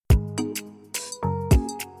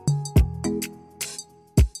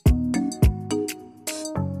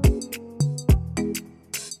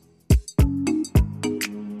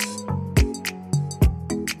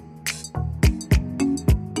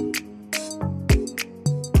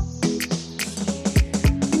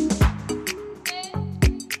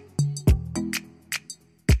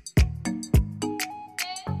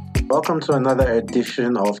welcome to another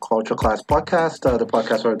edition of Culture Class Podcast, the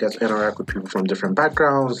podcast where we get to interact with people from different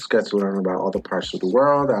backgrounds, get to learn about other parts of the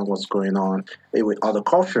world and what's going on with other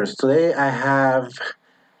cultures. Today I have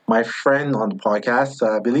my friend on the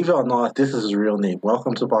podcast. Believe it or not, this is his real name.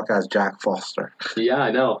 Welcome to the podcast, Jack Foster. Yeah, I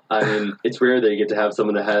know. I mean, it's rare that you get to have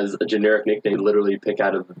someone that has a generic nickname literally pick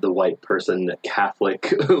out of the white person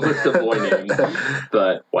Catholic list of boy names.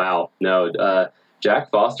 But wow, no,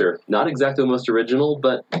 Jack Foster, not exactly the most original,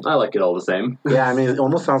 but I like it all the same. Yeah, I mean, it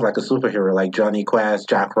almost sounds like a superhero, like Johnny Quest,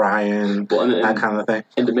 Jack Ryan, that kind of thing.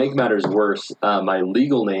 And to make matters worse, my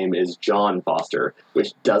legal name is John Foster,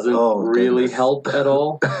 which doesn't really help at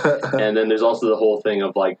all. And then there's also the whole thing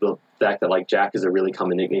of like the fact that like Jack is a really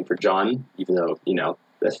common nickname for John, even though, you know,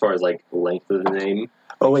 as far as like length of the name.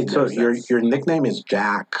 Oh wait, so your nickname is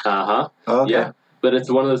Jack? Uh-huh. Okay. Yeah. But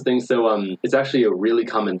it's one of those things, so it's actually a really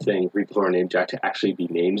common thing for people who are named Jack to actually be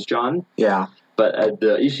named John. Yeah. But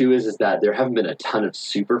the issue is that there haven't been a ton of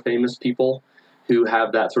super famous people who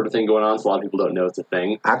have that sort of thing going on, so a lot of people don't know it's a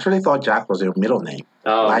thing. I actually thought Jack was your middle name.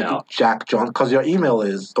 Oh, like no. Jack John, because your email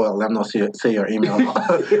is, well, let me not say your email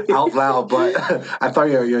out loud, but I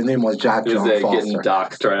thought your name was Jack John Foster. Getting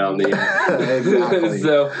doxed right on the Exactly.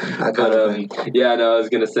 I was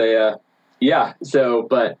going to say,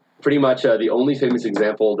 but pretty much the only famous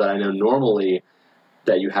example that I know normally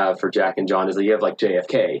that you have for Jack and John is that you have like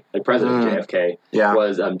JFK, like President JFK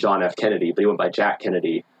was John F. Kennedy, but he went by Jack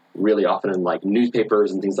Kennedy really often in like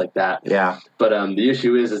newspapers and things like that. Yeah. But the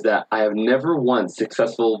issue is that I have never once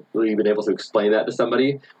successfully been able to explain that to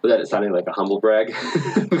somebody without it sounding like a humble brag.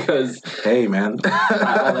 Because hey man,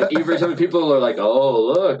 like every time people are like,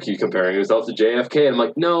 "Oh, look, you comparing yourself to JFK," and I'm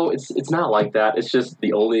like, "No, it's not like that. It's just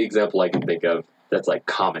the only example I can think of that's like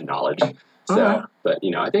common knowledge." So, but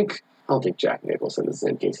you know, I don't think Jack Nicholson is the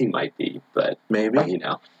same case. He might be, but maybe, you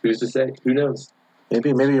know, who's to say? Who knows? Maybe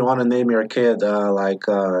you want to name your kid like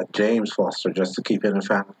James Foster just to keep it in the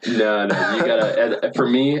family. No, you gotta. For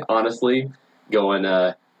me, honestly,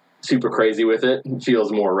 going super crazy with it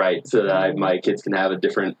feels more right, so that my kids can have a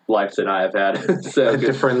different life than I have had. So a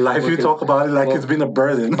different life. You talk about it like it's been a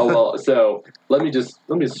burden. So let me just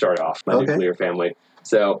start off my nuclear family.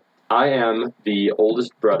 So I am the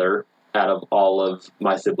oldest brother out of all of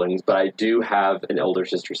my siblings, but I do have an elder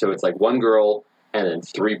sister. So it's like one girl and then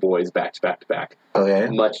three boys back to back to back. Okay.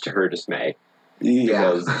 Much to her dismay.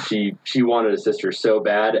 Yeah. Because she wanted a sister so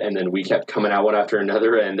bad, and then we kept coming out one after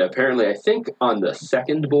another, and apparently I think on the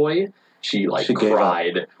second boy, she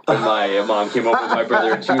cried when my mom came over with my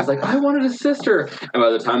brother, and she was like, "I wanted a sister." And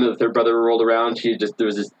by the time the third brother rolled around, there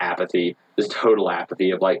was this apathy, this total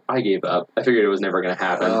apathy of like, I gave up. I figured it was never going to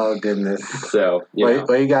happen. Oh goodness. So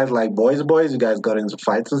were you guys like boys? You guys got into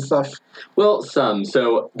fights and stuff? Well, some.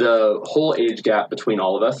 So the whole age gap between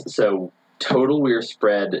all of us. So total, we were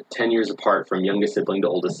spread 10 years apart from youngest sibling to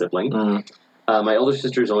oldest sibling. My older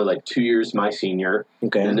sister is only like 2 years my senior.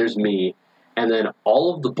 Okay. And there's me. And then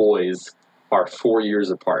all of the boys are 4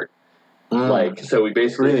 years apart. So we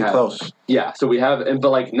basically really close. Yeah, so we have, but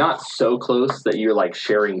like not so close that you're like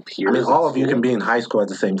sharing peers. I mean, all of you can be in high school at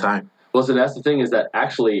the same time. Well, so that's the thing is that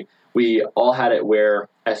actually we all had it where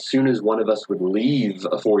as soon as one of us would leave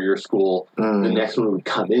a 4-year school, the next one would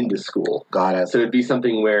come into school. Got it. So it'd be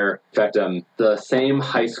something where, in fact, the same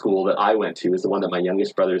high school that I went to is the one that my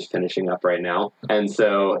youngest brother is finishing up right now. And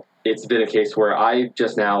so it's been a case where I'm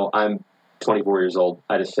 24 years old.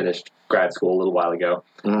 I just finished grad school a little while ago.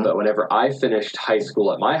 But whenever I finished high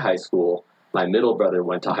school at my high school, my middle brother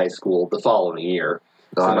went to high school the following year.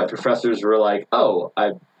 My professors were like, "Oh,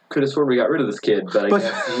 I could have sworn we got rid of this kid, but I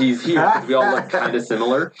guess he's here because we all look kind of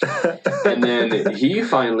similar." And then he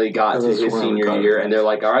finally got to his senior year, and they're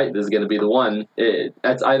like, "All right, this is going to be the one."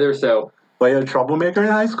 That's either so. Were you a troublemaker in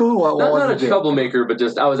high school? Not a troublemaker, but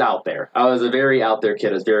just I was out there. I was a very out there kid.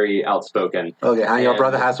 I was very outspoken. Okay, and your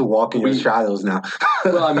brother has to walk in your shadows now.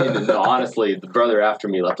 Well, I mean, no, honestly, the brother after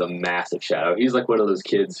me left a massive shadow. He's like one of those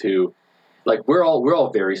kids who, like, we're all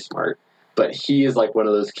very smart, but he is like one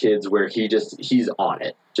of those kids where he's on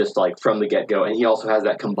it, just like from the get-go, and he also has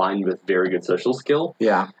that combined with very good social skill.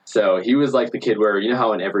 Yeah. So he was like the kid where, you know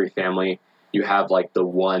how in every family you have like the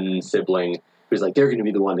one sibling who's like, they're going to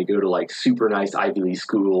be the one to go to like super nice Ivy League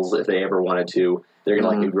schools if they ever wanted to. They're going to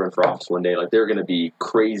like maybe run for office one day. Like they're going to be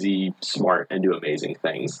crazy smart and do amazing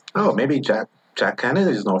things. Oh, maybe Jack Kennedy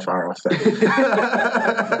is not far off there.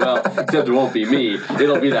 Well, except it won't be me.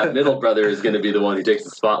 It'll be that middle brother is going to be the one who takes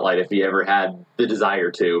the spotlight if he ever had the desire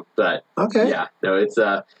to. But yeah, no, it's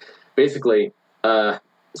basically,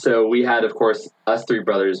 so we had, of course, us three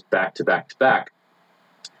brothers back to back to back.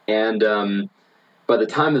 And by the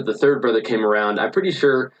time that the third brother came around, I'm pretty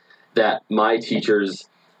sure that my teachers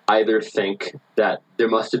either think that there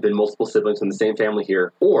must have been multiple siblings from the same family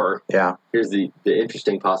here, or Yeah. here's the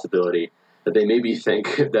interesting possibility that they maybe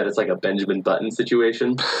think that it's like a Benjamin Button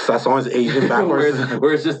situation. That's always Asian backwards.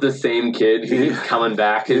 where it's just the same kid who keeps coming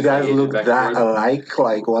back. You guys Asian look back and that forth. alike.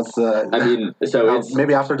 Like, what's the? I mean, so it's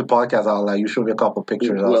maybe after the podcast, you show me a couple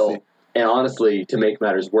pictures. I'll well, see. and honestly, to make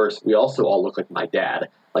matters worse, we also all look like my dad.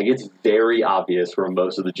 Like, it's very obvious where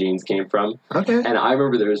most of the genes came from. Okay. And I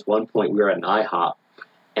remember there was one point we were at an IHOP,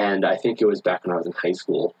 and I think it was back when I was in high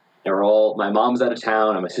school. And my mom's out of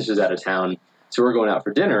town, and my sister's out of town, so we're going out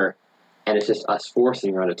for dinner, and it's just us four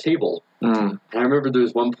sitting around a table. And I remember there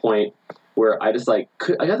was one point where I just I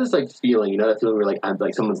got this like feeling, that feeling where I'm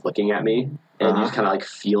like someone's looking at me, and you just kind of like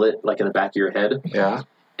feel it like in the back of your head. Yeah.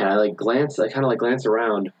 And I kind of glance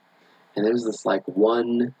around, and there's this like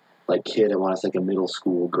one like kid, I want to say like a middle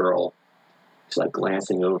school girl, just like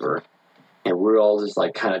glancing over. And we're all just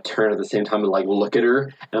like kind of turn at the same time and like look at her.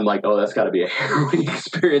 And I'm like, oh, that's got to be a harrowing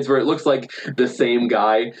experience where it looks like the same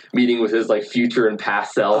guy meeting with his like future and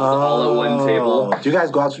past selves all at one table. Do you guys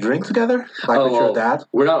go out to drink together? Like with your dad?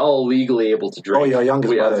 We're not all legally able to drink. Oh, your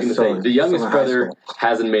youngest brother. I was going to say, the youngest brother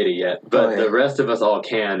hasn't made it yet, but the rest of us all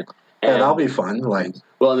can. And that'll be fun.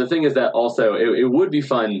 Well, the thing is that also it would be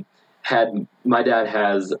fun had my dad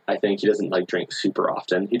I think he doesn't like drink super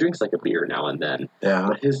often. He drinks like a beer now and then. Yeah.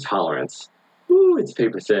 But his tolerance, it's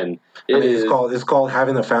paper thin. It's called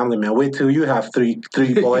having a family, man. Wait till you have three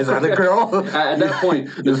boys and a girl. At that point,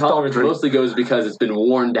 the tolerance mostly goes because it's been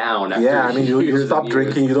worn down. After you stop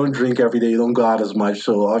drinking. You don't drink every day. You don't go out as much.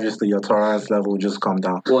 So obviously your tolerance level will just come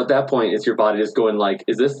down. Well, at that point, it's your body just going like,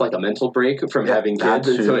 is this like a mental break from having kids?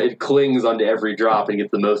 And so it clings onto every drop and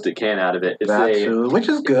gets the most it can out of it. True. Which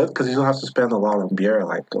is good because you don't have to spend a lot on beer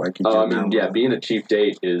like you do now. Being a cheap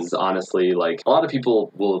date is honestly like a lot of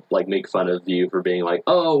people will like make fun of you for being like,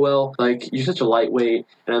 oh well, like you're such a lightweight,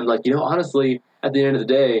 and I'm like, honestly, at the end of the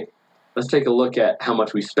day, let's take a look at how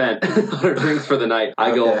much we spent on our drinks for the night.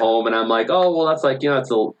 I go home and I'm like, oh well, that's like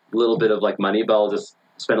it's a little bit of like money, but I'll just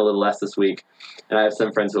spend a little less this week. And I have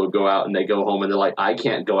some friends who will go out and they go home and they're like, I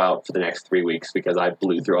can't go out for the next 3 weeks because I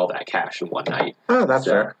blew through all that cash in one night. Oh, that's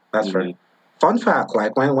fair. That's fair. Fun fact,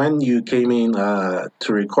 like when you came in to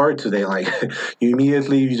record today, like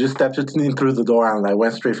you just stepped in through the door and like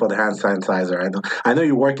went straight for the hand sanitizer. I know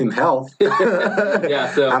you work in health.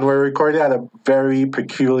 Yeah, so and we're recording at a very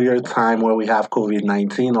peculiar time where we have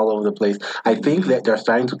COVID-19 all over the place. I think that they're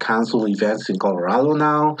starting to cancel events in Colorado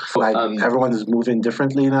now. Like everyone is moving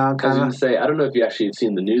differently now. I was going to say, I don't know if you actually have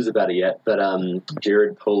seen the news about it yet, but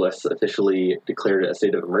Jared Polis officially declared a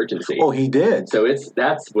state of emergency. Oh, he did. So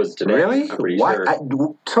that was today. Really? Why?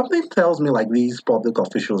 Sure. Something tells me like these public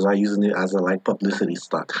officials are using it as a like publicity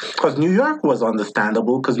stunt. Because New York was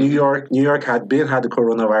understandable because New York had the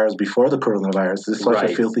coronavirus before the coronavirus. It's such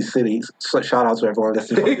a filthy city. So shout out to everyone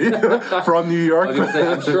listening from New York. I was gonna say,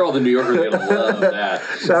 I'm sure all the New Yorkers are gonna love that.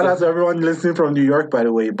 Shout out to everyone listening from New York, by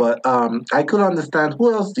the way. But I could understand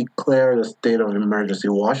who else declared a state of emergency.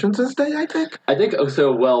 Washington State, I think.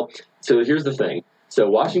 So here's the thing. So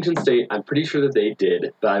Washington State, I'm pretty sure that they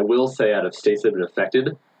did, but I will say out of states that have been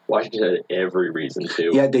affected, Washington had every reason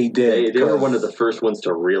to. Yeah, they did. They were one of the first ones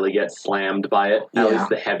to really get slammed by it, at least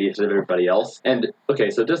the heaviest of everybody else. And, okay,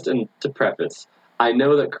 so just to preface, I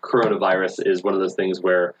know that coronavirus is one of those things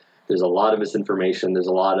where there's a lot of misinformation, there's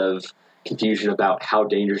a lot of confusion about how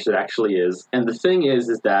dangerous it actually is. And the thing is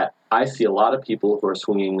that I see a lot of people who are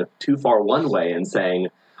swinging too far one way and saying,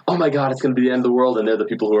 oh my God, it's going to be the end of the world, and they're the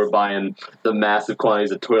people who are buying the massive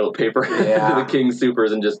quantities of toilet paper to the King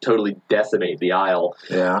Soopers and just totally decimate the aisle.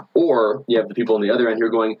 Yeah. Or you have the people on the other end who are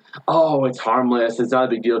going, oh, it's harmless, it's not a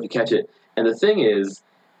big deal if you catch it. And the thing is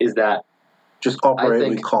that just operate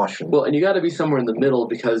with caution. Well, and you got to be somewhere in the middle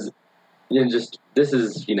because this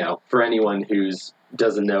is for anyone who's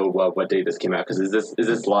doesn't know what day this came out, because is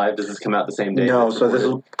this live? Does this come out the same day? No, so this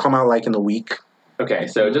will come out like in a week. Okay,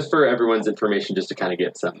 so just for everyone's information, just to kind of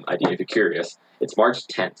get some idea if you're curious, it's March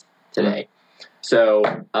 10th today. So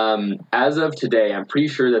as of today, I'm pretty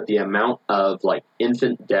sure that the amount of like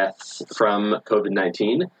infant deaths from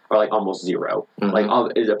COVID-19 are like almost zero.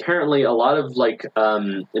 Like is apparently a lot of like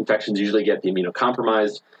infections usually get the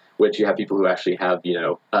immunocompromised, which you have people who actually have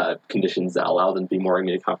conditions that allow them to be more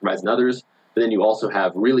immunocompromised than others. But then you also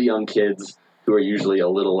have really young kids who are usually a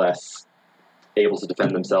little less able to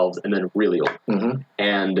defend themselves, and then really old.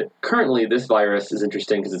 And currently this virus is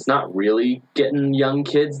interesting because it's not really getting young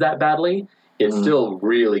kids that badly. It's still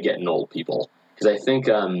really getting old people. Because I think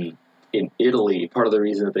in Italy, part of the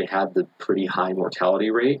reason that they had the pretty high mortality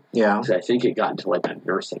rate is I think it got into like a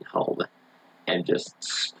nursing home. and just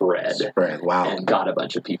spread Wow. and got a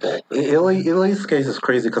bunch of people. Italy's case is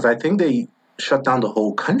crazy because I think they shut down the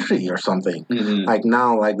whole country or something. Mm-hmm. Like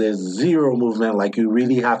now, like there's zero movement. Like you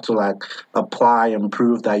really have to like apply and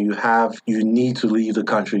prove that you need to leave the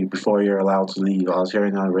country before you're allowed to leave. I was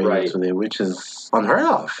hearing on the radio today, which is unheard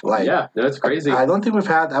of. Like, yeah, no, it's crazy. I don't think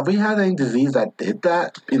have we had any disease that did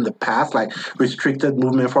that in the past? Like restricted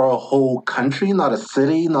movement for a whole country, not a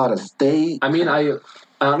city, not a state. I mean, I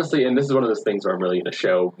honestly, and this is one of those things where I'm really going to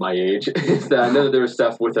show my age, is that I know that there was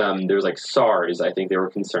stuff with, there was like SARS, I think there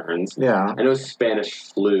were concerns. Yeah. I know Spanish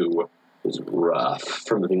flu was rough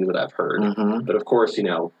from the things that I've heard. Mm-hmm. But of course,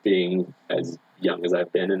 being as young as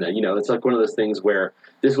I've been, and it's like one of those things where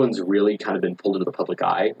this one's really kind of been pulled into the public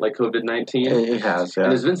eye, like COVID-19. It has, yeah.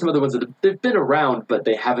 And there's been some other ones that they've been around, but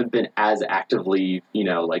they haven't been as actively,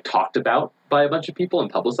 like talked about by a bunch of people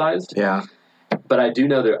and publicized. Yeah. But I do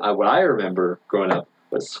know that what I remember growing up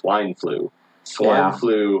was swine flu. Swine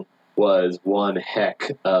flu was one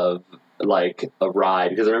heck of like a ride,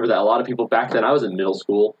 because I remember that a lot of people back then, I was in middle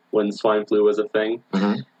school when swine flu was a thing.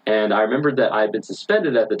 Mm-hmm. And I remembered that I had been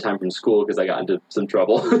suspended at the time from school because I got into some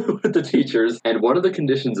trouble with the teachers. And one of the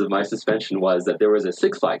conditions of my suspension was that there was a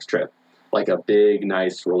Six Flags trip, like a big,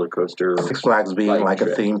 nice roller coaster. Six Flags being like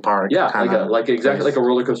trip. A theme park. Yeah, exactly like a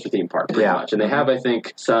roller coaster theme park, pretty much. And they have, I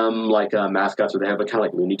think, some like mascots where they have kind of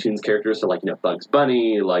like Looney Tunes characters, so like Bugs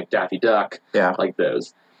Bunny, like Daffy Duck, like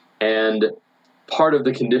those. And part of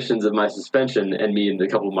the conditions of my suspension, and me and a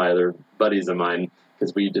couple of my other buddies of mine,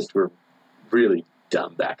 because we just were really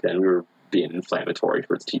dumb back then. We were being inflammatory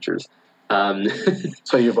towards teachers.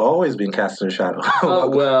 So you've always been casting a shadow.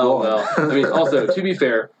 Well. I mean, also, to be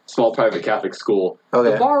fair, small private Catholic school.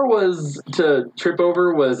 Okay. The bar to trip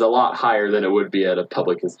over was a lot higher than it would be at a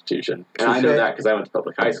public institution. And I know that because I went to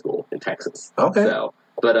public high school in Texas. Okay. So,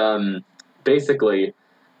 but basically,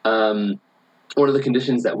 one of the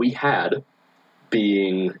conditions that we had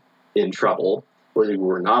being in trouble was we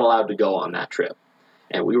were not allowed to go on that trip.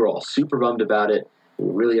 And we were all super bummed about it. We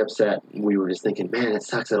were really upset. We were just thinking, man, it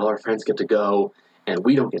sucks that all our friends get to go and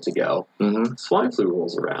we don't get to go. Mm-hmm. Swine flu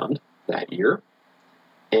rolls around that year,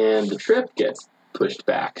 and the trip gets pushed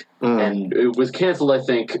back. And it was canceled, I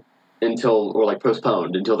think,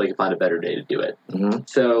 postponed until they could find a better day to do it. Mm-hmm.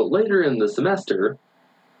 So later in the semester,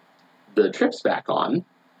 the trip's back on,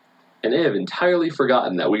 and they have entirely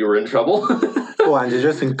forgotten that we were in trouble. Oh, and they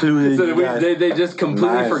just included they just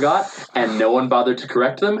completely forgot, and no one bothered to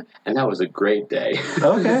correct them, and that was a great day.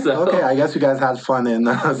 Okay, okay. I guess you guys had fun in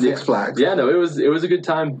Six Flags. Yeah, no, it was a good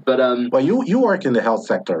time. But well, you work in the health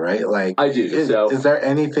sector, right? Like I do. Is there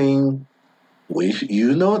anything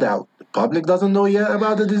that the public doesn't know yet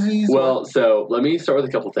about the disease? Well, so let me start with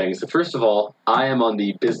a couple things. So first of all, I am on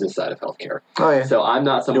the business side of healthcare. Oh, yeah. So I'm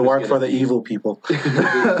not someone you work for the evil people.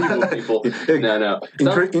 Evil people. No.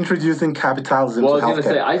 Introducing capitalism. Well, I was going to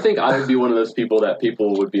say, I think I would be one of those people that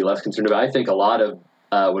people would be less concerned about. I think a lot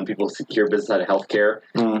of when people hear business side of healthcare,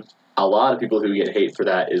 a lot of people who get hate for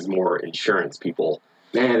that is more insurance people.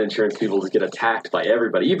 Man, insurance people just get attacked by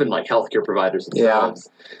everybody, even like healthcare providers themselves.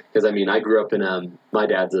 Because I mean, I grew up in my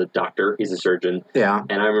dad's a doctor, he's a surgeon. Yeah.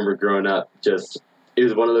 And I remember growing up, it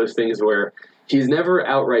was one of those things where he's never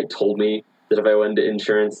outright told me that if I went into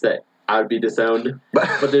insurance that I would be disowned.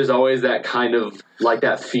 But there's always that kind of like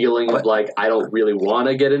that feeling of like I don't really want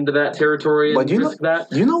to get into that territory and risk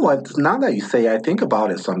that. You know what? Now that you say, I think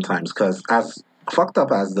about it sometimes because as fucked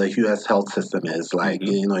up as the U.S. health system is, like,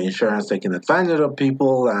 insurance taking advantage of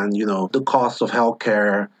people and, the cost of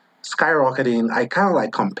healthcare skyrocketing, I kind of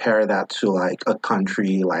like compare that to like a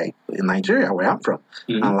country like in Nigeria where I'm from.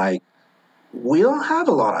 And like, we don't have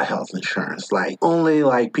a lot of health insurance. Like, only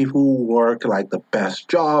like people who work like the best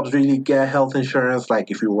jobs really get health insurance.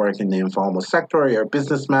 Like, if you work in the informal sector, you're a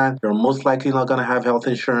businessman, you're most likely not going to have health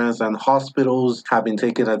insurance. And hospitals have been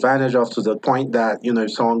taken advantage of to the point that,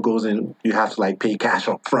 if someone goes in, you have to like pay cash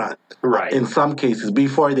up front. Right. In some cases,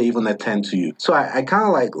 before they even attend to you. So I kind of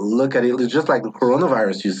like look at it. It's just like the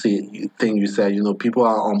coronavirus you said, people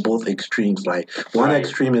are on both extremes. Like, one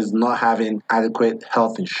extreme is not having adequate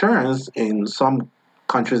health insurance in some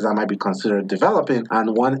countries that might be considered developing,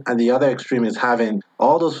 and the other extreme is having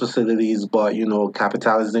all those facilities, but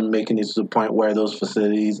capitalism making it to the point where those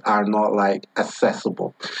facilities are not like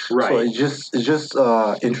accessible. Right. So it's just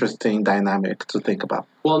interesting dynamic to think about.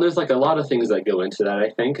 Well, and there's like a lot of things that go into that, I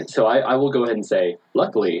think. So I will go ahead and say,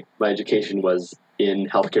 luckily, my education was in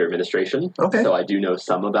healthcare administration. Okay. So I do know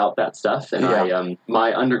some about that stuff, and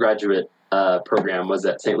my undergraduate program was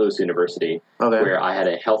at St. Louis University, where I had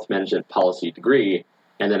a health management policy degree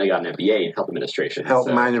and then I got an MBA in health administration. Health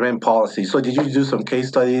So management policy. So did you do some case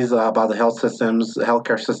studies about the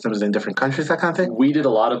healthcare systems in different countries, that kind of thing? we did a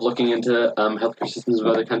lot of looking into healthcare systems of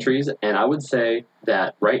other countries, and I would say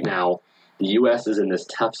that right now the U.S. is in this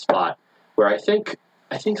tough spot where I think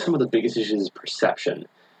some of the biggest issues is perception,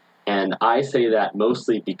 and I say that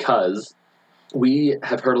mostly because we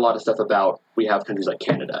have heard a lot of stuff about we have countries like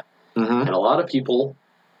Canada, Mm-hmm. and a lot of people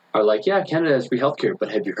are like, yeah, Canada has free healthcare, but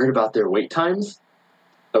have you heard about their wait times?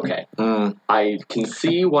 Okay, I can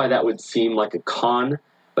see why that would seem like a con,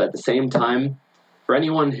 but at the same time, for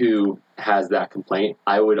anyone who has that complaint,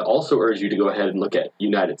 I would also urge you to go ahead and look at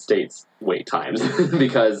United States wait times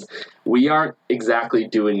because we aren't exactly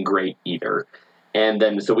doing great either. And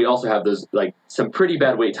then, so we also have those, like, some pretty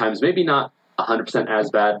bad wait times, maybe not 100%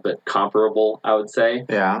 as bad, but comparable, I would say.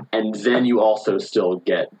 Yeah. And then you also still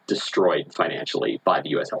get destroyed financially by the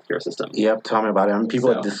U.S. healthcare system. Yep. Tell me about it. I mean,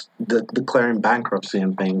 people are declaring bankruptcy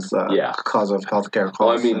and things because of healthcare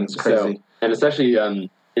costs. It's crazy. And especially,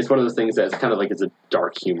 it's one of those things that's kind of like it's a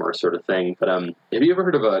dark humor sort of thing. But have you ever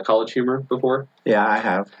heard of College Humor before? Yeah, I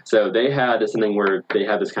have. So they had something where they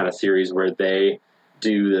had this kind of series where they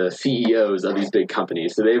do the CEOs of these big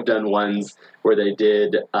companies. So they've done ones where they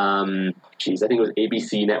did, I think it was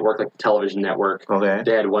ABC Network, like the television network. Okay.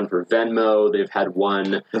 They had one for Venmo. They've had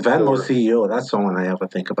one. The Venmo CEO, that's someone I ever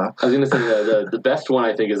think about. I was going to say the best one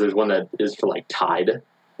I think is there's one that is for like Tide,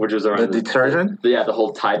 which was around the detergent? The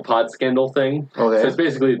whole Tide Pod scandal thing. Okay. So it's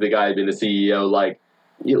basically the guy being the CEO, like,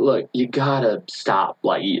 you gotta stop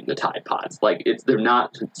like eating the Tide Pods. Like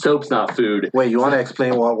soap's not food. Wait, you want to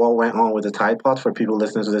explain what went on with the Tide Pod for people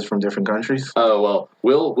listening to this from different countries? Oh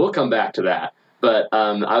well, we'll come back to that. But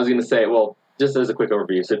I was gonna say, well, just as a quick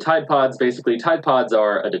overview. So Tide Pods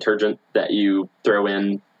are a detergent that you throw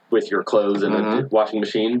in with your clothes in a washing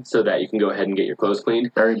machine so that you can go ahead and get your clothes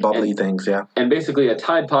cleaned. Very bubbly things, yeah. And basically, a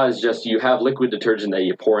Tide Pod is just you have liquid detergent that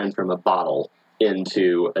you pour in from a bottle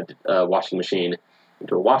into a washing machine.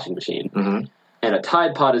 Mm-hmm. And a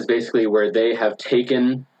Tide Pod is basically where they have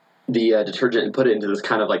taken the detergent and put it into this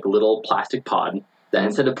kind of like little plastic pod that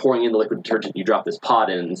instead of pouring in the liquid detergent, you drop this pod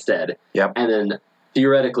in instead. Yep. And then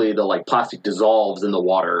theoretically the like plastic dissolves in the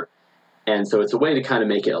water. And so it's a way to kind of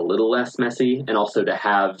make it a little less messy and also to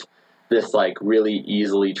have this like really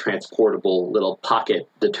easily transportable little pocket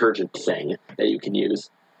detergent thing that you can use.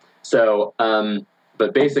 So,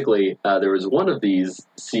 but basically, there was one of these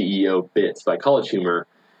CEO bits by College Humor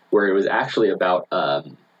where it was actually about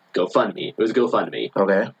GoFundMe. It was GoFundMe.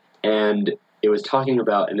 Okay. And it was talking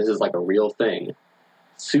about, and this is like a real thing,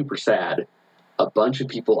 super sad, a bunch of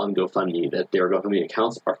people on GoFundMe that their GoFundMe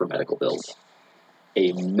accounts are for medical bills.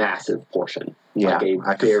 A massive portion. Yeah,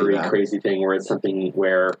 like a very crazy thing where it's something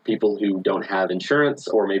where people who don't have insurance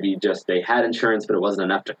or maybe just they had insurance but it wasn't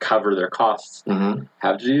enough to cover their costs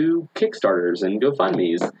have to do Kickstarters and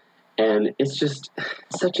GoFundMes. And it's just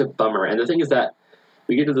such a bummer. And the thing is that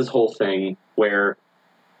we get to this whole thing where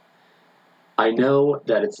I know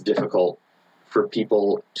that it's difficult for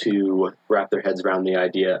people to wrap their heads around the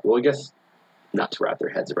idea. Well, I guess not to wrap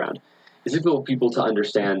their heads around. It's difficult for people to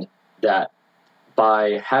understand that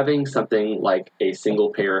by having something like a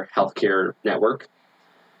single-payer healthcare network,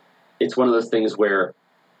 it's one of those things where,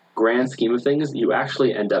 grand scheme of things, you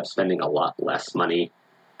actually end up spending a lot less money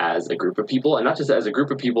as a group of people. And not just as a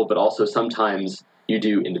group of people, but also sometimes you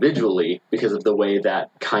do individually because of the way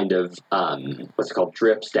that kind of,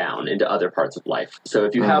 drips down into other parts of life. So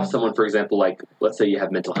if you have someone, for example, like, let's say you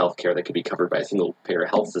have mental health care that could be covered by a single-payer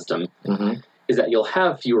health system, is that you'll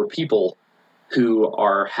have fewer people who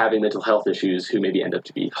are having mental health issues who maybe end up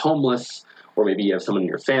to be homeless, or maybe you have someone in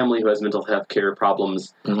your family who has mental health care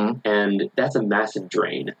problems, and that's a massive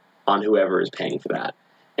drain on whoever is paying for that.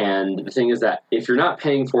 And the thing is that if you're not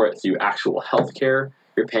paying for it through actual health care,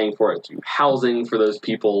 you're paying for it through housing for those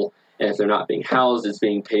people, and if they're not being housed, it's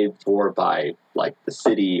being paid for by like the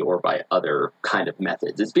city or by other kind of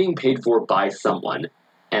methods. It's being paid for by someone,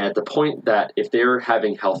 and at the point that if they're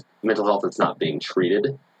having mental health that's not being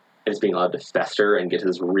treated, it's being allowed to fester and get to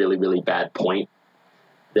this really, really bad point,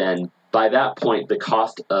 then by that point, the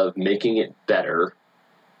cost of making it better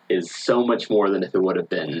is so much more than if it would have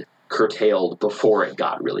been curtailed before it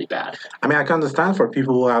got really bad. I mean, I can understand for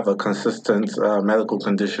people who have a consistent medical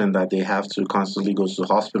condition that they have to constantly go to the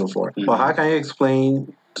hospital for. But how can you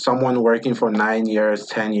explain someone working for 9 years,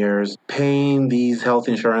 10 years, paying these health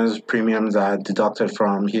insurance premiums that deducted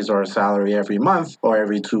from his or her salary every month or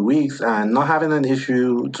every 2 weeks and not having an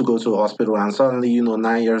issue to go to a hospital, and suddenly,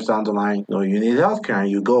 9 years down the line, you need healthcare and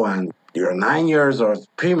you go and your 9 years of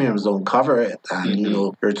premiums don't cover it, and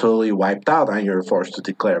you're totally wiped out, and you're forced to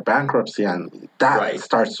declare bankruptcy, and that Right.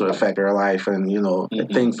 starts to affect your life, and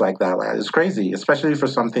things like that. Like, it's crazy, especially for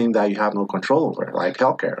something that you have no control over, like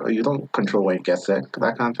healthcare. You don't control when you get sick,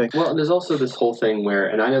 that kind of thing. Well, and there's also this whole thing where,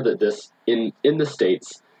 and I know that this in the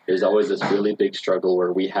States, there's always this really big struggle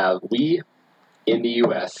where we in the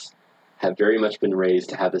U.S. have very much been raised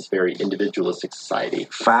to have this very individualistic society.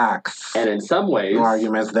 Facts. And in some ways, no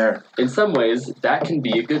arguments there. In some ways, that can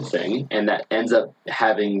be a good thing, and that ends up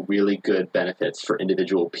having really good benefits for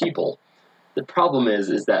individual people. The problem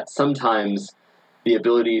is that sometimes the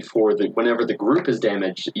ability for whenever the group is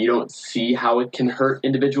damaged, you don't see how it can hurt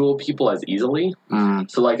individual people as easily.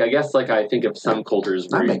 So, I guess, I think of some cultures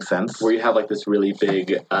that makes sense, where you have this really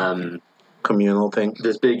big communal thing,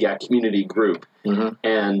 this big community group,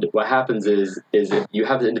 and what happens is if you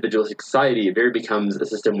have the individualistic society, it becomes a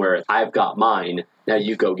system where I've got mine, now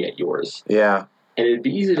you go get yours. Yeah, and it'd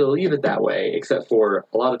be easy to leave it that way, except for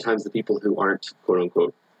a lot of times the people who aren't quote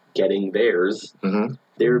unquote getting theirs,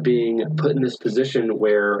 they're being put in this position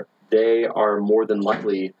where they are more than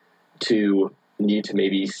likely to need to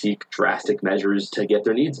maybe seek drastic measures to get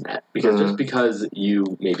their needs met, because just because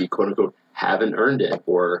you maybe quote unquote haven't earned it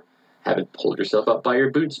or haven't pulled yourself up by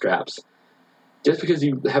your bootstraps, just because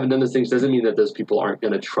you haven't done those things doesn't mean that those people aren't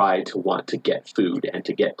going to try to want to get food and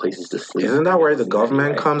to get places to sleep. Isn't that where the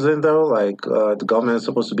government comes in, though? The government is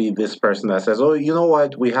supposed to be this person that says, oh, you know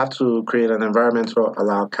what, we have to create an environment to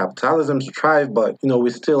allow capitalism to thrive, but, we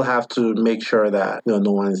still have to make sure that, no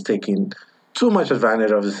one is taking too much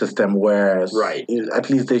advantage of the system, whereas at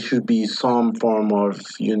least there should be some form of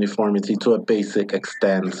uniformity to a basic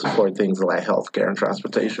extent for things like healthcare and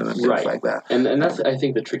transportation and things like that. And that's, I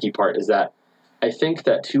think, the tricky part is that I think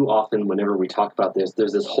that too often whenever we talk about this,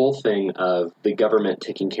 there's this whole thing of the government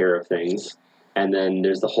taking care of things, and then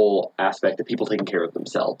there's the whole aspect of people taking care of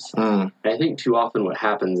themselves. And I think too often what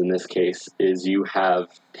happens in this case is you have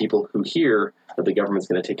people who hear that the government's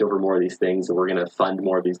going to take over more of these things, and we're going to fund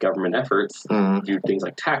more of these government efforts, do things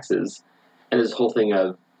like taxes, and this whole thing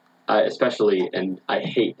of, especially, and I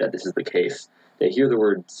hate that this is the case, they hear the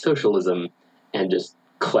word socialism and just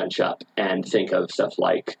clench up and think of stuff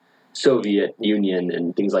like Soviet Union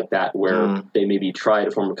and things like that, where they maybe tried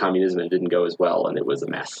a form of communism and it didn't go as well, and it was a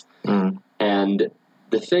mess. And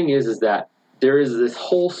the thing is that there is this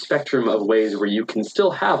whole spectrum of ways where you can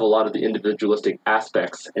still have a lot of the individualistic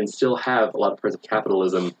aspects and still have a lot of parts of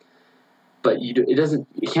capitalism, but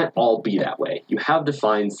it can't all be that way. You have to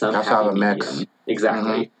find some happy medium.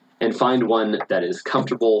 Exactly. And find one that is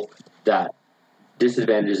comfortable, that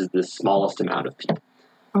disadvantages the smallest amount of people.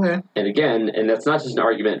 Okay. And again, and that's not just an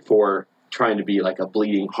argument for trying to be like a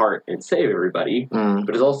bleeding heart and save everybody, but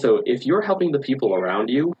it's also, if you're helping the people around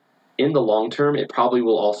you, in the long term, it probably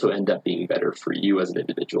will also end up being better for you as an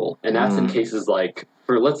individual. And that's in cases like,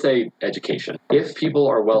 for let's say, education. If people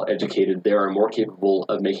are well educated, they are more capable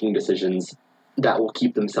of making decisions that will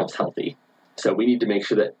keep themselves healthy. So we need to make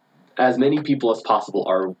sure that as many people as possible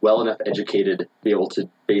are well enough educated to be able to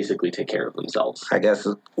basically take care of themselves. I guess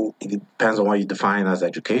it depends on what you define as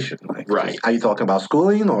education. Right. Are you talking about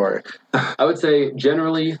schooling or? I would say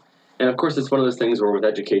generally, and of course it's one of those things where with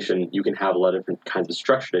education you can have a lot of different kinds of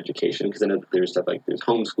structured education, because I know that there's stuff like there's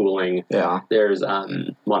homeschooling, there's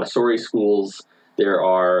Montessori schools, there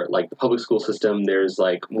are like the public school system, there's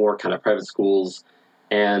like more kind of private schools,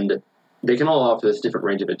 and they can all offer this different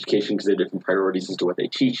range of education because they have different priorities as to what they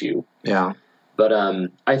teach you. Yeah. But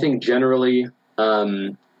I think generally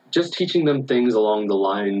just teaching them things along the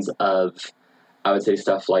lines of, I would say,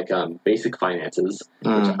 stuff like basic finances,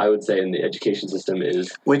 which I would say in the education system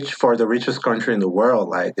is... Which, for the richest country in the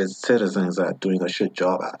world, its citizens are doing a shit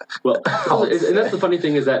job at. Well, and that's the funny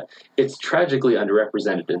thing is that it's tragically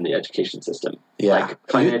underrepresented in the education system. Yeah. Like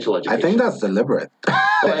financial education. I think that's deliberate,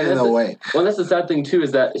 in a way. Well, that's the sad thing, too,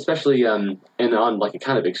 is that especially and on like a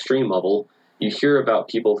kind of extreme level, you hear about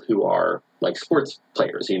people who are like sports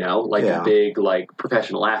players, big like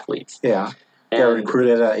professional athletes. Yeah. They're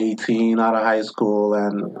recruited at 18 out of high school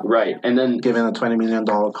and then given a $20 million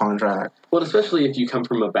contract. Well, especially if you come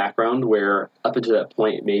from a background where up until that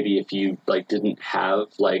point, maybe if you didn't have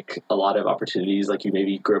a lot of opportunities, like you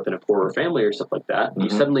maybe grew up in a poorer family or stuff like that, you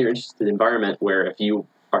suddenly are interested in an environment where if you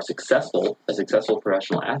are a successful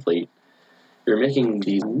professional athlete, you're making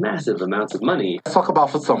these massive amounts of money. Let's talk about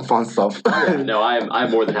some fun stuff. No,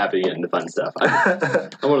 I'm more than happy to get into fun stuff.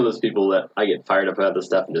 I'm one of those people that I get fired up about this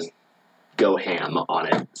stuff and just go ham on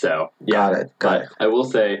it. So yeah, got it. I will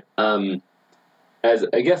say, as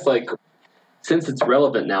I guess since it's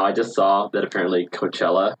relevant now, I just saw that apparently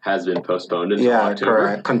Coachella has been postponed until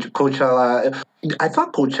October. Correct. Coachella. I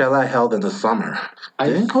thought Coachella held in the summer.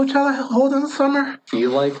 Didn't Coachella hold in the summer?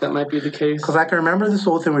 Feel like that might be the case. Because I can remember this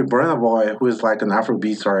whole thing with Burna Boy, who is like an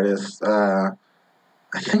Afrobeats artist.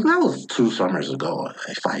 I think that was 2 summers ago,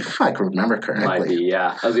 if I can remember correctly. Might be,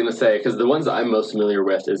 yeah. I was going to say, because the ones that I'm most familiar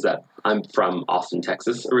with is that I'm from Austin,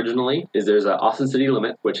 Texas originally. There's a Austin City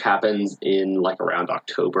Limit, which happens in like around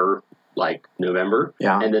October, like November.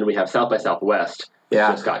 Yeah. And then we have South by Southwest, which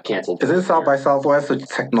just got canceled. Isn't South by Southwest a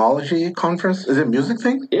technology conference? Is it a music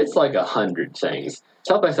thing? It's like 100 things.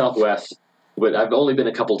 South by Southwest, but I've only been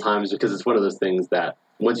a couple times because it's one of those things that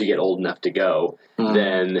once you get old enough to go,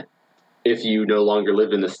 then if you no longer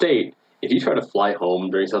live in the state, if you try to fly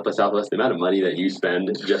home during South by Southwest, the amount of money that you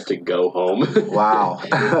spend just to go home wow,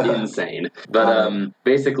 is insane. But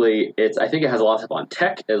basically, I think it has a lot of stuff on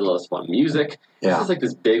tech, it has a lot of stuff on music. It's just like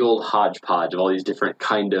this big old hodgepodge of all these different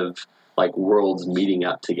kind of like worlds meeting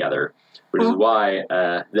up together, which is why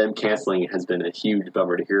them canceling has been a huge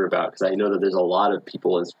bummer to hear about, because I know that there's a lot of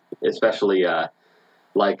people, especially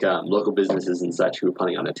local businesses and such, who are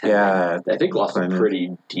planning on attending. Yeah, I think lost a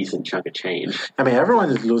pretty decent chunk of change. I mean, everyone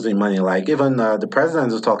is losing money. Like, even the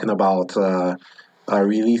president is talking about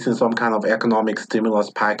releasing some kind of economic stimulus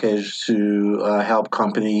package to help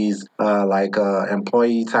companies, like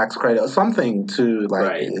employee tax credit or something to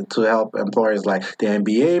to help employers. Like the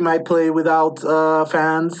NBA might play without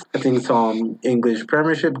fans. I think some English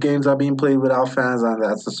Premiership games are being played without fans, and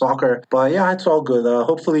that's the soccer. But yeah, it's all good.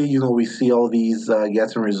 Hopefully, we see all these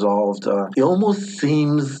getting resolved. It almost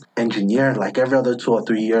seems engineered. Like every other 2 or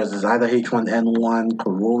 3 years, is either H1N1,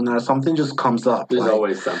 Corona, or something just comes up. There's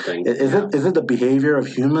always something. Is it the behavior of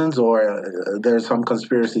humans, or there's some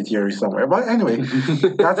conspiracy theory somewhere? But anyway,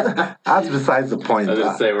 that's besides the point. I was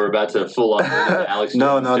going to say, we're about to full on Alex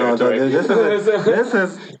Jones. No. This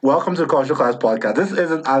is welcome to the Culture Class Podcast. This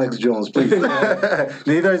isn't Alex Jones, please.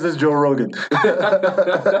 Neither is this Joe Rogan.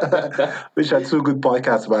 Which are 2 good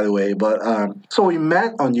podcasts, by the way. But so we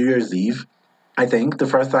met on New Year's Eve. I think the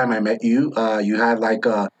first time I met you, you had like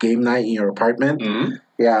a game night in your apartment. Mm-hmm.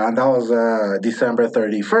 Yeah, and that was December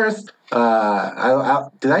 31st.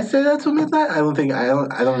 Did I say that to midnight? I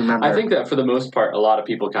don't remember. I think that for the most part, a lot of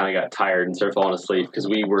people kind of got tired and started falling asleep because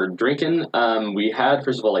we were drinking. We had,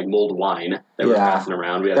 first of all, like mulled wine that was passing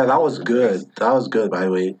around. That was good. That was good, by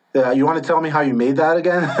the way. You want to tell me how you made that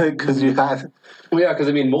again? Because you had... Well, yeah, because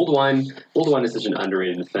I mean, mulled wine is such an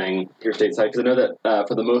underrated thing here stateside. Because I know that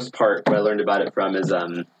for the most part, what I learned about it from is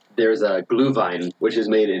there's a Glühwein, which is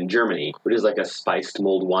made in Germany, which is like a spiced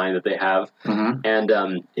mulled wine that they have. Mm-hmm. And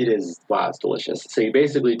it's delicious. So you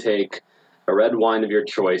basically take a red wine of your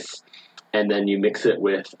choice, and then you mix it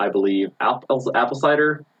with, I believe, apple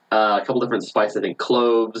cider, a couple different spices, I think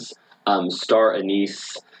cloves, star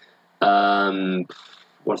anise, I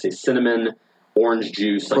want to say cinnamon, orange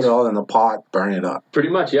juice. Put it all in the pot, burn it up. Pretty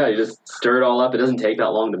much, yeah. You just stir it all up. It doesn't take that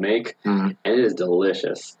long to make, and it is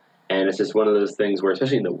delicious. And it's just one of those things where,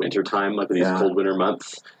 especially in the wintertime, like these cold winter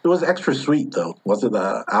months. It was extra sweet, though. Was it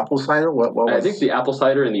the apple cider? What was I think the apple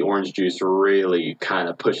cider and the orange juice really kind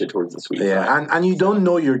of push it towards the sweet side. Yeah, and you don't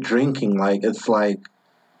know you're drinking. Like, it's like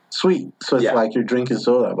sweet. So it's like you're drinking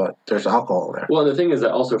soda, but there's alcohol there. Well, the thing is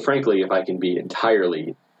that also, frankly, if I can be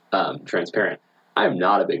entirely transparent, I'm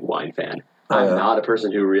not a big wine fan. I'm not a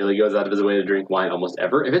person who really goes out of his way to drink wine almost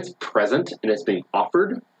ever. If it's present and it's being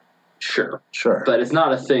offered, sure. But it's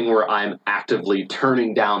not a thing where I'm actively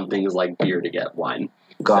turning down things like beer to get wine.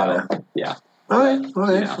 Got it. Yeah.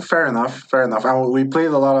 Okay. Fair enough. And we played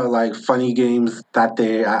a lot of like funny games that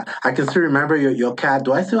day. I can still remember your cat.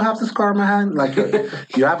 Do I still have the scar on my hand? Like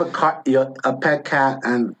you have a pet cat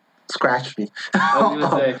and scratched me.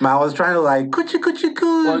 I was trying to like coochie.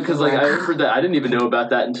 Well, because I remember that I didn't even know about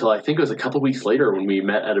that until I think it was a couple weeks later when we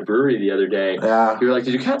met at a brewery the other day. Yeah. You were like,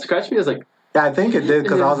 "Did your cat scratch me?" I was like, yeah, I think it did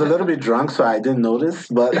because I was a little bit drunk, so I didn't notice.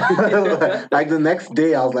 But like the next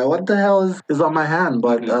day, I was like, "What the hell is on my hand?"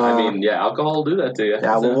 But I mean, alcohol will do that to you.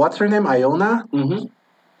 Yeah. So. Well, what's her name? Iona. Mm-hmm.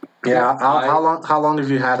 Yeah. How long have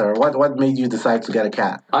you had her? What made you decide to get a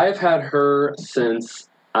cat? I've had her since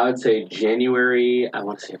I would say January. I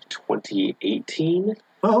want to say of 2018.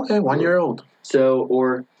 Oh, okay, 1 year old. So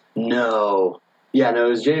no, it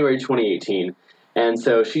was January 2018, and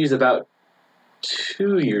so she's about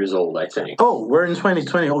 2 years old, I think. Oh, we're in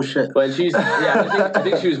 2020. Oh shit! But she's I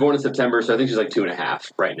think she was born in September, so I think she's like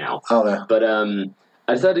 2.5 right now. Oh, yeah. But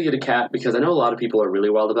I decided to get a cat because I know a lot of people are really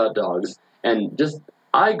wild about dogs, and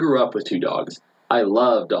I grew up with 2 dogs. I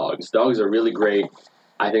love dogs. Dogs are really great.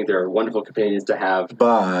 I think they're wonderful companions to have.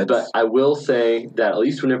 But I will say that at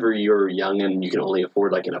least whenever you're young and you can only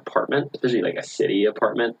afford like an apartment, especially like a city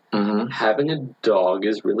apartment, having a dog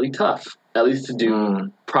is really tough. At least to do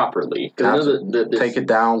properly. Because I know that take it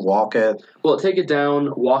down, walk it. Well, take it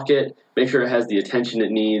down, walk it, make sure it has the attention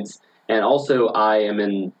it needs. And also, I am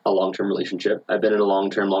in a long-term relationship. I've been in a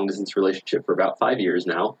long-distance relationship for about 5 years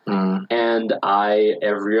now. And I,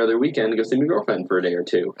 every other weekend, go see my girlfriend for a day or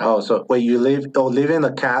two. Oh, so wait, leaving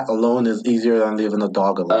a cat alone is easier than leaving a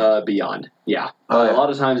dog alone? Beyond, yeah. Oh, yeah. A lot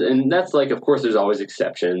of times, and that's like, of course, there's always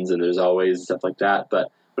exceptions, and there's always stuff like that.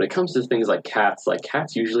 But when it comes to things like cats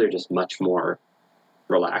usually are just much more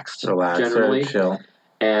relaxed generally. Chill.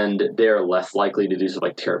 And they're less likely to do stuff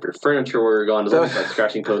like tear up your furniture where you're going, like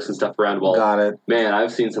scratching posts and stuff around. Well, got it. Man,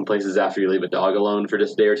 I've seen some places after you leave a dog alone for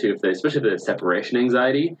just a day or two, especially if they have separation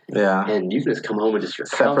anxiety. Yeah. And you can just come home and just your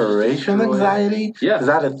separation anxiety? Yeah. Is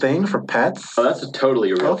that a thing for pets? Oh, that's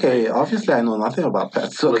totally a real thing. Okay, obviously I know nothing about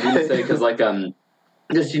pets. Okay. Well, I was going to say, because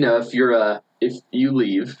just, if you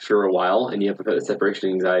leave for a while and you have a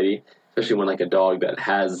separation anxiety, especially when like a dog that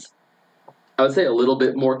has, I would say, a little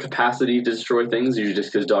bit more capacity to destroy things, usually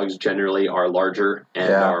just because dogs generally are larger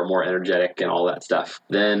and are more energetic and all that stuff,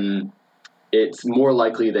 then it's more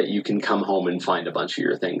likely that you can come home and find a bunch of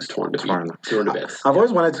your things torn to bits. I've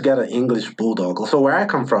always wanted to get an English bulldog. So where I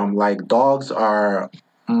come from, like, dogs are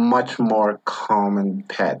much more common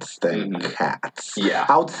pets than cats. Yeah.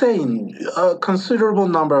 I would say in a considerable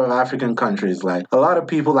number of African countries, like a lot of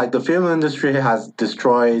people, like the film industry has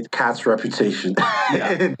destroyed cats' reputation.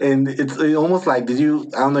 Yeah. And it's almost like, I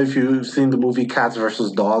don't know if you've seen the movie Cats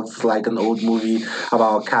versus Dogs. It's like an old movie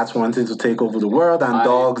about cats wanting to take over the world and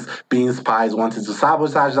dogs being spies wanting to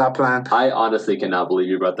sabotage that plan. I honestly cannot believe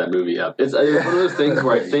you brought that movie up. It's one of those things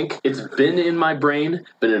where I think it's been in my brain,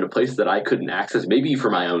 but in a place that I couldn't access, maybe for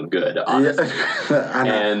my own good, honestly.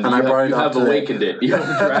 And you have awakened it. You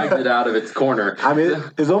have dragged it out of its corner. I mean,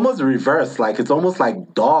 it's almost reversed. Like, it's almost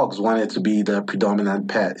like dogs wanted to be the predominant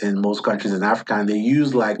pet in most countries in Africa, and they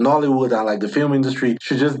use like Nollywood and like the film industry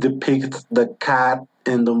to just depict the cat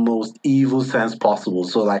in the most evil sense possible.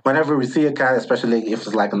 So like whenever we see a cat, especially if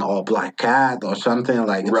it's like an all black cat or something,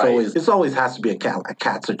 like it's always has to be a cat. Like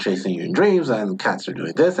cats are chasing you in dreams and cats are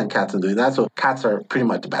doing this and cats are doing that. So cats are pretty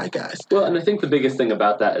much the bad guys. Well, and I think the biggest thing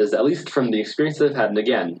about that is, at least from the experience that I've had, and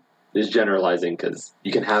again, is generalizing, because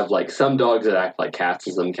you can have like some dogs that act like cats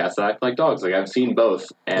and some cats that act like dogs. Like I've seen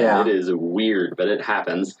both, and it is weird, but it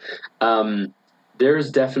happens.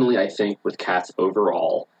 There's definitely, I think, with cats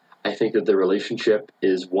overall, I think that the relationship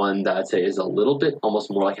is one that I'd say is a little bit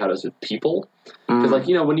almost more like how it is with people. Because, like,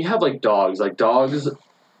 when you have, like, dogs,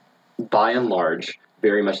 by and large,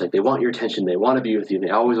 very much like they want your attention, they want to be with you,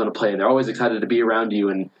 they always want to play, and they're always excited to be around you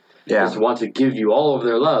and just want to give you all of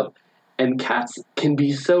their love. And cats can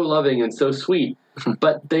be so loving and so sweet,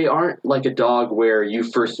 but they aren't like a dog where you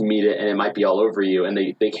first meet it and it might be all over you, and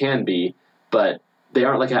they can be, but they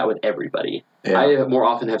aren't like that with everybody. Yeah. I more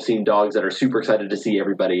often have seen dogs that are super excited to see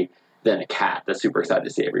everybody than a cat that's super excited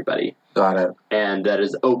to see everybody. Got it. And that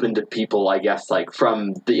is open to people, I guess, like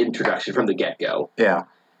from the introduction, from the get-go. Yeah.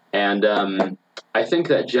 And I think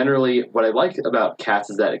that generally what I like about cats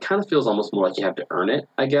is that it kind of feels almost more like you have to earn it,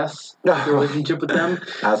 I guess, the relationship with them.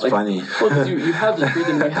 That's funny. Well, because you have the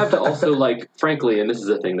freedom, you have to also, like, frankly, and this is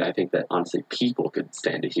a thing that I think that, honestly, people could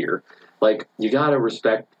stand to hear, like, you gotta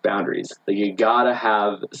respect boundaries. Like, you gotta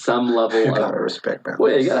have some level of... You gotta respect boundaries.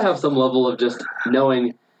 Well, yeah, you gotta have some level of just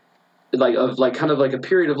knowing... kind of like a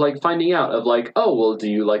period of like finding out of like, oh, well, do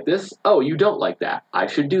you like this? Oh, you don't like that. I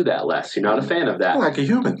should do that less. You're not a fan of that. Like a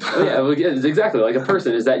human. Oh, yeah, it's exactly like a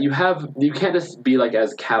person. Is that you can't just be like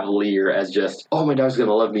as cavalier as just, oh, my dog's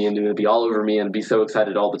gonna love me and gonna be all over me and be so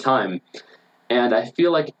excited all the time. And I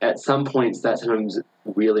feel like at some points that sometimes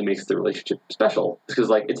really makes the relationship special, because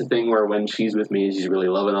like it's a thing where when she's with me and she's really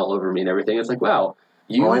loving all over me and everything, it's like, wow.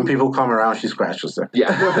 When people come around, she scratches them.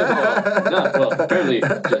 Yeah. Well, apparently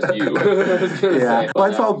just you. But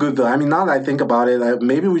it's all good, though. I mean, now that I think about it,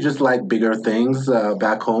 maybe we just like bigger things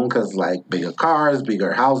back home, because like bigger cars,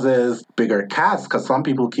 bigger houses, bigger cats, because some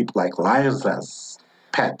people keep like lions as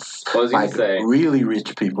pets. Like really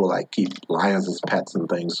rich people like keep lions as pets and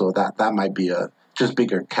things. So that might be just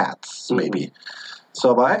bigger cats, maybe.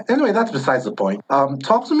 So, but anyway, that's besides the point.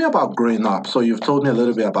 Talk to me about growing up. So you've told me a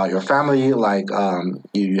little bit about your family. Like,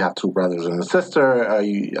 you have two brothers and a sister.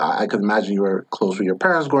 I could imagine you were close with your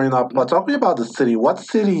parents growing up. But talk to me about the city. What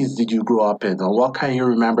cities did you grow up in? Or what can you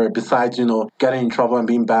remember besides, getting in trouble and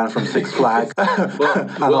being banned from Six Flags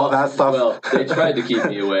all that stuff? Well, they tried to keep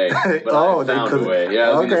me away, but I found a way.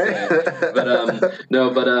 Yeah, okay.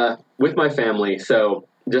 But with my family, so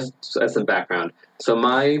just as some background. So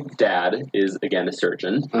my dad is, again, a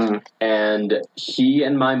surgeon, and he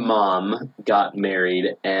and my mom got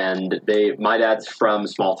married, and my dad's from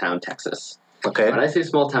small town Texas. Okay. When I say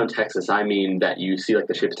small town Texas, I mean that you see like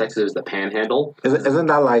the shape of Texas as the panhandle. Isn't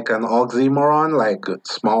that like an oxymoron, like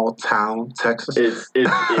small town Texas?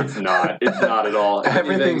 It's not. It's not at all.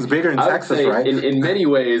 Everything's bigger in Texas, right? In many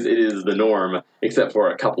ways, it is the norm, except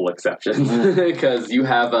for a couple exceptions. Because you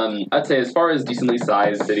have, I'd say, as far as decently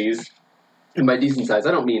sized cities, and by decent size,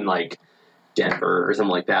 I don't mean like Denver or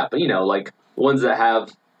something like that, but like ones that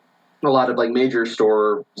have a lot of like major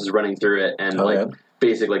stores running through it and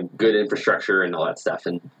basic like good infrastructure and all that stuff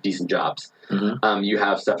and decent jobs. You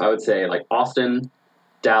have stuff I would say like Austin,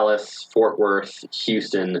 Dallas, Fort Worth,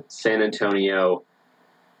 Houston, San Antonio,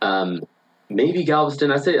 maybe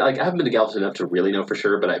Galveston. I'd say like I haven't been to Galveston enough to really know for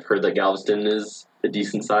sure, but I've heard that Galveston is a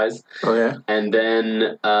decent size. Okay. And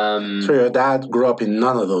then so your dad grew up in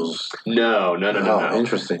none of those? No.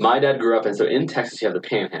 Interesting. My dad grew up in Texas you have the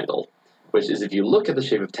Panhandle, which is if you look at the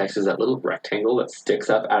shape of Texas, that little rectangle that sticks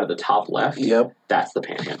up out of the top left, that's the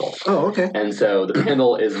Panhandle. Oh, okay. And so the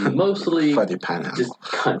Panhandle is mostly just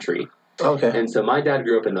country. Okay. And so my dad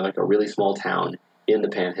grew up in like a really small town in the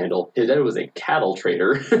Panhandle. His dad was a cattle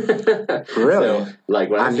trader. Really? So, like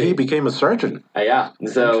when he became a surgeon. Yeah.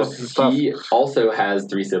 So he also has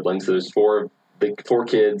 3 siblings. So there's 4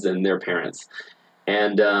 kids and their parents.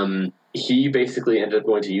 And he basically ended up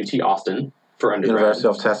going to UT Austin for undergrad. University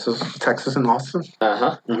of Texas in Austin.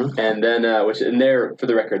 And then, for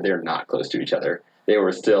the record, they're not close to each other. They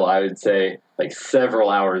were still, I would say, like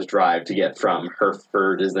several hours drive to get from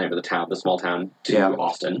Hereford is the name of the town, the small town, to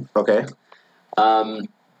Austin. Okay.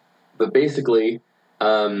 But basically,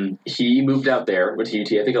 he moved out there, went to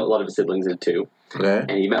UT. I think a lot of his siblings did too. Okay.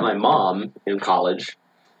 And he met my mom in college.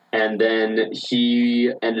 And then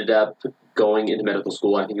he ended up going into medical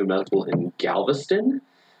school. I think he went to medical school in Galveston.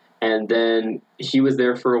 And then he was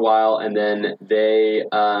there for a while, and then they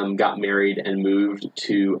got married and moved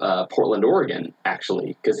to Portland, Oregon,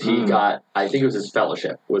 actually, because he got, I think it was his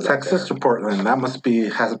fellowship. Was Texas to Portland, that must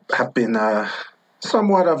have been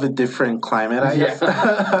somewhat of a different climate, I guess.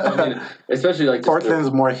 I mean, especially like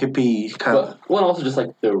Portland's more hippie kind of. Well, and also just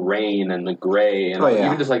like the rain and the gray, and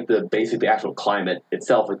even just like the actual climate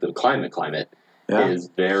itself, like the climate. Is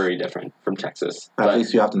very different from Texas. At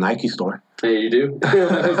least you have the Nike store. Yeah, you do.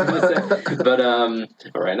 I was gonna say. But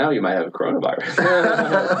right now you might have coronavirus.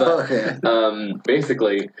 But,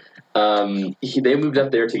 basically, they moved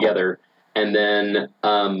up there together, and then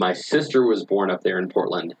my sister was born up there in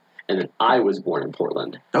Portland, and then I was born in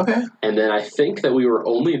Portland. Okay. And then I think that we were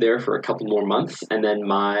only there for a couple more months, and then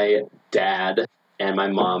my dad and my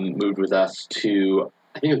mom moved with us to,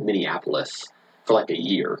 I think it was Minneapolis, for like a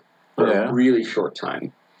year. For a really short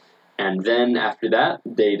time. And then after that,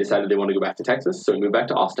 they decided they wanted to go back to Texas, so we moved back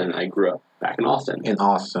to Austin. I grew up back in Austin. In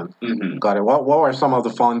Austin. Got it. What were some of the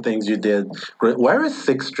fun things you did? Where is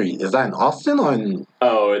 6th Street? Is that in Austin or in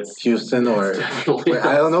it's Houston? Or I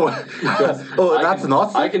don't know. That's in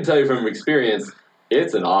Austin? I can tell you from experience,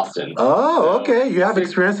 it's in Austin. Oh, okay. You have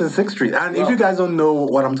experience in 6th Street. And if you guys don't know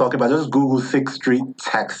what I'm talking about, just Google 6th Street,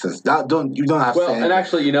 Texas. You don't have to say anything. And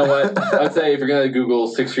actually, you know what? I'd say if you're going to Google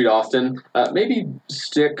 6th Street Austin, maybe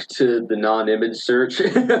stick to the non-image search.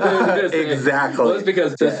 Exactly. Well, it's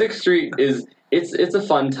because 6th Street it's a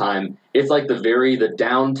fun time. It's like the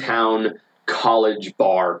downtown college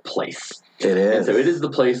bar place. It is. And so it is the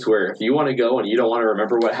place where if you want to go and you don't want to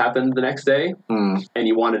remember what happened the next day, and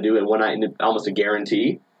you want to do it one night, and almost a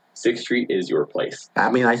guarantee, 6th Street is your place. I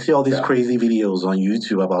mean, I see all these crazy videos on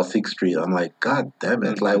YouTube about 6th Street. I'm like, God damn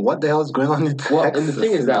it. Like, what the hell is going on in Texas? Well, and the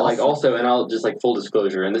thing is that, like, also, and I'll just, like, full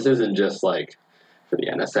disclosure, and this isn't just, like, for the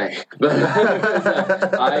NSA, but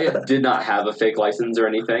I did not have a fake license or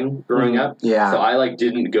anything growing up. Yeah. So I, like,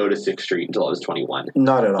 didn't go to 6th Street until I was 21.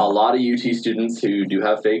 Not at all. A lot of UT students who do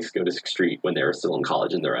have fakes go to 6th Street when they're still in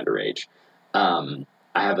college and they're underage. I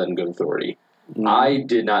have that in good authority. I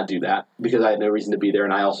did not do that because I had no reason to be there,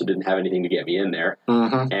 and I also didn't have anything to get me in there.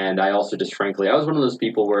 And I also just, frankly, I was one of those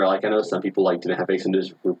people where, like, I know some people, like, didn't have fakes and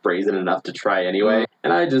just were brazen enough to try anyway.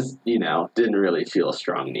 And I just, didn't really feel a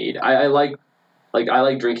strong need. I like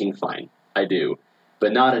drinking fine. I do.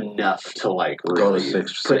 But not enough to, like, really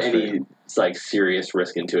put any, like, serious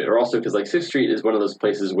risk into it. Or also because, like, 6th Street is one of those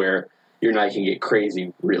places where your night can get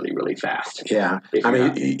crazy really, really fast. Yeah. If I you're mean,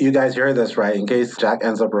 not- you guys hear this, right? In case Jack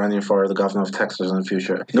ends up running for the governor of Texas in the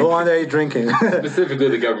future. No underage drinking. Specifically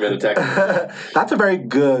the government of Texas. That's a very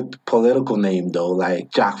good political name, though,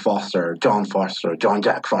 like Jack Foster, John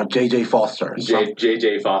Jack Foster, J.J. Foster.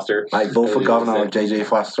 J.J. Foster. Like vote for governor or J.J.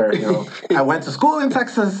 Foster. You know, I went to school in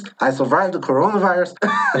Texas. I survived the coronavirus.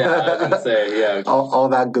 Yeah, I was going to say, yeah. All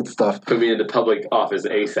that good stuff. Put me into public office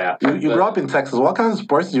ASAP. You grew up in Texas. What kind of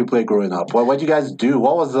sports did you play growing up? What did you guys do?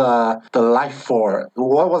 What was the life for?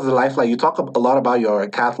 What was the life like? You talk a lot about your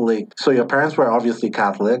Catholic. So your parents were obviously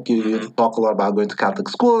Catholic. You talk a lot about going to Catholic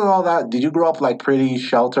school and all that. Did you grow up like pretty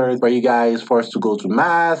sheltered? Were you guys forced to go to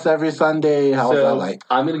mass every Sunday? How was that like?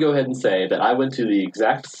 I'm going to go ahead and say that I went to the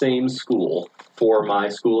exact same school for my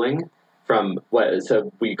schooling.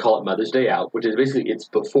 So we call it Mother's Day Out, which is basically it's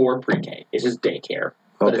before pre-K. It's just daycare,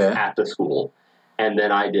 but it's at the school. And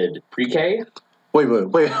then I did pre-K. Wait.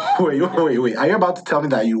 Are you about to tell me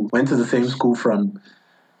that you went to the same school from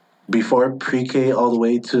before pre-K all the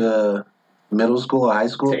way to middle school or high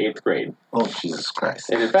school? To 8th grade. Oh, Jesus Christ.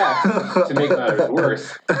 And in fact, to make matters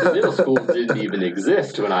worse, the middle school didn't even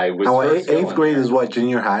exist when I was first going. 8th grade is what,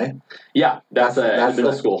 junior high? Yeah, that's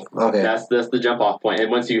middle school. Okay. That's the jump off point.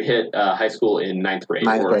 And once you hit high school in 9th grade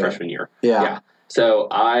or freshman year. Yeah. So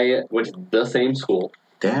I went to the same school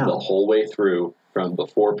the whole way through from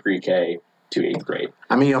before pre-K to 8th grade.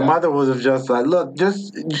 I mean, your mother would have just like, look,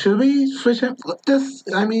 should we switch him?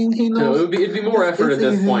 He knows. No, it'd be more effort at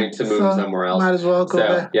this point to move somewhere else. Might as well go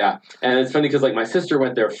there. Yeah. And it's funny because, like, my sister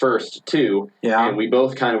went there first, too. Yeah. And we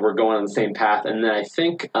both kind of were going on the same path. And then I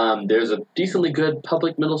think there's a decently good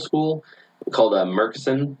public middle school called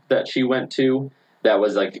Murchison that she went to that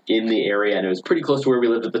was, like, in the area. And it was pretty close to where we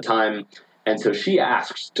lived at the time. And so she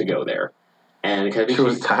asked to go there. And I think she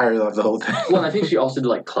was tired of the whole thing. Well, I think she also did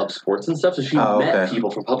like club sports and stuff. So she met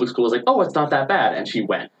people from public school. Was like, oh, it's not that bad, and she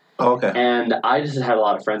went. Okay. And I just had a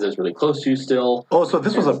lot of friends I was really close to still. Oh, so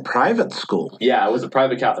this was a private school? Yeah, it was a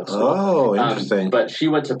private Catholic school. Oh, interesting. But she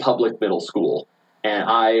went to public middle school, and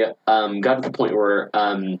I got to the point where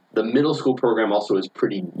the middle school program also was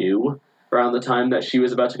pretty new around the time that she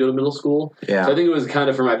was about to go to middle school. Yeah. So I think it was kind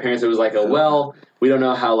of for my parents. It was like, we don't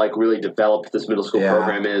know how like really developed this middle school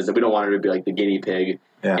program is, and we don't want her to be like the guinea pig.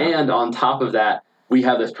 Yeah. And on top of that, we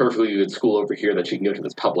have this perfectly good school over here that she can go to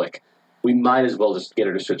that's public. We might as well just get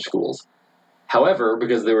her to switch schools. However,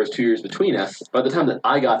 because there was 2 years between us, by the time that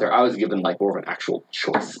I got there, I was given like more of an actual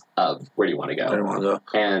choice of where do you want to go. Where do you want to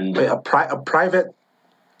go? And wait, a private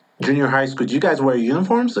junior high school. Did you guys wear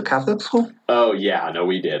uniforms? The Catholic school? Oh yeah, no,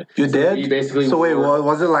 we did. You did? We basically. So wait,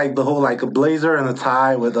 was it like the whole like a blazer and a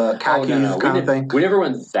tie with a khakis kind of thing? We never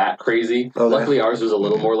went that crazy. Okay. Luckily, ours was a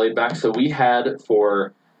little more laid back. So we had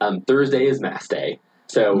for Thursday is Mass Day.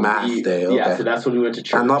 So Mass Day, okay. Yeah, so that's when we went to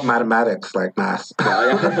church. And not mathematics like mass.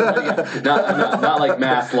 Not like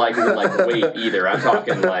mass like weight either. I'm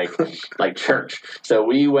talking like church. So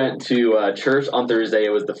we went to church on Thursday.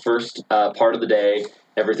 It was the first part of the day.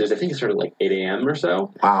 Every Thursday, I think it started like 8 a.m. or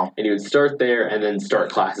so. Wow. And you would start there and then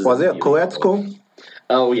start classes. Was it a co-ed school?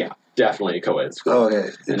 Oh, yeah. Definitely a co-ed school. Oh, okay.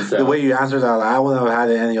 And so, the way you answered that, I wouldn't have had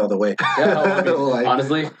it any other way. Yeah,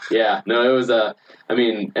 honestly, yeah. No, it was,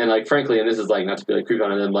 and like, frankly, and this is like, not to be like creepy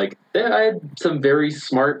on them, like, I had some very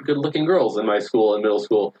smart, good-looking girls in my school, in middle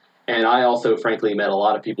school. And I also, frankly, met a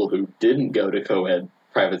lot of people who didn't go to co-ed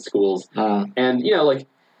private schools. And, like,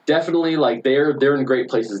 definitely, like, they're in great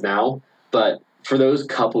places now, but for those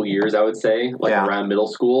couple years, I would say, like around middle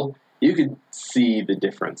school, you could see the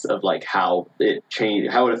difference of like how it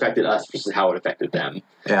changed, how it affected us versus how it affected them.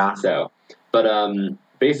 Yeah. So, but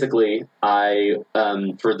basically, I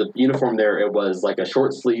for the uniform there, it was like a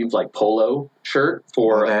short sleeve like polo shirt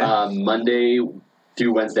for Monday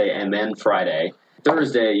through Wednesday and then Friday.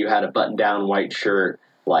 Thursday, you had a button down white shirt,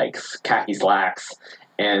 like khaki slacks,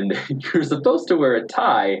 and you're supposed to wear a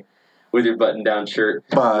tie with your button-down shirt.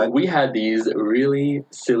 But we had these really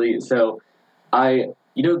silly. So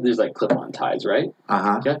there's like clip-on ties, right?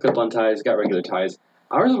 Uh-huh. Got clip-on ties, got regular ties.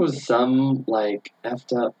 Ours was some like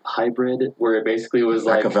effed up hybrid where it basically was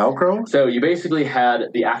like a Velcro. So you basically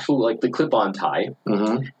had the actual like the clip-on tie,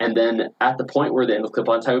 and then at the point where the end of the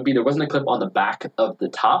clip-on tie would be, there wasn't a clip on the back of the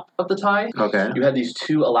top of the tie. Okay. You had these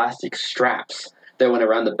two elastic straps that went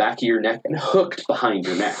around the back of your neck and hooked behind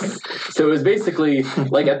your neck. So it was basically,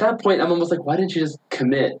 like, at that point, I'm almost like, why didn't you just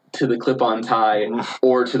commit to the clip-on tie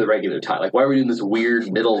or to the regular tie? Like, why were we doing this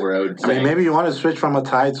weird middle road thing? I mean, maybe you want to switch from a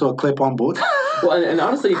tie to a clip-on boot? Well, and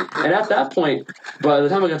honestly, and at that point, by the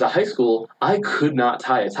time I got to high school, I could not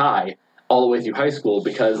tie a tie all the way through high school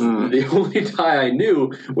because the only tie I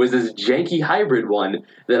knew was this janky hybrid one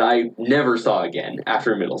that I never saw again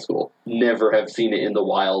after middle school. Never have seen it in the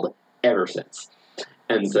wild ever since.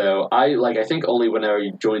 And so I think only when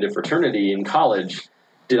I joined a fraternity in college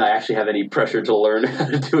did I actually have any pressure to learn how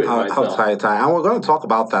to do it myself. And we're going to talk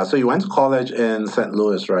about that. So you went to college in St.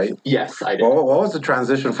 Louis, right? Yes, I did. What was the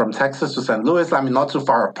transition from Texas to St. Louis? I mean, not too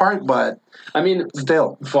far apart, but I mean,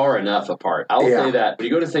 still far enough apart. I'll say that when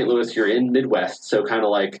you go to St. Louis, you're in Midwest, so kind of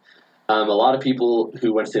like a lot of people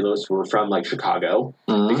who went to St. Louis were from like Chicago,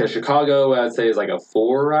 because Chicago, I'd say, is like a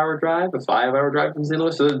 4-hour drive, a 5-hour drive from St.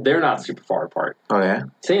 Louis, so they're not super far apart. Okay.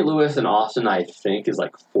 St. Louis and Austin, I think, is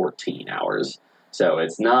like 14 hours. So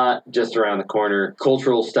it's not just around the corner.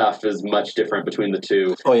 Cultural stuff is much different between the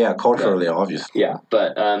two. Oh, yeah, culturally, obviously. Yeah,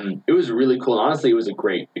 but it was really cool. And honestly, it was a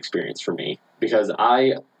great experience for me because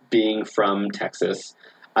being from Texas,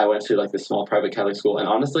 I went to like this small private Catholic school. And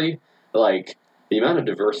honestly, like the amount of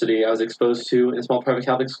diversity I was exposed to in a small private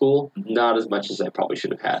Catholic school, not as much as I probably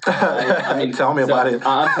should have had. I mean, tell me about it.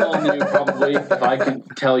 I'm telling you, probably, if I could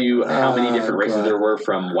tell you how many different races there were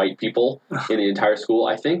from white people in the entire school,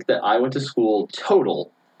 I think that I went to school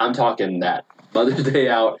total, I'm talking that Mother's Day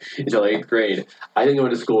out until 8th grade, I think I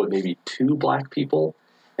went to school with maybe 2 black people.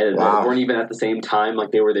 And they weren't even at the same time,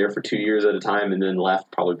 like they were there for 2 years at a time and then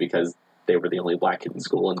left probably because they were the only black kid in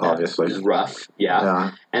school, and obviously it was rough.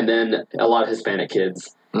 Yeah. And then a lot of Hispanic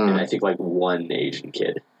kids, and I think like 1 Asian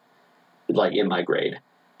kid, like in my grade,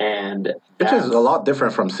 and which is a lot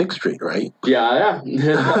different from 6th Street, right? Yeah. I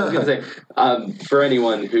was gonna say, for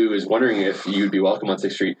anyone who is wondering if you'd be welcome on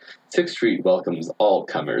 6th Street, 6th Street welcomes all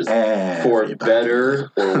comers, for better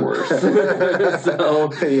or worse.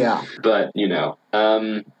 So yeah. But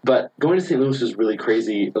but going to St. Louis was really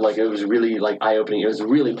crazy. Like it was really like eye-opening. It was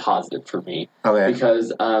really positive for me. Okay.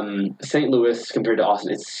 Because St. Louis compared to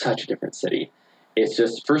Austin, it's such a different city. It's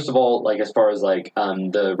just, first of all, like as far as like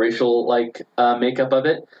the racial makeup of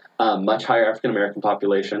it, much higher African American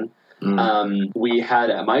population. We had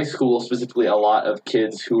at my school specifically a lot of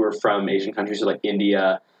kids who were from Asian countries, so like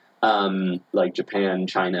India, like Japan,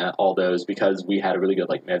 China, all those, because we had a really good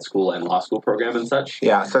like med school and law school program and such.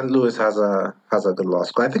 Yeah, St. Louis has a good law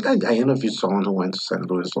school. I think I interviewed someone who went to St.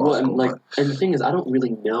 Louis law school. And the thing is, I don't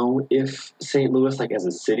really know if St. Louis, like as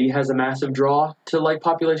a city, has a massive draw to like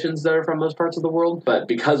populations that are from most parts of the world. But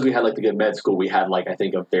because we had like the good med school, we had like I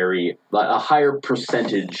think a higher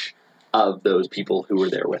percentage of those people who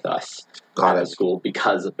were there with us at the school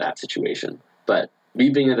because of that situation. But me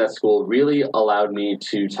being at that school really allowed me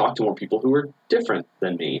to talk to more people who were different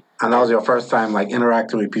than me. And that was your first time, like,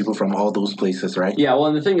 interacting with people from all those places, right? Yeah, well,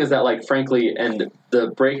 and the thing is that, like, frankly, and the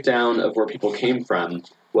breakdown of where people came from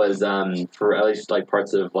was for at least, like,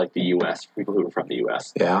 parts of, like, the U.S., people who were from the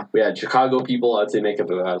U.S. Yeah. We had Chicago people, I'd say make up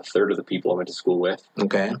about a third of the people I went to school with.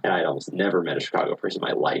 Okay. And I'd almost never met a Chicago person in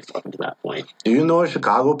my life up until that point. Do you know a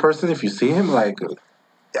Chicago person if you see him? Like,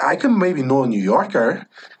 I can maybe know a New Yorker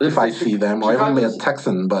if I see them, or even a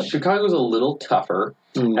Texan, but Chicago's a little tougher.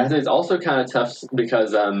 I think it's also kind of tough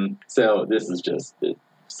because, so this is just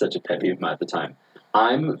such a pet peeve of mine at the time.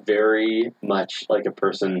 I'm very much like a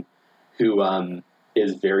person who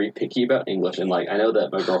is very picky about English, and like I know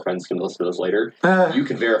that my girlfriend's going to listen to this later. You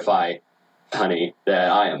can verify, honey, that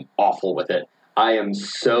I am awful with it. I am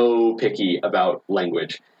so picky about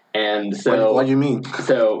language, and so what do you mean?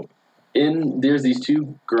 So. There's these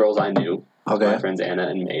 2 girls I knew, my friends Anna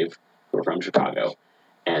and Maeve, who are from Chicago,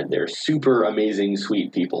 and they're super amazing,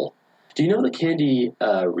 sweet people. Do you know the candy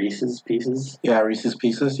Reese's Pieces? Yeah, Reese's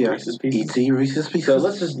Pieces. Yeah, Reese's Pieces. E.T. Reese's Pieces.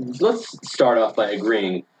 So let's start off by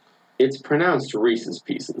agreeing, it's pronounced Reese's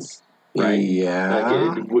Pieces, right? Yeah.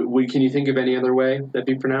 Can you think of any other way that'd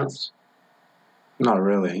be pronounced? Not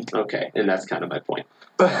really. Okay, and that's kind of my point.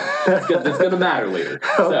 It's going to matter later.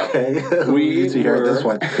 Okay. So, we need to hear this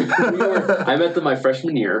one. I met them my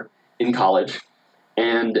freshman year in college,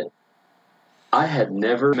 and I had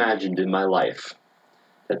never imagined in my life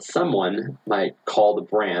that someone might call the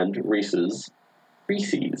brand Reese's,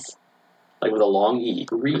 like with a long E,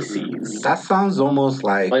 Reese's. That sounds almost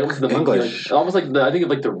like almost the English. Monkey, almost like I think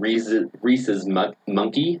of like the Reese's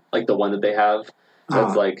monkey, like the one that they have.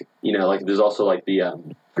 That's like, like there's also like the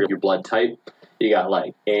for your blood type. You got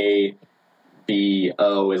like A, B,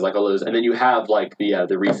 O is like all those, and then you have like the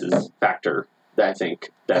Reese's factor that I think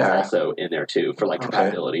that's also in there too for like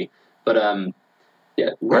compatibility. But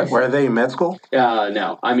yeah. Were they in med school?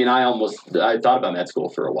 No. I mean, I thought about med school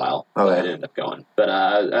for a while, but I didn't end up going.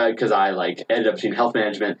 But because I like ended up doing health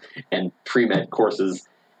management and pre-med courses,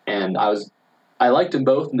 and I liked them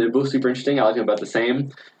both, and they're both super interesting. I liked them about the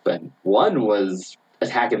same, but one was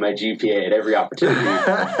attacking my GPA at every opportunity.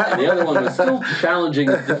 And the other one was still challenging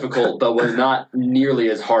and difficult, but was not nearly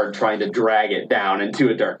as hard trying to drag it down into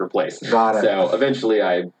a darker place. Got it. So eventually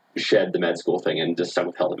I shed the med school thing and just stuck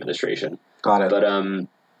with health administration. Got it. But,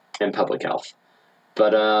 and public health.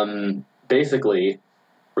 But, basically,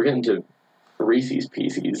 we're getting to Reese's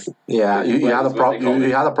Pieces. Yeah, you had a problem.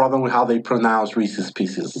 You had a problem with how they pronounce Reese's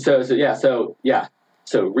Pieces. So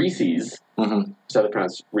Reese's. Mm-hmm. So they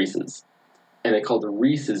pronounce Reese's, and they called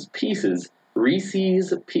Reese's Pieces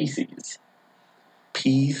Reese's Pieces.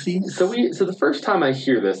 Pieces. So the first time I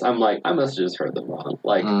hear this, I'm like, I must have just heard them wrong.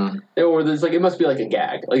 Like, or there's like, it must be like a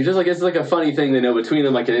gag. Like, just like it's like a funny thing they know between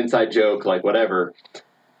them, like an inside joke, like whatever.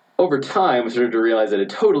 Over time, I started to realize that it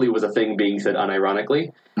totally was a thing being said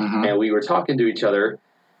unironically. Mm-hmm. And we were talking to each other,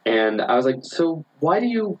 and I was like, so why do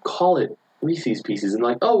you call it Reese's Pieces? And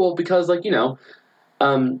like, oh, well, because, like,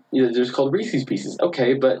 they're just called Reese's Pieces.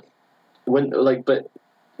 Okay, but wouldn't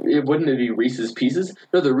it be Reese's Pieces?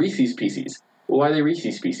 No, they're Reese's Pieces. Well, why are they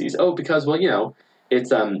Reese's Pieces? Oh, because, well,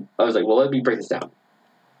 it's, I was like, well, let me break this down.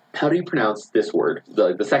 How do you pronounce this word,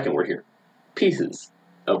 the second word here? Pieces.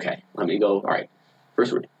 Okay, let me go, all right.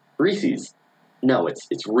 First word, Reese's. No, it's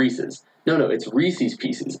Reese's. No, it's Reese's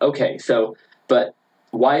Pieces. Okay, so, but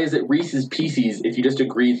why is it Reese's Pieces if you just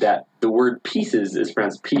agreed that the word pieces is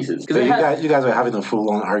pronounced pieces? So you guys were having a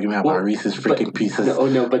full-on argument about Reese's freaking Pieces.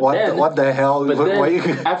 But what the hell? Were you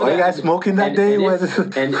guys smoking that day?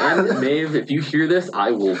 And Maeve, if you hear this,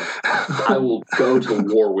 I will go to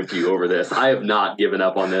war with you over this. I have not given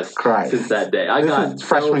up on this since that day. This is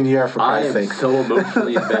freshman year, for Christ's sake. I am so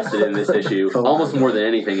emotionally invested in this issue, almost more than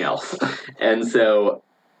anything else. And so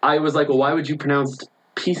I was like, well, why would you pronounce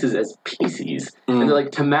pieces as Pieces? And they're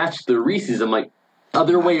like, to match the Reese's. I'm like,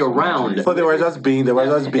 other way around. So they were just being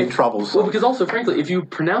troublesome. Well, because also, frankly, if you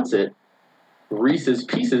pronounce it Reese's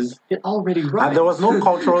Pieces, it already rhymes. And there was no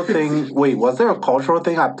cultural thing. Wait, was there a cultural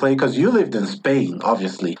thing at play? Because you lived in Spain,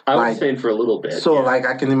 obviously. I was in Spain for a little bit. So,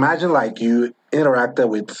 I can imagine, you interacted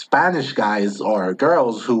with Spanish guys or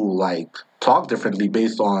girls who, talk differently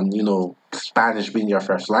based on, Spanish being your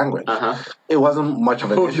first language. Uh-huh. It wasn't much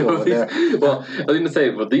of an issue over there. Well, I was going to say,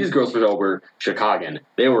 these girls were Chicagan.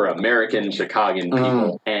 They were American Chicagan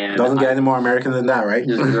people. And doesn't get any more American than that, right?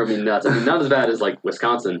 Just drove me nuts. I mean, not as bad as,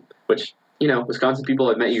 Wisconsin, which, Wisconsin people,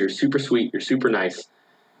 I've met you, you're super sweet, you're super nice.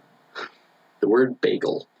 The word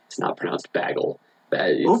bagel is not pronounced bagel.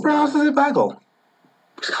 Who pronounces it bagel?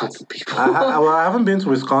 Wisconsin people. I haven't been to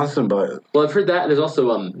Wisconsin, but... Well, I've heard that. There's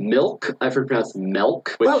also milk. I've heard pronounced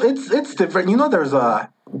milk. Well, it's different. There's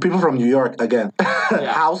people from New York, again.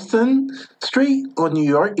 Yeah. Houston Street in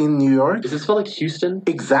New York. Is it spelled like Houston?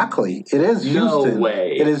 Exactly. It is Houston. No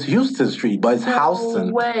way. It is Houston Street, but it's Houston.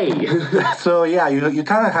 No way. So, yeah, you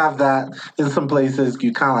kind of have that in some places.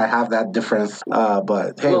 You kind of have that difference.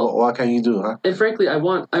 But, hey, what can you do, huh? And frankly, I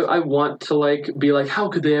want to, be like, how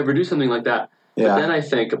could they ever do something like that? Yeah. But then I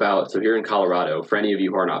think about, so here in Colorado, for any of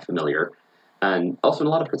you who are not familiar, and also in a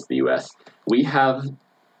lot of parts of the U.S., we have,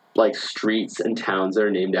 streets and towns that are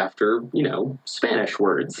named after, Spanish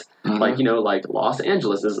words. Mm-hmm. Like Los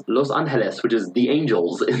Angeles is Los Angeles, which is the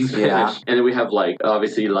angels in Spanish. Yeah. And then we have,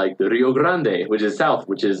 obviously, the Rio Grande, which is south,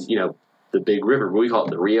 which is, the big river. We call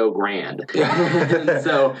it the Rio Grande. And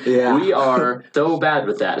so we are so bad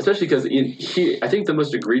with that, especially because I think the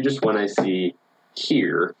most egregious one I see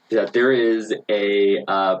here that there is a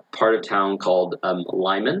part of town called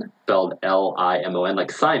Limon, spelled Limon,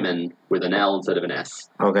 like Simon with an L instead of an S.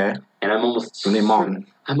 Okay. And I'm almost Limon.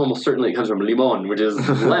 I'm almost certain it comes from limon, which is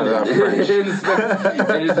lemon.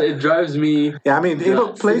 And it drives me. Yeah, I mean,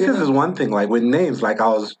 places is one thing. With names, I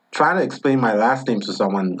was trying to explain my last name to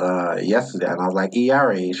someone yesterday, and I was like,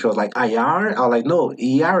 Iare. She was like, Ayar? I was like, no,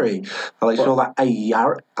 Iare. She was like,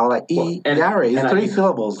 Ayar. I was like, Iare. It's three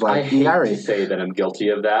syllables, I hate Iare. to say that I'm guilty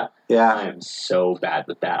of that. Yeah. I am so bad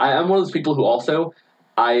with that. I'm one of those people who also,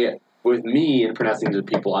 with me and pronouncing to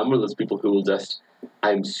people, I'm one of those people who will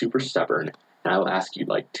I'm super stubborn. And I will ask you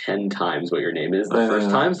 10 times what your name is the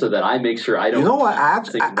first time so that I make sure I don't... You know what? I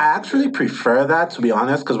actually prefer that, to be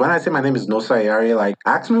honest, because when I say my name is Nosa Ayari,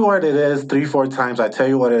 ask me what it is 3-4 times, I tell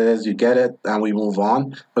you what it is, you get it, and we move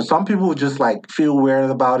on. But some people just, feel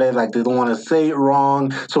weird about it, they don't want to say it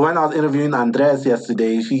wrong. So when I was interviewing Andres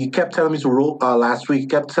yesterday, he kept telling me to roll, last week, he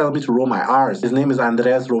kept telling me to roll my R's. His name is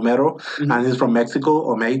Andres Romero, and he's from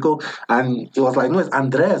Mexico, and he was like, no, it's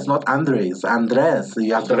Andres, not Andres. Andres.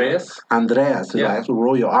 Andres. So you have to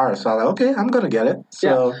roll your R. So I was like, okay, I'm going to get it.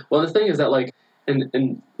 So, yeah. Well, the thing is that,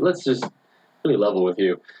 and let's just really level with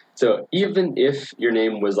you. So even if your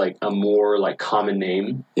name was, a more, common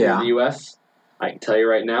name in the U.S., I can tell you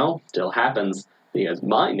right now, still happens because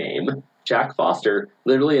my name Jack Foster,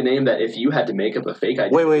 literally a name that if you had to make up a fake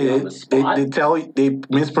identity on the spot, they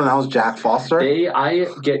mispronounced Jack Foster. I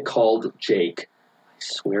get called Jake. I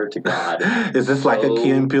swear to God. Is this like a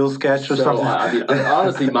Key and Peele sketch or something? I mean,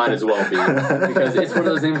 honestly, might as well be, because it's one of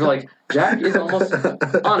those names where, like, Jack is almost,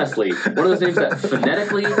 honestly, one of those names that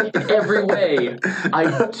phonetically, in every way,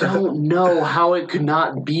 I don't know how it could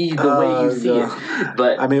not be the way you see it.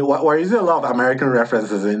 But I mean, we're using a lot of American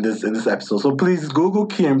references in this episode, so please Google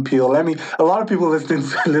Key and Peele. A lot of people listen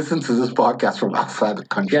to this podcast from outside the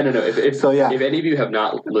country. Yeah, no. If any of you have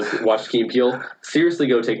not watched Key and Peele, seriously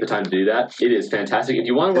go take the time to do that. It is fantastic. If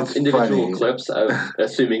you want to watch individual clips of,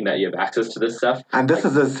 assuming that you have access to this stuff. And this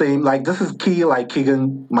is the same, like, this is Key, like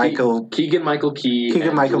Keegan Michael Key,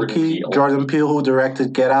 Jordan Peele, who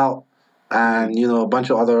directed Get Out, and, you know, a bunch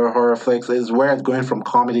of other horror flicks. It's weird going from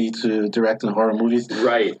comedy to directing horror movies.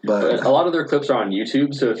 Right. But a lot of their clips are on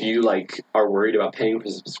YouTube, so if you, like, are worried about paying for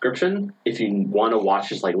a subscription, if you want to watch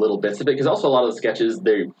just, like, little bits of it, because also a lot of the sketches,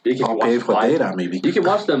 they can pay for data, maybe. You can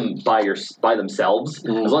watch them by themselves,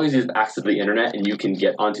 as long as you have access to the internet and you can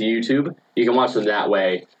get onto YouTube. You can watch them that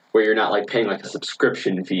way, where you're not, like, paying, like, a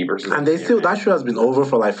subscription fee versus... And they still... That show has been over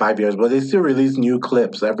for, like, 5 years, but they still release new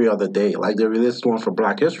clips every other day. Like, they released one for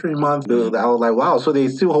Black History Month. I was like, wow. So they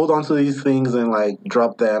still hold on to these things and, like,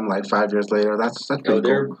 drop them, like, 5 years later. That's pretty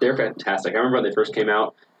cool. They're fantastic. I remember when they first came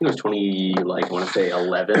out. I think it was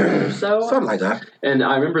 2011 or so. Something like that. And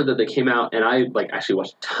I remember that they came out, and I, like, actually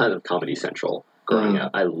watched a ton of Comedy Central growing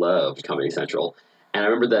up. I loved Comedy Central. And I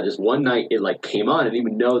remember that just one night it, like, came on. I didn't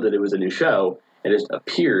even know that it was a new show. It just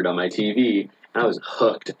appeared on my TV, and I was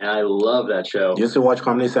hooked, and I love that show. You used to watch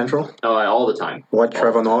Comedy Central? Oh, all the time. What,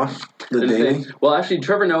 Trevor Noah? The Daily? Well, actually,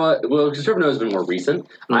 Trevor Noah's been more recent.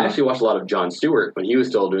 I actually watched a lot of Jon Stewart when he was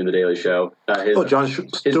still doing The Daily Show. Jon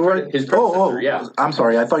Stewart? His predecessor, yeah. I'm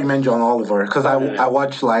sorry, I thought you meant John Oliver, because I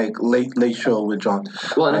watched, like, Late Show with John.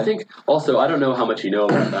 Well, and I think, also, I don't know how much you know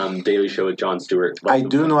about Daily Show with Jon Stewart. I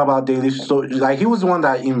do know about Daily Show. Like, he was the one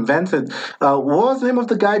that invented... what was the name of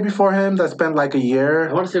the guy before him that spent, like, a year?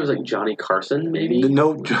 I want to say it was, like, Johnny Carson, maybe?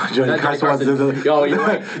 No, Johnny Carson was the... Oh, you're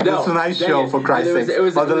right. No, it's a nice show, for Christ's sake.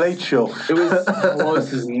 The Late Show. It was... What was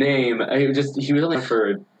his name? He was only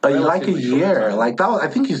for... like a year. Like, that was, I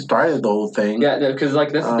think he started the whole thing. Yeah, because,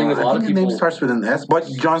 like, that's the thing with a lot of people... his name starts with an S. But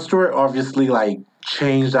Jon Stewart obviously, like,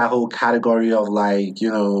 changed that whole category of, like, you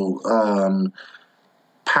know...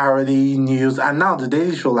 parody news, and now the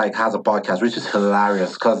Daily Show like has a podcast, which is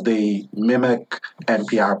hilarious because they mimic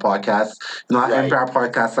NPR podcasts. You know, right. NPR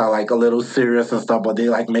podcasts are like a little serious and stuff, but they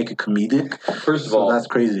like make it comedic. First of all, that's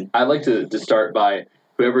crazy. I'd like to start by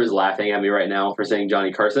whoever is laughing at me right now for saying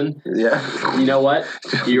Johnny Carson. Yeah, you know what?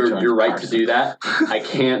 You're right Carson. To do that. I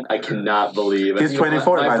cannot believe it. He's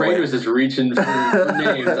 24. My brain was just reaching for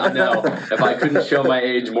names. I know if I couldn't show my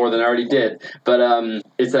age more than I already did, but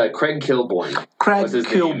it's Craig Kilborn. Craig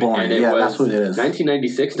Kilborn. Yeah, that's what it is.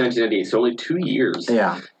 1996, 1998. So only 2 years.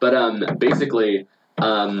 Yeah. But basically.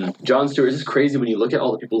 Jon Stewart, this is crazy when you look at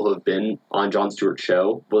all the people who have been on Jon Stewart's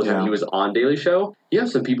show. Well, when he was on Daily Show, you have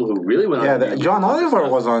some people who really went on. Yeah, John Oliver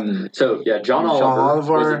was on. So, yeah, John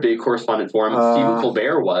Oliver was a big correspondent for him. Stephen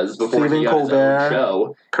Colbert was before he got his own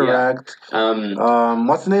show. Correct. Yeah.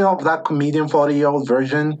 What's the name of that comedian 40-year-old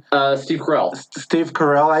version? Steve Carell. Steve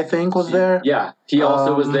Carell, I think, was there. Yeah, he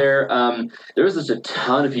also was there. There was just a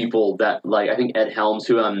ton of people that, like, I think Ed Helms,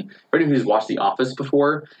 who, for anyone who's watched The Office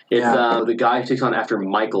before, it's the guy who takes on after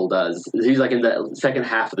Michael does. He's, like, in the second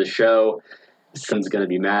half of the show. Someone's going to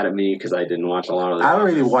be mad at me because I didn't watch a lot of I don't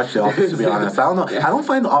really watch The Office, to be honest. I don't know. I don't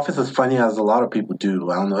find The Office as funny as a lot of people do.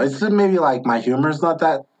 I don't know. It's just maybe, like, my humor's not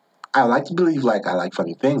that... I like to believe, like, I like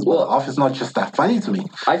funny things, but The Office is not just that funny to me.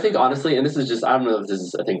 I think, honestly, and this is just... I don't know if this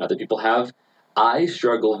is a thing other people have. I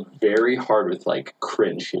struggle very hard with, like,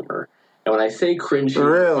 cringe humor. And when I say cringe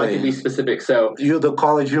humor, I can be specific. So you're the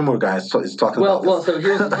college humor guy is talking about this. Well, so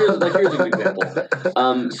here's a good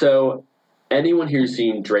example. So anyone who's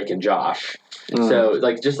seen Drake and Josh... So,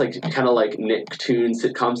 like, just, like, kind of like Nicktoon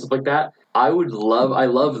sitcoms, stuff like that. I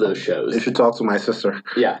love those shows. You should talk to my sister.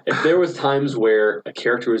 Yeah. If there was times where a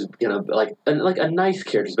character was gonna, like a nice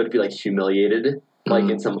character, but to be, like, humiliated, like,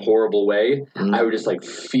 in some horrible way, I would just, like,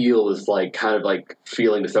 feel this, like, kind of, like,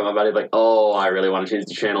 feeling to someone about it, like, oh, I really want to change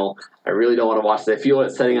the channel. I really don't want to watch this. I feel what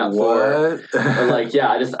it's setting up for. Or, like,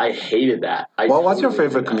 yeah, I hated that. What's your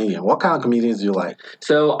favorite comedian? What kind of comedians do you like?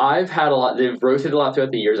 So I've had a lot. They've rotated a lot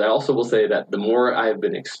throughout the years. I also will say that the more I've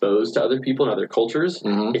been exposed to other people and other cultures,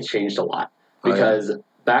 it's changed a lot. Because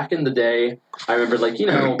back in the day, I remember, like, you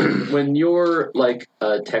know, when you're, like,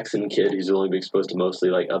 a Texan kid who's only been exposed to mostly,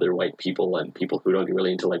 like, other white people and people who don't get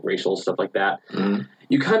really into, like, racial stuff like that,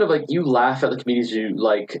 you kind of, like, you laugh at the comedians who,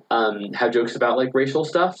 like, have jokes about, like, racial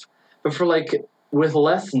stuff, but for, like, with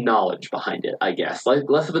less knowledge behind it, I guess. Like,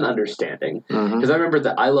 less of an understanding. Because I remember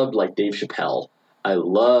that I loved, like, Dave Chappelle. I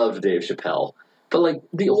loved Dave Chappelle. But, like,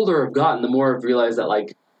 the older I've gotten, the more I've realized that,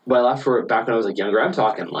 like, when I laughed for it back when I was, like, younger, I'm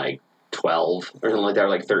talking, like, 12 or something like that, or,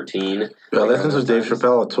 like, 13. Well, listen to Dave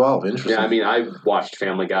Chappelle at 12. Interesting. Yeah, I mean, I watched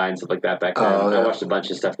Family Guy and stuff like that back then. I watched a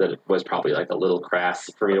bunch of stuff that was probably, like, a little crass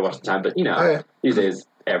for me to watch at the time. But, you know, these days,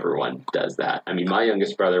 everyone does that. I mean, my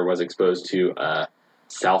youngest brother was exposed to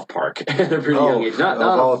South Park at a pretty young age. Not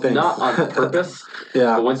on purpose.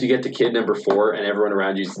 Yeah. But once you get to kid number 4 and everyone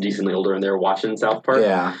around you is decently older and they're watching South Park.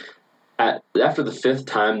 Yeah. After the 5th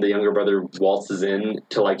time the younger brother waltzes in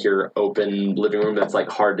to, like, your open living room that's, like,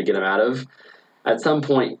 hard to get him out of, at some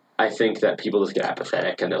point I think that people just get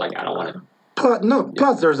apathetic and they're like, I don't want to.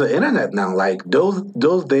 Plus, there's the internet now. Like,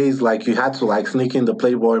 those days, like, you had to, like, sneak in the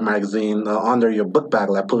Playboy magazine under your book bag,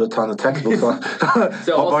 like, put a ton of textbooks on.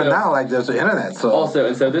 But now, like, there's the internet. So also,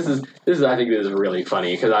 and so this is I think this is really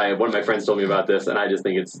funny because one of my friends told me about this and I just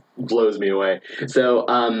think it blows me away. So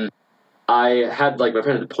I had, like, my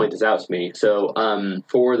friend had to point this out to me. So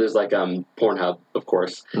there's, like, Pornhub, of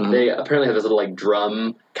course. They apparently have this little, like,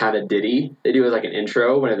 drum kind of ditty they do as, like, an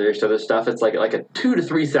intro whenever they show their stuff. It's like a 2 to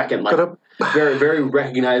 3 second, like, very, very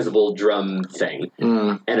recognizable drum thing.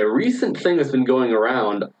 And a recent thing that's been going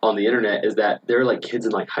around on the internet is that there are, like, kids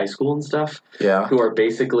in, like, high school and stuff who are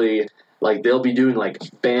basically, like, they'll be doing, like,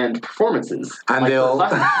 band performances. And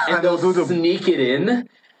like, they'll sneak it in.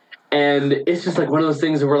 And it's just, like, one of those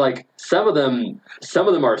things where, like, some of them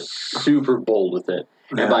are super bold with it.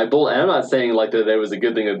 And by bold, and I'm not saying, like, that it was a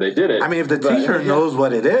good thing that they did it. I mean, if the teacher knows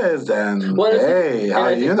what it is, then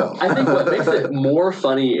how do you know? I think what makes it more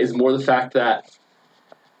funny is more the fact that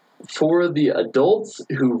for the adults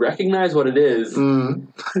who recognize what it is,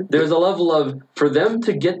 there's a level of, for them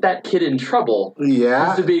to get that kid in trouble,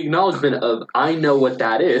 has to be acknowledgement of, I know what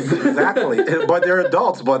that is. Exactly. But they're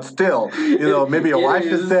adults, but still, you know, maybe your wife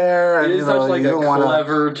is there. And, it is such, like, a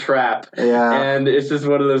clever trap. Yeah. And it's just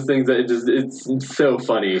one of those things that it's so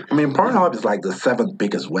funny. I mean, Pornhub is, like, the 7th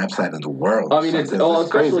biggest website in the world. I mean, it's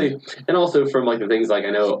especially, and also from, like, the things, like,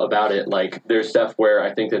 I know about it, like, there's stuff where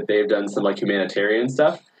I think that they've done some, like, humanitarian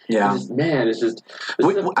stuff. Yeah. It's just.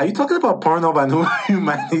 Wait, are you talking about Pornhub and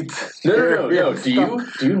humanity? No.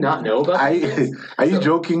 Do you not know about this? Are you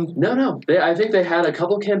joking? No. I think they had a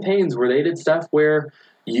couple campaigns where they did stuff where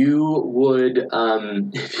you would,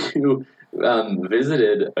 if you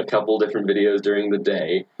visited a couple different videos during the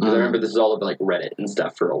day. Because I remember this is all over, like, Reddit and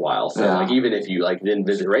stuff for a while. So, like, even if you, like, didn't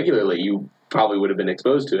visit regularly, you probably would have been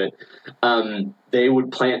exposed to it. They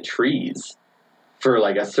would plant trees for,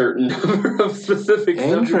 like, a certain number of specific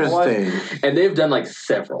stuff. Interesting. And they've done, like,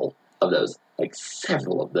 several of those.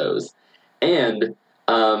 And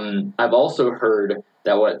I've also heard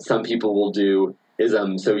that what some people will do is,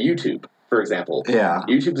 so YouTube, for example. Yeah.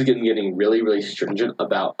 YouTube's getting really, really stringent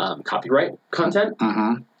about copyright content.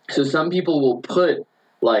 So some people will put,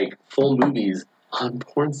 like, full movies on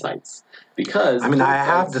porn sites because... I mean, I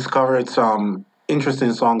have discovered some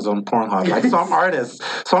interesting songs on Pornhub. Like, some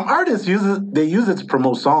artists use it to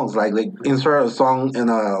promote songs. Like insert a song in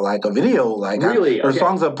a video. Like, really? Or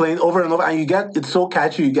songs are playing over and over, and it's so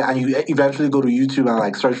catchy. And you eventually go to YouTube and,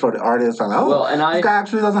 like, search for the artist, and this guy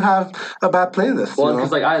actually doesn't have a bad playlist. Well,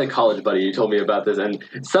 because, like, I had a college buddy who told me about this, and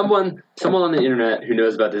someone on the internet who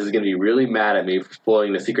knows about this is going to be really mad at me for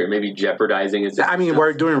spoiling the secret, maybe jeopardizing it. I mean,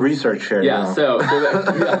 we're doing research here. Yeah, you know? so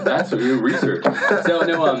that's research.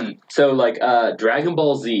 So Dragon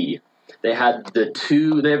Ball Z, they've had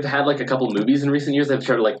like a couple movies in recent years. They've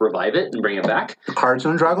tried to, like, revive it and bring it back. The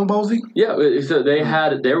cartoon Dragon Ball Z? Yeah, so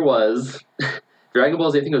there was Dragon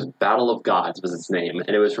Ball Z, I think it was Battle of Gods was its name, and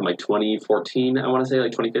it was from, like, 2014, I want to say,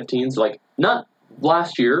 like 2015, so, like, not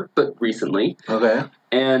last year, but recently. Okay.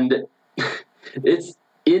 And it's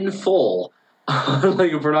in full on,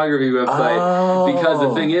 like, a pornography website because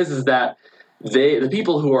the thing is that the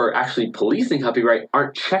people who are actually policing copyright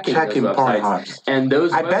aren't checking those websites. And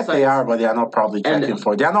those I bet they are, but they are not probably checking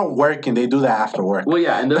for it. They are not working. They do that after work. Well,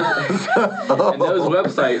 yeah, and those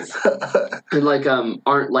websites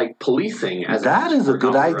aren't, like, policing as that is a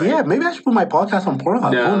good idea. Maybe I should put my podcast on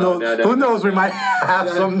Pornhub. No. Who knows? We might have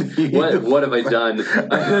some new... What have I done?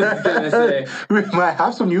 I was gonna say we might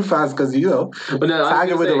have some new fans because, you know,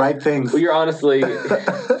 tagging with the right things. Well, you're honestly,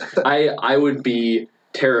 I would be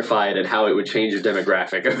terrified at how it would change your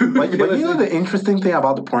demographic. But you know the interesting thing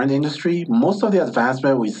about the porn industry? Most of the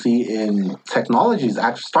advancement we see in technologies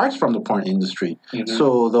actually starts from the porn industry. Mhm.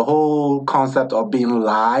 So the whole concept of being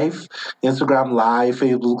live, Instagram live,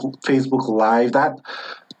 Facebook live, that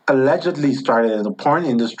allegedly started in the porn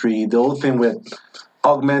industry. The whole thing with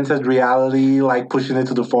augmented reality, like pushing it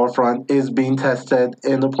to the forefront, is being tested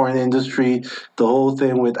in the porn industry. The whole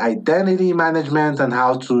thing with identity management and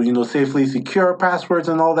how to, safely secure passwords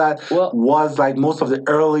and all that Well- was like most of the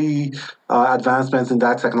early advancements in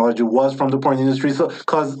that technology was from the porn industry. So,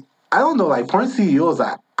 because I don't know, like porn CEOs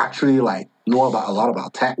that actually like know about a lot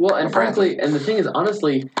about tech. Well, and apparently. frankly, and the thing is,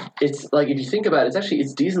 honestly, it's like if you think about it,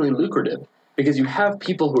 it's decently lucrative because you have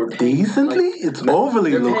people who are paying Decently? like, It's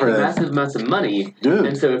overly they're paying lucrative. massive amounts of money, Dude.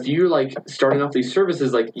 and so if you're like starting off these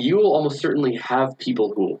services, like you will almost certainly have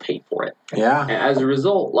people who will pay for it, Yeah. and as a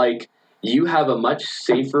result, like you have a much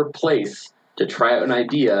safer place to try out an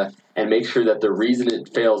idea and make sure that the reason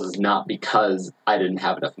it fails is not because I didn't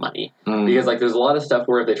have enough money. Because like there's a lot of stuff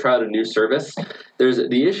where if they try out a new service, there's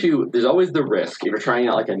always the risk if you're trying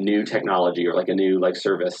out like a new technology or like a new like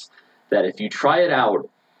service that if you try it out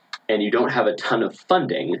and you don't have a ton of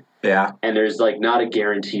funding Yeah. and there's like not a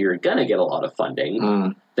guarantee you're gonna get a lot of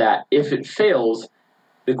funding, that if it fails,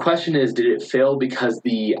 the question is, did it fail because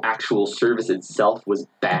the actual service itself was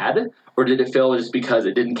bad? Or did it fail just because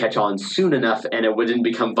it didn't catch on soon enough and it didn't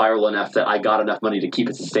become viral enough that I got enough money to keep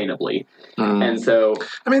it sustainably? And so...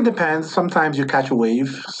 I mean, it depends. Sometimes you catch a wave.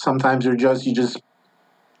 Sometimes you just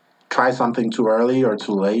try something too early or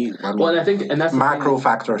too late. I mean, Well, and I think... And that's the macro thing.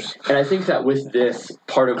 factors. And I think that with this,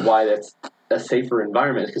 part of why that's a safer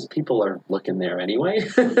environment is because people are looking there anyway.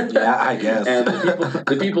 Yeah, I guess. And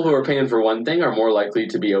the people who are paying for one thing are more likely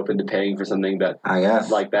to be open to paying for something that I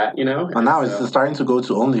guess. like that, you know? Well, now it's starting to go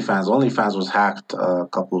to OnlyFans. OnlyFans was hacked a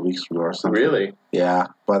couple of weeks ago or something. Really? Yeah,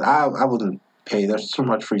 but I wouldn't pay. There's too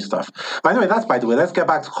much free stuff. But anyway, that's by the way. Let's get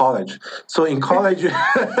back to college. So in college, let's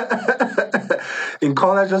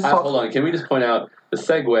talk. Hold on. Can we just point out the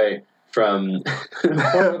segue from porn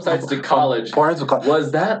websites to college? Porn to college.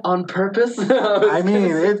 Was that on purpose? I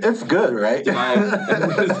mean, it's good, right?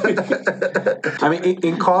 I mean,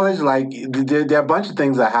 in college, like, there are a bunch of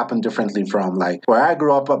things that happen differently from, like, where I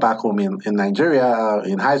grew up back home in Nigeria,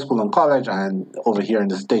 in high school and college, and over here in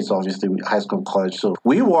the States, obviously, high school and college. So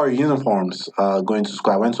we wore uniforms going to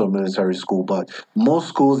school. I went to a military school, but most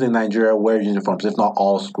schools in Nigeria wear uniforms, if not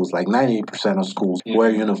all schools. Like, 98% of schools wear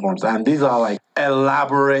uniforms. And these are, like,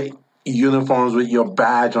 elaborate uniforms with your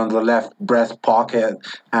badge on the left breast pocket,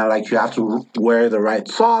 and like you have to wear the right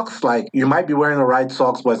socks. Like you might be wearing the right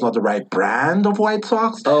socks, but it's not the right brand of white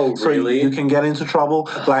socks. Oh, so really? you can get into trouble.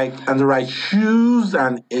 Like, and the right shoes,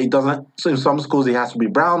 and it doesn't. So in some schools it has to be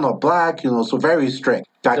brown or black. So very strict,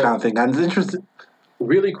 that kind of thing. And it's interesting.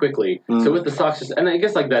 Really quickly. So with the socks, and I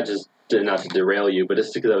guess like that just not to derail you, but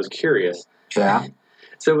just because I was curious. Yeah.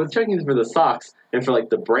 So with checking for the socks and for like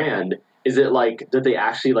the brand. Is it like, did they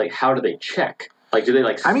actually, like, how do they check? Like, do they,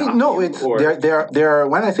 like, stop I mean, no, you, it's, or? they're,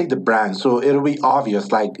 when I say the brand, so it'll be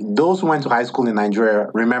obvious. Like, those who went to high school in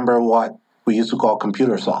Nigeria remember what we used to call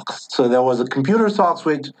computer socks. So there was a computer socks,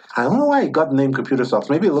 which, I don't know why it got named computer socks.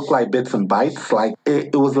 Maybe it looked like Bits and Bytes. Like,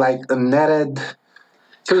 it was like a netted...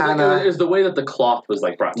 So it was the way that the cloth was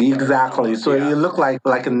like brought together. Exactly. So it looked like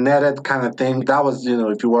a netted kind of thing. That was,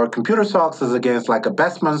 if you wore computer socks as against like a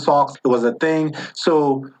bestman socks, it was a thing.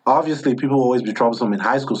 So obviously people will always be troublesome in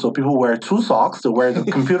high school. So people wear two socks. They wear the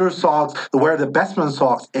computer socks, they wear the bestman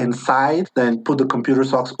socks inside, then put the computer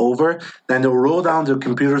socks over. Then they'll roll down the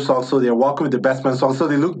computer socks so they're walking with the bestman socks. So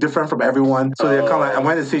they look different from everyone. So they're kind of like, and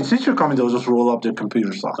when they see teacher coming, they'll just roll up their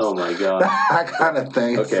computer socks. Oh my God. That kind of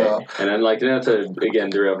thing. Okay. So. And then like, not to, again,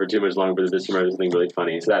 derail for too much longer, but this remembers something really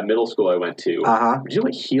funny. So that middle school I went to, do you know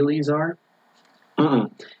what Heelys are?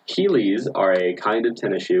 Heelys are a kind of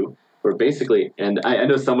tennis shoe where basically, and I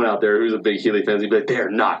know someone out there who's a big Heely fan, he'd be like, they're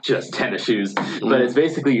not just tennis shoes. But it's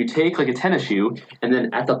basically you take like a tennis shoe, and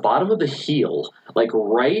then at the bottom of the heel, like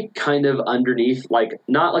right kind of underneath, like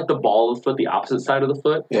not like the ball of the foot, the opposite side of the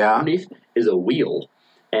foot, underneath is a wheel.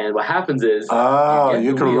 And what happens is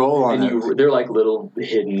you can roll on it. They're like little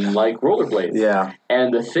hidden like rollerblades. Yeah.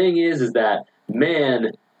 And the thing is that,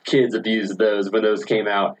 man, kids abused those when those came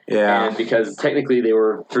out. Yeah. And because technically they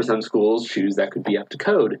were, for some schools, shoes that could be up to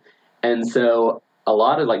code. And so a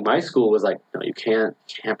lot of, like, my school was like, no, you can't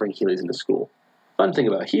bring Heelys into school. Fun thing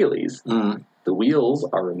about Heelys, the wheels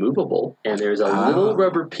are removable, and there's a little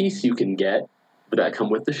rubber piece you can get that come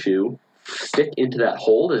with the shoe, stick into that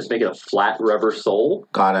hole to just make it a flat rubber sole.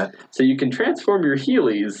 Got it. So you can transform your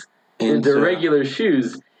Heelys into regular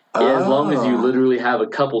shoes as long as you literally have a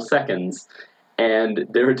couple seconds. And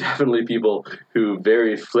there were definitely people who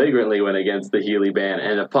very flagrantly went against the Healy ban.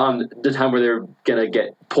 And upon the time where they're going to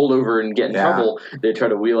get pulled over and get in trouble, they try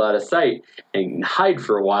to wheel out of sight and hide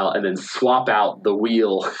for a while and then swap out the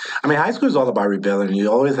wheel. I mean, high school is all about rebellion.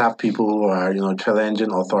 You always have people who are,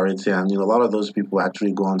 challenging authority, and a lot of those people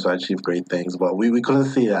actually go on to achieve great things. But we couldn't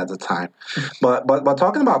see it at the time. But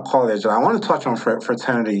talking about college, I want to touch on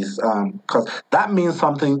fraternities because that means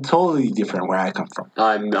something totally different where I come from.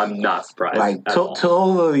 I'm not surprised. Like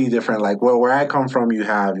totally different. Like where I come from, you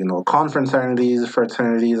have confraternities,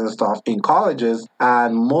 fraternities, and stuff in colleges,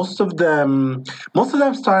 and most of them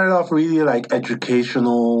started off really like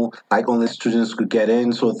educational, like only students could get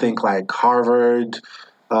in. So think like Harvard,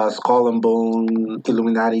 Skull and Bone,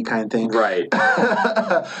 Illuminati kind of thing. Right.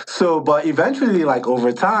 So, but eventually, like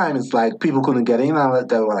over time, it's like people couldn't get in, and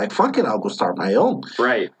they were like, "Fuck it, I'll go start my own."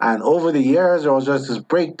 Right. And over the years, there was just this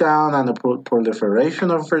breakdown and the proliferation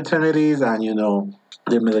of fraternities, and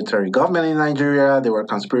the military government in Nigeria. There were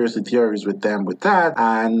conspiracy theories with that.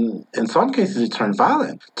 And in some cases, it turned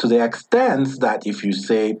violent to the extent that if you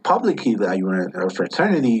say publicly that you were in a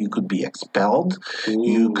fraternity, you could be expelled. Ooh.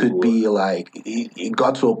 You could be like, it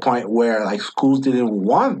got to a point where like schools didn't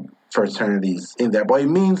want fraternities in there, but it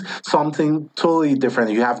means something totally different.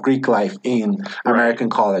 You have Greek life in American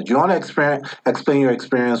college. You want to explain your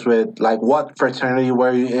experience with like what fraternity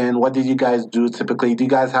were you in? What did you guys do typically? Do you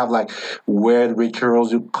guys have like weird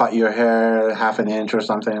rituals? You cut your hair half an inch or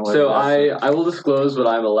something? So I will disclose what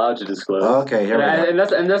I'm allowed to disclose. Okay, here we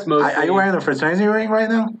go. And that's mostly. Are you wearing a fraternity ring right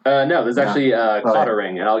now? No, there's actually a Cotter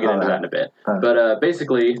ring, and I'll get into that in a bit. But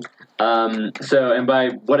basically. So, and by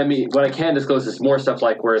what I can disclose is more stuff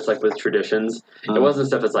like where it's like with traditions. It wasn't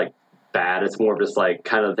stuff that's like bad. It's more of just like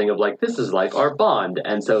kind of the thing of like, this is like our bond.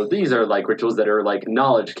 And so these are like rituals that are like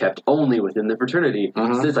knowledge kept only within the fraternity.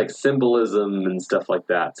 So it's like symbolism and stuff like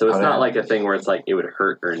that. So it's not like a thing where it's like it would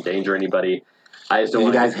hurt or endanger anybody. I just don't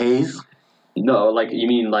want you guys haze? No, like you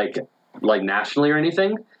mean like nationally or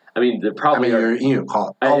anything? I mean, you're in your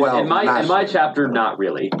college. In my chapter, not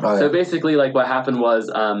really. Oh, yeah. So basically, like what happened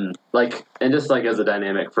was, and just like as a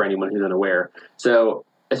dynamic for anyone who's unaware. So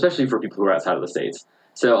especially for people who are outside of the States.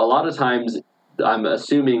 So a lot of times, I'm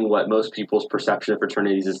assuming what most people's perception of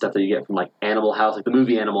fraternities is stuff that you get from like Animal House, like the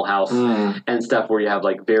movie Animal House, and stuff where you have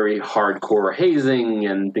like very hardcore hazing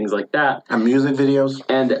and things like that. And music videos.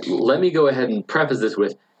 And let me go ahead and preface this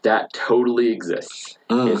with. That totally exists.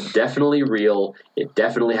 It's definitely real. It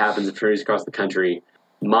definitely happens in fraternities across the country.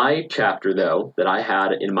 My chapter, though, that I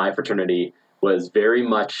had in my fraternity was very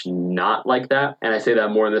much not like that. And I say that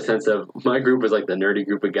more in the sense of my group was like the nerdy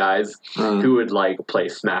group of guys who would like play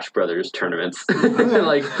Smash Brothers tournaments,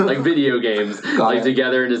 like video games,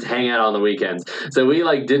 together and just hang out on the weekends. So we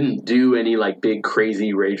like didn't do any like big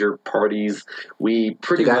crazy rager parties. We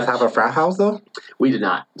pretty much... You guys have a frat house though? We did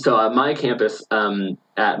not. So at my campus,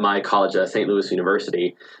 at my college, St. Louis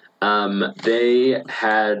University, they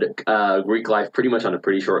had Greek life pretty much on a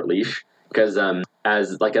pretty short leash because,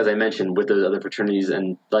 as I mentioned, with those other fraternities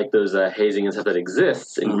and like those hazing and stuff that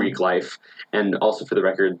exists in Greek life, and also for the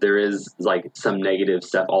record, there is like some negative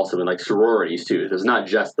stuff also in like sororities too. So it's not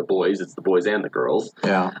just the boys; it's the boys and the girls.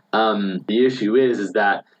 Yeah. The issue is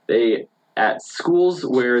that they. At schools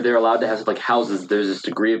where they're allowed to have like houses, there's this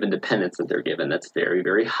degree of independence that they're given that's very,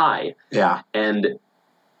 very high. Yeah. And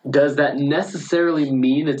does that necessarily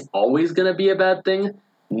mean it's always going to be a bad thing?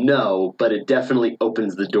 No, but it definitely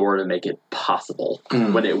opens the door to make it possible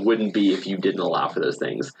when it wouldn't be if you didn't allow for those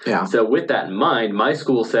things. Yeah. So with that in mind, my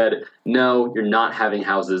school said, no, you're not having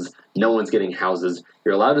houses. No one's getting houses.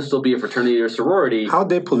 You're allowed to still be a fraternity or sorority. How'd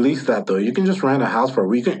they police that, though? You can just rent a house for a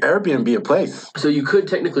week. You can Airbnb a place. So you could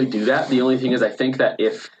technically do that. The only thing is I think that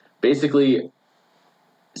if basically...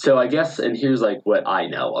 So I guess, and here's like what I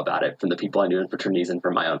know about it from the people I knew in fraternities and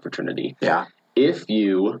from my own fraternity. Yeah. If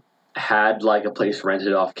you had like a place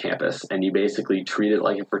rented off campus and you basically treat it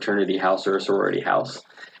like a fraternity house or a sorority house,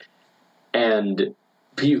 and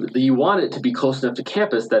you want it to be close enough to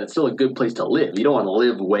campus that it's still a good place to live. You don't want to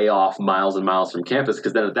live way off miles and miles from campus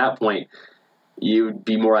because then at that point you'd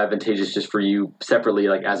be more advantageous just for you separately,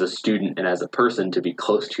 like as a student and as a person, to be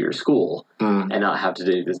close to your school and not have to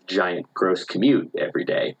do this giant gross commute every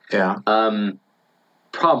day. Yeah.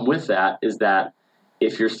 Problem with that is that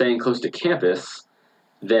if you're staying close to campus,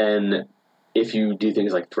 then if you do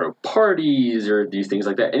things like throw parties or do things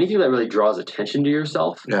like that, anything that really draws attention to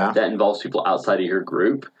yourself that involves people outside of your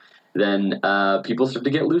group, then people start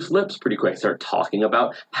to get loose lips pretty quick, start talking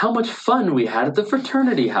about how much fun we had at the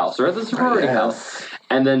fraternity house or at the sorority house.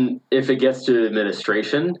 And then if it gets to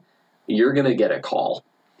administration, you're going to get a call.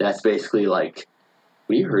 That's basically like,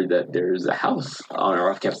 we heard that there's a house on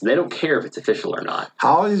our off campus. They don't care if it's official or not.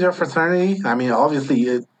 How is your fraternity? I mean, obviously,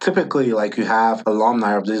 typically, like you have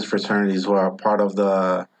alumni of these fraternities who are part of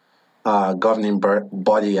the governing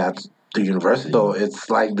body at the university. So it's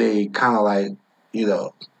like they kind of like, you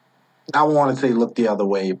know, I won't want to say look the other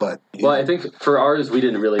way, but well, I think for ours, I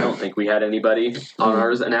don't think we had anybody on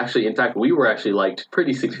ours, and actually, in fact, we were actually liked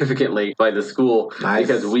pretty significantly by the school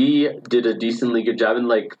because we did a decently good job, and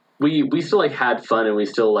like we still like had fun and we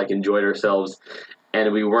still like enjoyed ourselves,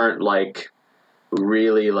 and we weren't like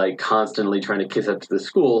really like constantly trying to kiss up to the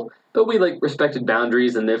school. But we like respected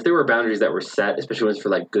boundaries, and if there were boundaries that were set, especially when it's for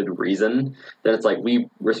like good reason, then it's like we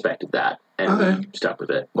respected that and we stuck with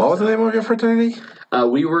it. What was the name of your fraternity?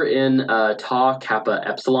 We were in Tau Kappa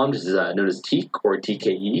Epsilon, which is known as TEEK or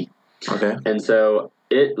TKE. Okay. And so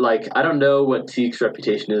it like I don't know what TEEK's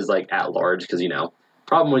reputation is like at large because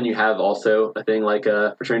problem when you have also a thing like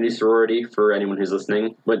a fraternity sorority for anyone who's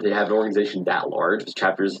listening, when they have an organization that large with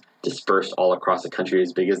chapters dispersed all across the country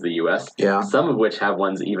as big as the U.S. Yeah. Some of which have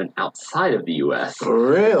ones even outside of the U.S.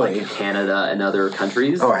 Really? Like Canada and other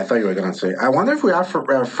countries. Oh, I thought you were going to say. I wonder if we have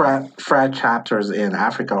frat chapters in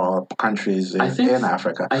Africa or countries in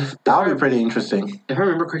Africa. That would be pretty interesting. If I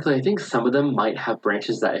remember correctly, I think some of them might have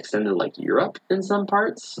branches that extend to like Europe in some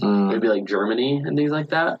parts. Maybe like Germany and things like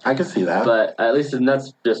that. I can see that. But at least, and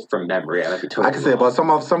that's just from memory. I might be totally I can see it, but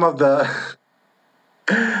some of the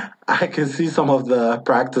I can see some of the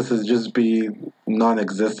practices just be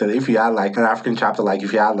non-existent. If you had like an African chapter, like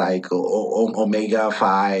if you had like Omega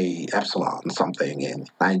Phi Epsilon something in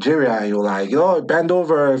Nigeria, and you're like, bend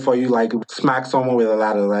over for you like smack someone with a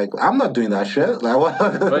ladder. Like, I'm not doing that shit. Like, what?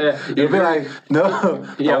 Well, yeah, you'd be like, no.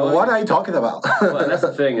 What are you talking about? Well, that's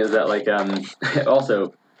the thing is that like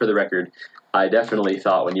also for the record, I definitely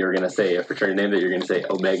thought when you were gonna say a fraternity name that you're gonna say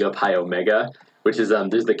Omega Pi Omega. Which is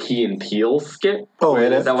there's the Key and Peele skit. Oh, where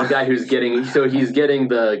there's that one guy who's getting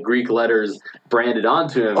the Greek letters branded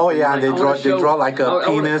onto him. Oh yeah, and they draw like a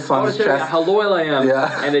penis on his chest. How loyal I am.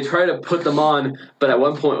 Yeah. And they try to put them on, but at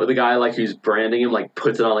one point with the guy like who's branding him like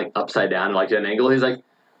puts it on like upside down like at an angle. He's like,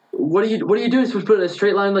 What are you doing? Supposed to put it in a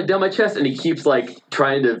straight line like down my chest, and he keeps like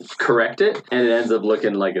trying to correct it, and it ends up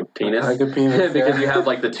looking like a penis. Like a penis, because you have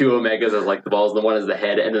like the two omegas as like the balls, and the one is the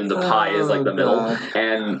head, and then the pi is like the middle.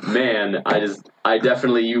 And man, I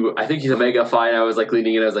think he's Omega Phi, and I was like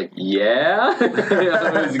leaning in, I was like, yeah.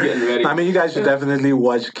 I was getting ready. I mean, you guys should definitely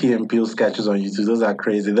watch Key and Peele sketches on YouTube. Those are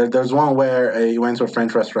crazy. There's one where he went to a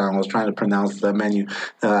French restaurant and was trying to pronounce the menu.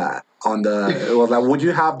 It was like, would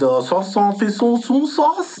you have the sauce sauce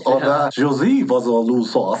or the Josie was a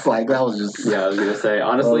loose sauce? Like that was just. Yeah, I was gonna say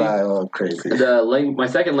honestly, crazy. My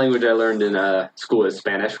second language I learned in school is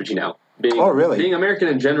Spanish, which being American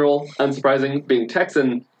in general, unsurprising. Being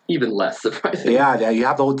Texan, even less surprising. Yeah, you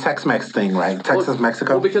have the whole Tex-Mex thing, right? Texas,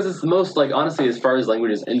 Mexico. Well, because it's the most honestly, as far as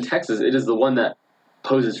languages in Texas, it is the one that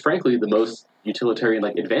poses, frankly, the most utilitarian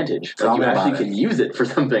advantage. Like you actually can use it for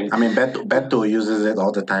something. I mean, Beto uses it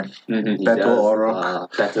all the time. Mm-hmm, Beto Oro.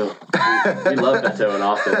 Beto. We love Beto in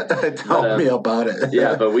Austin. Tell me about it.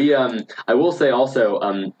 Yeah, but I will say also,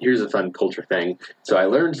 here's a fun culture thing. So I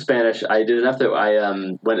learned Spanish. I did enough that I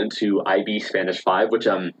went into IB Spanish 5, which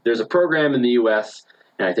there's a program in the U.S.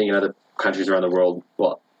 and I think in other countries around the world.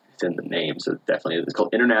 Well, it's in the name, so definitely it's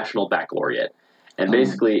called International Baccalaureate. And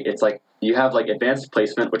basically, it's like you have advanced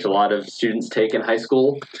placement, which a lot of students take in high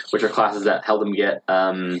school, which are classes that help them get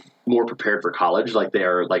more prepared for college. Like they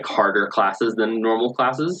are harder classes than normal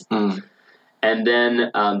classes. And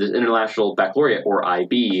then there's International Baccalaureate, or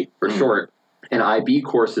IB for short. And IB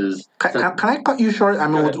courses. Can I cut you short? I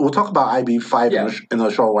mean, we'll talk about IB 5 in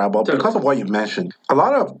a short while, but because of what you mentioned, a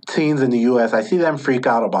lot of teens in the U.S., I see them freak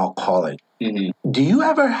out about college. Mm-hmm. Do you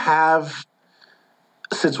ever have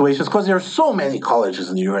situations, because there are so many colleges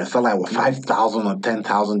in the U.S., so 5,000 or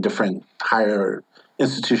 10,000 different higher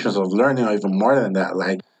institutions of learning, or even more than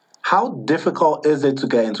that. How difficult is it to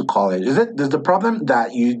get into college? Is the problem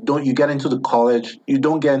that you don't get into the college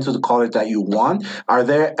that you want? Are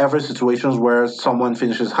there ever situations where someone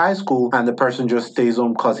finishes high school and the person just stays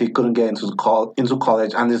home because he couldn't get into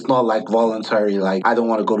college, and it's not voluntary, I don't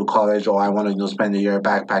want to go to college, or I want to spend a year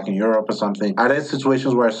backpacking Europe or something? Are there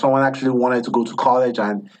situations where someone actually wanted to go to college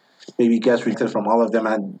and maybe gets rejected from all of them,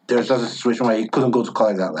 and there's just a situation where he couldn't go to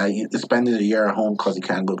college, he's spending a year at home because he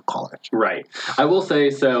can't go to college? Right. I will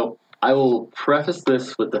say, so I will preface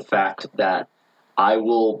this with the fact that I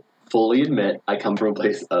will fully admit I come from a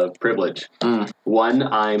place of privilege. One,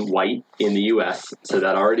 I'm white in the U.S., so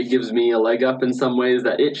that already gives me a leg up in some ways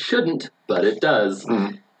that it shouldn't, but it does.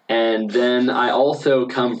 And then I also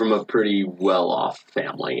come from a pretty well-off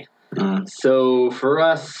family. So for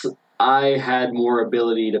us, I had more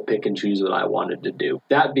ability to pick and choose what I wanted to do.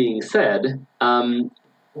 That being said,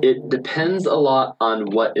 it depends a lot on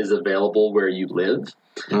what is available where you live.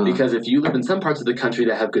 Because if you live in some parts of the country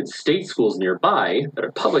that have good state schools nearby that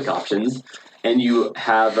are public options, and you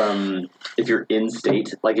have, if you're in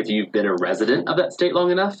state, like if you've been a resident of that state long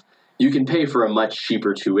enough, you can pay for a much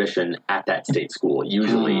cheaper tuition at that state school,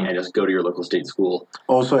 usually, and just go to your local state school.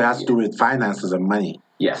 Also, it has to do with finances and money.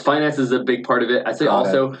 Yes, finance is a big part of it. I'd say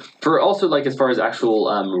also like as far as actual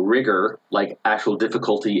rigor, like actual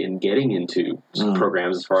difficulty in getting into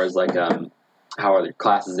programs, as far as like how other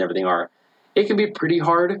classes and everything are, it can be pretty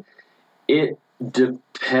hard. It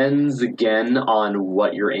depends again on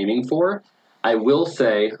what you're aiming for. I will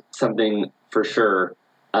say something for sure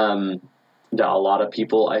that a lot of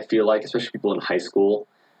people, I feel like, especially people in high school,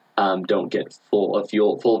 don't get full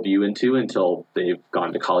view into until they've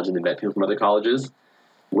gone to college and they met people from other colleges.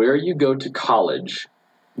 Where you go to college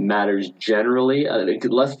matters generally,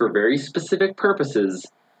 less for very specific purposes,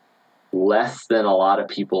 less than a lot of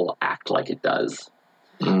people act like it does.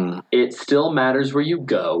 It still matters where you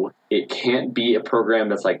go. It can't be a program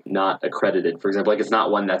that's like not accredited. For example, like it's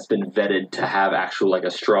not one that's been vetted to have actual like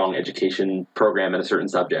a strong education program in a certain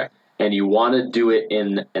subject. And you want to do it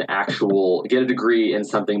in an actual, get a degree in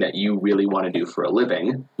something that you really want to do for a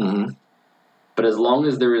living. But as long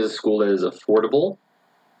as there is a school that is affordable,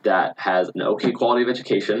 that has an okay quality of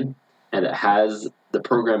education, and that has the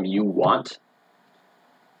program you want,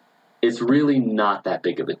 it's really not that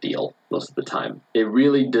big of a deal most of the time. It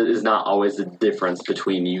really is not always the difference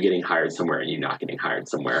between you getting hired somewhere and you not getting hired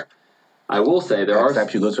somewhere. I will say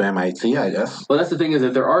Except you go to MIT, I guess. Well, that's the thing, is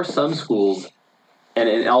that there are some schools,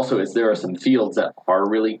 and also there are some fields that are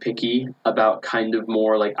really picky about kind of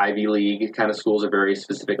more like Ivy League kind of schools, or very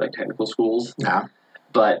specific like technical schools. Yeah.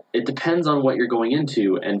 But it depends on what you're going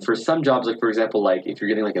into. And for some jobs, like for example, like if you're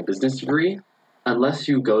getting like a business degree, unless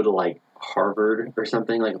you go to like Harvard or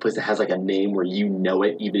something, like a place that has like a name where you know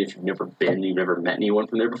it, even if you've never been, you've never met anyone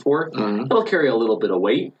from there before, it'll carry a little bit of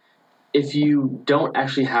weight. If you don't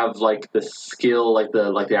actually have like the skill, like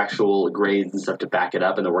the actual grades and stuff to back it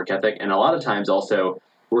up, and the work ethic, and a lot of times also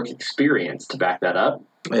work experience to back that up,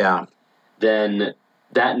 then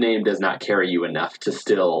that name does not carry you enough to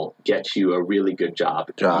still get you a really good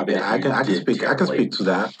job. I can speak to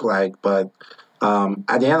that. But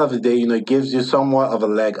at the end of the day, it gives you somewhat of a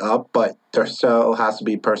leg up, but there still has to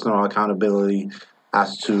be personal accountability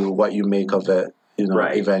as to what you make of it,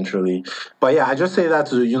 eventually. But yeah, I just say that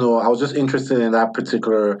to, I was just interested in that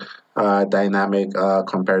particular dynamic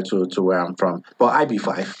compared to where I'm from. But IB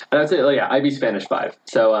 5. And I'd say, IB Spanish 5.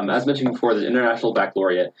 So as mentioned before, the International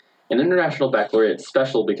Baccalaureate. An International Baccalaureate is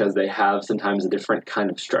special because they have sometimes a different kind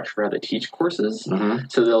of structure how they teach courses.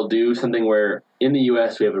 So they'll do something where in the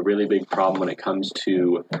U.S. we have a really big problem when it comes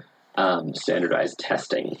to standardized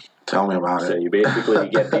testing. Tell me about it. So you basically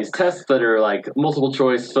get these tests that are like multiple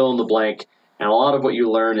choice, fill in the blank, and a lot of what you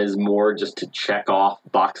learn is more just to check off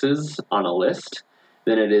boxes on a list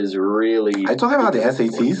than it is really... Are you talking about the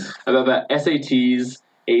SATs? About SATs,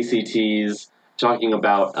 ACTs, talking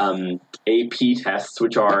about AP tests,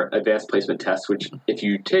 which are advanced placement tests, which if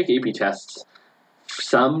you take AP tests,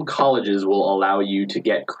 some colleges will allow you to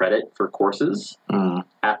get credit for courses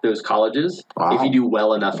at those colleges if you do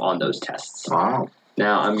well enough on those tests.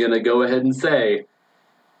 Now, I'm going to go ahead and say,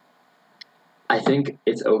 I think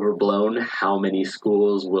it's overblown how many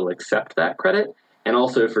schools will accept that credit. And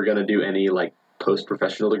also if you're going to do any like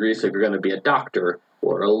post-professional degrees, so if you're going to be a doctor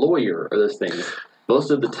or a lawyer or those things, most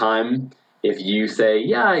of the time, if you say,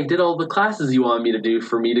 yeah, I did all the classes you wanted me to do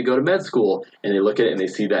for me to go to med school, and they look at it and they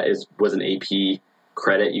see that it was an AP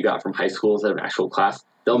credit you got from high school instead of an actual class,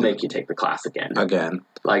 they'll make you take the class again.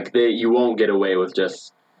 Like, you won't get away with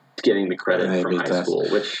just getting the credit from high school,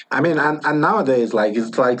 which... I mean, and nowadays,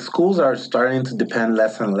 it's like schools are starting to depend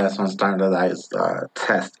less and less on standardized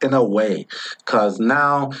tests in a way, because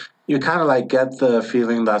now you kind of like get the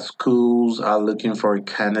feeling that schools are looking for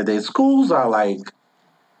candidates. Schools are like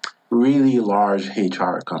really large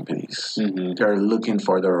HR companies. They're looking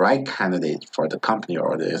for the right candidate for the company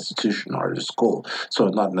or the institution or the school. So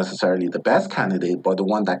not necessarily the best candidate, but the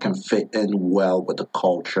one that can fit in well with the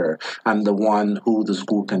culture and the one who the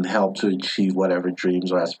school can help to achieve whatever dreams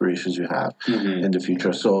or aspirations you have in the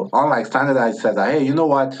future. So unlike standardized says that, hey, you know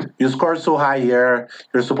what? You scored so high here.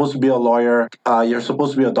 You're supposed to be a lawyer. You're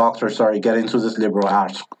supposed to be a doctor. Get into this liberal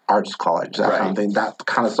arts college, that kind of thing, that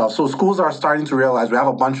kind of stuff. So schools are starting to realize we have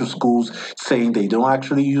a bunch of schools saying they don't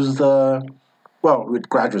actually use with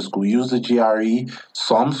graduate school, use the GRE.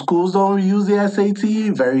 Some schools don't use the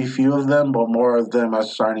SAT, very few of them, but more of them are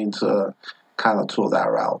starting to kind of took that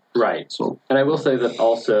route. Right. So And I will say that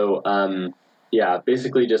also,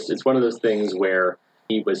 basically just it's one of those things where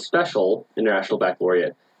he was special, International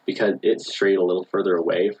Baccalaureate, because it strayed a little further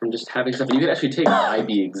away from just having stuff. And you could actually take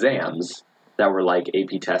IB exams that were like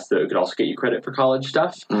AP tests that could also get you credit for college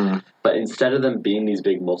stuff. But instead of them being these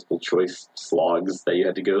big multiple choice slogs that you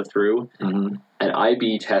had to go through, an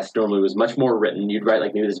IB test normally was much more written. You'd write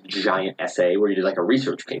like maybe this giant essay where you did like a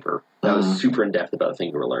research paper that was super in depth about the thing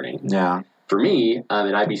you were learning. Yeah. For me,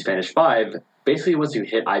 in IB Spanish 5, basically once you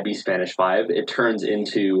hit IB Spanish 5, it turns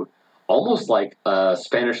into almost like a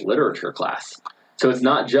Spanish literature class. So it's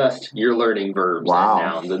not just you're learning verbs and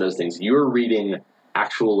nouns and those things. You're reading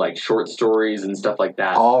actual like short stories and stuff like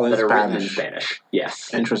that all in that are Spanish. written in Spanish.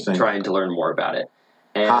 Yes. Interesting. Trying to learn more about it.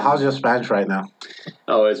 And, how's your Spanish right now?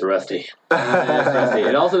 Oh, it's rusty. It's rusty.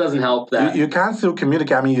 It also doesn't help that you can still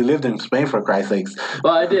communicate. I mean, you lived in Spain for Christ's sakes.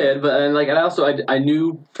 Well, I did, but I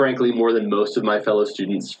knew frankly more than most of my fellow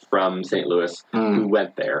students from St. Louis who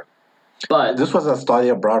went there. But this was a study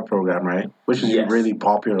abroad program, right? Which is really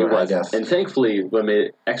popular, I guess. And thankfully, what made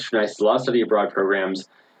it extra nice, a lot of study abroad programs,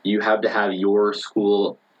 you have to have your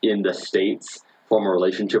school in the States form a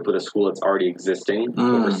relationship with a school that's already existing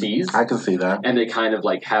overseas. I can see that. And they kind of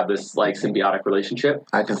like have this like symbiotic relationship.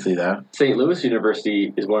 I can see that. St. Louis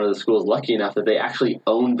University is one of the schools lucky enough that they actually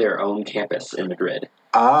own their own campus in Madrid.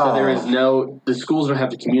 Oh. So there is the schools don't have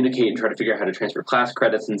to communicate and try to figure out how to transfer class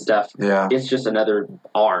credits and stuff. Yeah. It's just another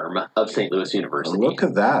arm of St. Louis University. Look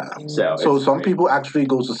at that. So some people actually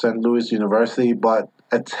go to St. Louis University, but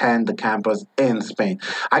attend the campus in Spain.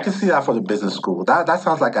 I can see that for the business school. That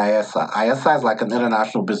sounds like ISA. ISA is like an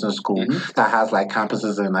international business school that has like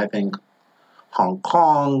campuses in, I think, Hong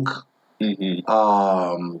Kong,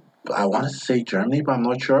 I want to say Germany, but I'm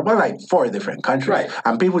not sure. But like 4 different countries. Right.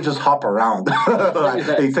 And people just hop around.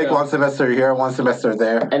 They take one semester here, one semester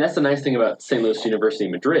there. And that's the nice thing about St. Louis University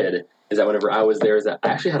Madrid is that whenever I was there, is that I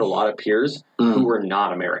actually had a lot of peers who were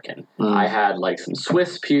not American. I had like some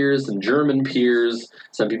Swiss peers, some German peers,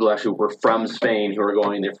 some people actually were from Spain who were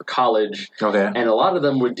going there for college. Okay. And a lot of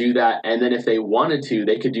them would do that, and then if they wanted to,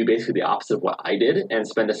 they could do basically the opposite of what I did and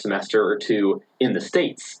spend a semester or two in the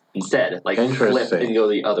States instead. Like flip and go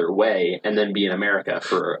the other way and then be in America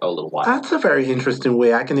for a little while. That's a very interesting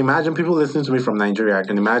way. I can imagine people listening to me from Nigeria. I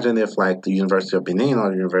can imagine if like the University of Benin or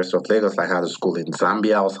the University of Lagos like had a school in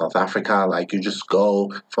Zambia or South Africa, like you just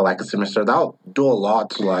go for like a semester. That'll do a lot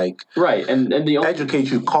to like and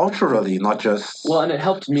educate you culturally, not just and it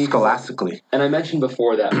helped me scholastically. And I mentioned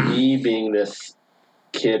before that me being this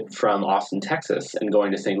kid from Austin, Texas, and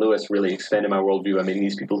going to St. Louis really expanded my worldview. I mean,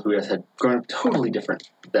 these people who had grown up totally different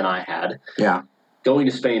than I had. Yeah. Going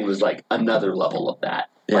to Spain was like another level of that,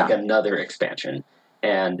 like another expansion.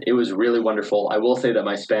 And it was really wonderful. I will say that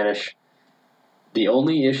my Spanish, the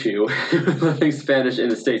only issue with learning Spanish in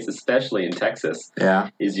the States, especially in Texas,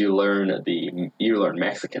 is you learn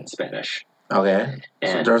Mexican Spanish. Okay.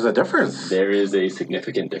 And so there's a difference. There is a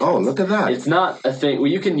significant difference. Oh, look at that. It's not a thing.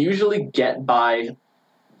 Well, you can usually get by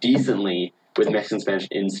decently with Mexican Spanish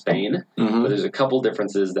in Spain, but there's a couple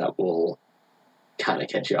differences that will kind of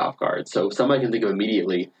catch you off guard. So some I can think of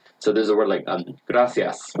immediately. So there's a word like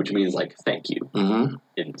gracias, which means like thank you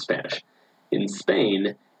in Spanish. In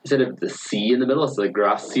Spain, instead of the C in the middle, it's like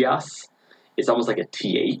gracias. It's almost like a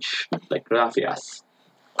TH, like gracias. Is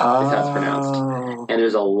how it's pronounced. And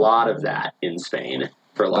there's a lot of that in Spain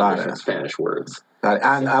for a lot of different Spanish words.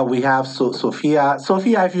 And we have Sophia.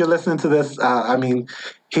 Sophia, if you're listening to this, I mean,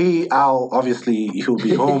 he'll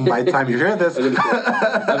be home by the time you hear this.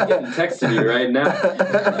 I'm getting texted you right now.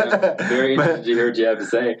 I'm very interested to hear what you have to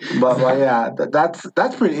say. But yeah,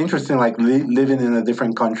 that's pretty interesting. Like living in a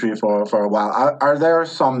different country for a while. Are there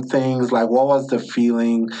some things like what was the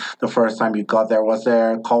feeling the first time you got there? Was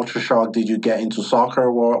there culture shock? Did you get into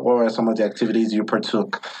soccer? What were some of the activities you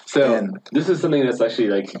partook in? This is something that's actually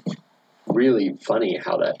like really funny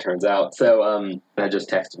how that turns out. So that just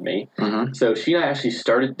texted me. So she and I actually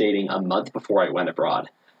started dating a month before I went abroad.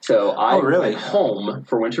 So I went home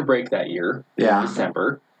for winter break that year in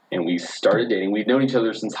December, and we started dating. We've known each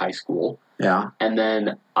other since high school. Yeah. And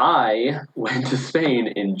then I went to Spain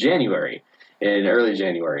in early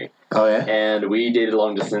January. Oh, yeah? And we dated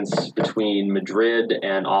long distance between Madrid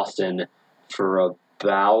and Austin for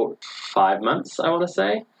about 5 months, I want to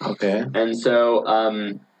say. Okay. And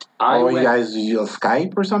so you guys use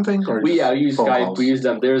Skype or something? Or we used Skype. Calls? We used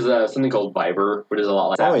there's something called Viber, which is a lot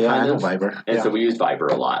like that. Oh yeah, I know Viber. And so we used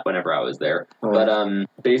Viber a lot whenever I was there. Oh, but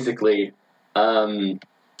basically,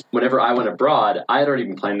 whenever I went abroad, I had already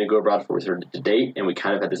been planning to go abroad before we started to date, and we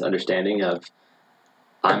kind of had this understanding of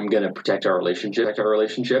I'm going to protect our relationship,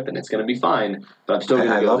 and it's going to be fine, but I'm still going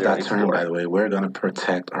to I go love there that and term, explore. by the way. We're going to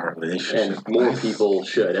protect our relationship. And more Nice. people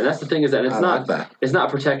should. And that's the thing, is that I like that. it's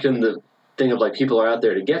not protecting the thing of like people are out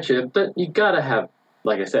there to get you, but you got to have,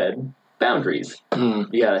 like I said, boundaries. Mm,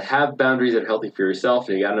 You got to have boundaries that are healthy for yourself,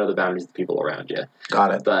 and you got to know the boundaries of the people around you.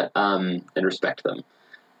 got it. But and respect them.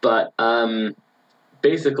 But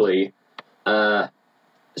basically,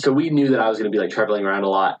 so we knew that I was going to be like traveling around a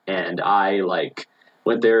lot, and I like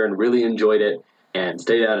went there and really enjoyed it and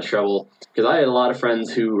stayed out of trouble because I had a lot of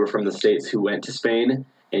friends who were from the States who went to Spain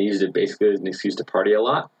and used it basically as an excuse to party a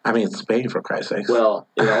lot. I mean, it's Spain, for Christ's sakes. Well,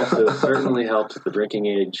 it also certainly helped with the drinking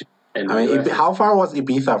age. And I mean, how far was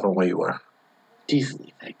Ibiza from where you were?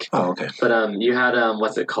 Decently, I think. Oh, okay. But you had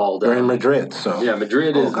what's it called? You're in Madrid, so yeah,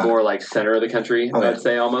 Madrid is okay. more like center of the country, Okay. I'd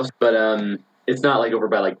say almost. But it's not like over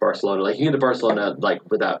by like Barcelona. Like you can get to Barcelona like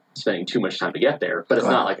without spending too much time to get there, but it's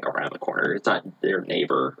not like around the corner. It's not their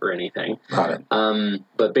neighbor or anything. Got it.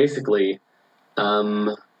 But basically,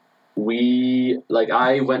 I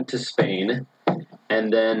went to Spain.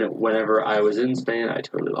 And then whenever I was in Spain, I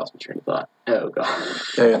totally lost my train of thought. Oh, God.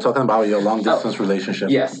 Yeah, you're talking about your long-distance relationship.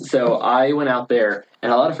 Yes. So I went out there, and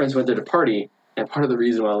a lot of friends went there to party. And part of the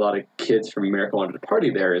reason why a lot of kids from America wanted to party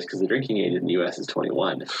there is because the drinking age in the U.S. is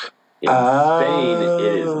 21. In Spain,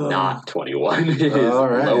 it is not 21. It is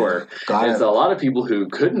lower. And so a lot of people who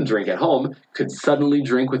couldn't drink at home could suddenly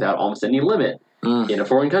drink without almost any limit. In a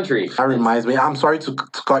foreign country. That reminds me. I'm sorry to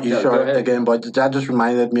cut you short again, but that just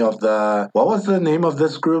reminded me of what was the name of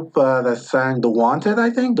this group that sang The Wanted, I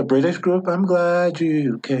think? The British group. I'm glad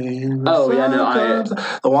you came. Oh, yeah, no,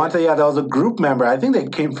 The Wanted, yeah, there was a group member. I think they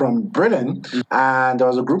came from Britain, and there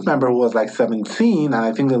was a group member who was like 17, and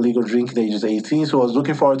I think the legal drinking age is 18, so I was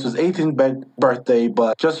looking forward to his 18th birthday,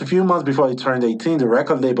 but just a few months before he turned 18, the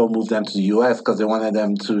record label moved them to the U.S. because they wanted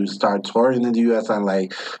them to start touring in the U.S. and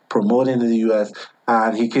like promoting in the U.S.,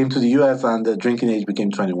 and he came to the U.S. and the drinking age became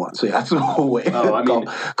 21. So he had to wait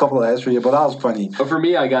a couple of extra years, but that was funny. But for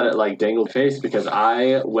me, I got it like dangled face because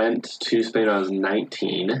I went to Spain when I was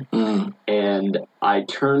 19, and I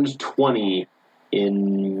turned 20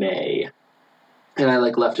 in May. And I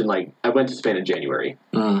left in I went to Spain in January.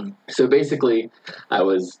 So basically, I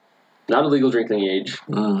was not a legal drinking age,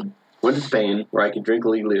 went to Spain where I could drink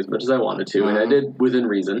legally as much as I wanted to, and I did within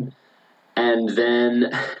reason. And then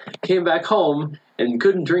came back home and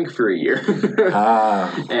couldn't drink for a year.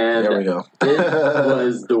 And there we go. It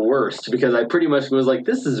was the worst because I pretty much was like,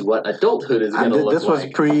 this is what adulthood is going to look like. This was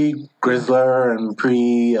pre-Grizzler and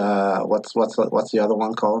what's the other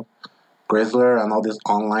one called? Grizzler and all these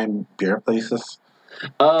online beer places.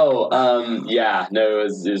 Oh, yeah. No, it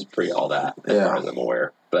was pre all that as far as I'm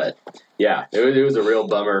aware. But yeah, it was a real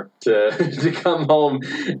bummer to come home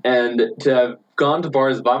and to have gone to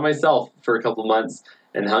bars by myself for a couple months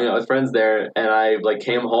and hung out with friends there. And I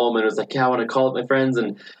came home and was like, yeah, I want to call up my friends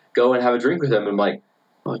and go and have a drink with them. I'm like,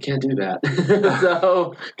 oh, I can't do that.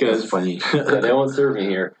 So, because they won't serve me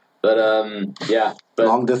here. But yeah. But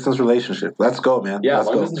long distance relationship. Let's go, man. Yeah,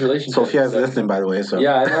 long distance relationship. Sophia's listening, by the way. So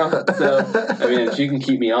yeah, I know. So I mean, if she can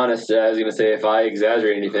keep me honest, I was gonna say if I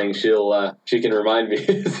exaggerate anything, she can remind me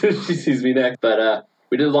as soon as she sees me next. But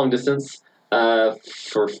we did long distance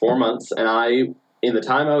for 4 months, and in the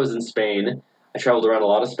time I was in Spain, I traveled around a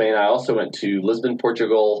lot of Spain. I also went to Lisbon,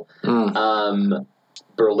 Portugal,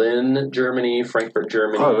 Berlin, Germany, Frankfurt,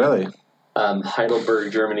 Germany. Oh, really?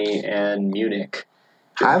 Heidelberg, Germany, and Munich.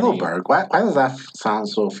 Heidelberg? Why does that sound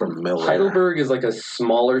so familiar? Heidelberg is like a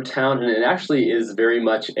smaller town, and it actually is very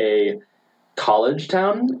much a college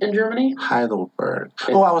town in Germany. Heidelberg.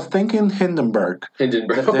 I was thinking Hindenburg.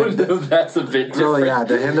 Hindenburg. That's a bit different. Oh, yeah,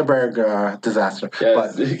 the Hindenburg disaster.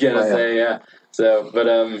 Yeah. So, but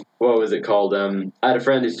what was it called? I had a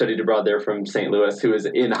friend who studied abroad there from St. Louis who was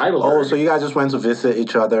in Heidelberg. Oh, so you guys just went to visit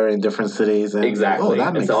each other in different cities? Exactly. Oh,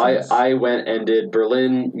 that makes sense. I went and did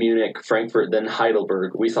Berlin, Munich, Frankfurt, then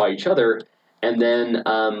Heidelberg. We saw each other, and then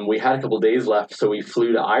we had a couple days left, so we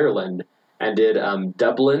flew to Ireland and did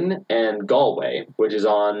Dublin and Galway, which is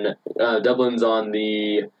Dublin's on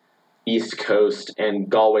the east coast, and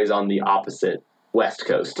Galway's on the opposite west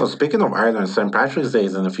coast. Well, speaking of Ireland, St. Patrick's Day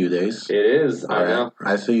is in a few days. It is. I know.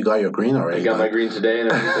 I see you got your green already. I got my green today,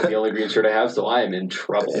 and it's the only green shirt I have, so I am in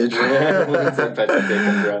trouble when St. Patrick's Day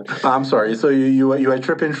comes around. I'm sorry. So you were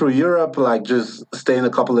tripping through Europe, just staying a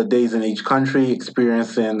couple of days in each country,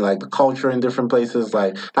 experiencing the culture in different places.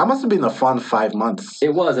 That must have been a fun 5 months.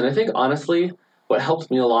 It was, and I think honestly, what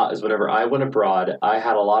helped me a lot is whenever I went abroad, I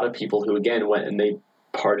had a lot of people who again went and they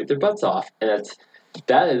partied their butts off, and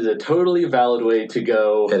that is a totally valid way to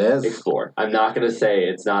go explore. I'm not going to say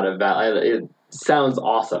it's not a valid. It sounds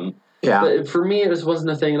awesome, Yeah. But for me, it just wasn't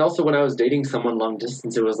a thing. And also, when I was dating someone long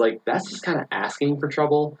distance, it was like, that's just kind of asking for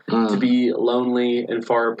trouble to be lonely and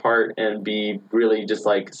far apart and be really just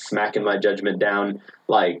like smacking my judgment down.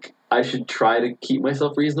 Like, I should try to keep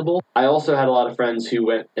myself reasonable. I also had a lot of friends who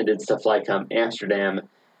went and did stuff like Amsterdam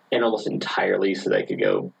and almost entirely so they could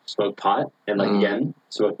go smoke pot. And, like, again,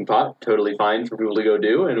 smoking pot, totally fine for people to go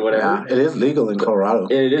do and whatever. Yeah, it is legal in Colorado.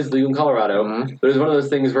 It is legal in Colorado. But it was one of those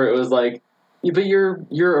things where it was like, yeah, but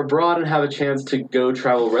you're abroad and have a chance to go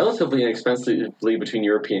travel relatively inexpensively between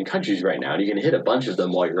European countries right now, and you can hit a bunch of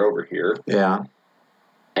them while you're over here. Yeah.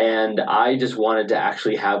 And I just wanted to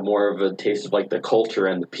actually have more of a taste of like the culture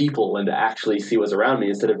and the people, and to actually see what's around me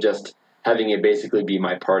instead of just having it basically be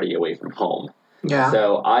my party away from home. Yeah.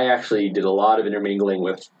 So I actually did a lot of intermingling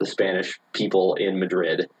with the Spanish people in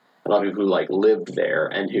Madrid, a lot of people who like lived there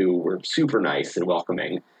and who were super nice and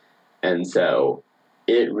welcoming, and so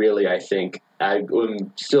it really, I think,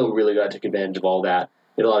 I'm still really glad I took advantage of all that.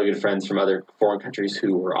 I had a lot of good friends from other foreign countries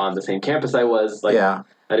who were on the same campus I was. Like, yeah.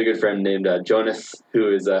 I had a good friend named Jonas,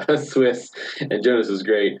 who is Swiss, and Jonas was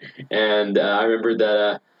great. And I remember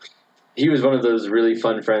that he was one of those really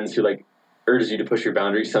fun friends who, like, urges you to push your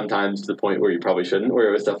boundaries sometimes to the point where you probably shouldn't, where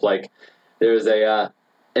it was stuff like, there was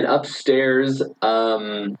an upstairs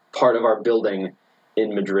part of our building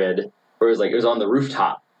in Madrid where it was on the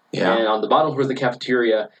rooftop. Yeah. And on the bottom was the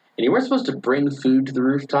cafeteria, and you weren't supposed to bring food to the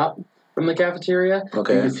rooftop from the cafeteria.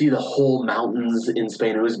 Okay. You could see the whole mountains in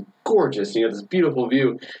Spain. It was gorgeous. You had this beautiful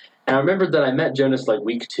view. And I remembered that I met Jonas like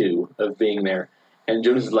week 2 of being there. And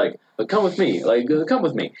Jonas is like, come with me. Like, come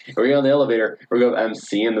with me. And we get on the elevator. I'm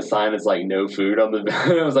seeing the sign. It's like, no food on the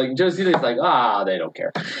bed. And I was like, Jonas, he's like, they don't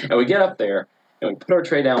care. And we get up there, and we put our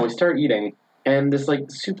tray down. We start eating. And this, like,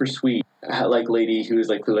 super sweet, like, lady who was,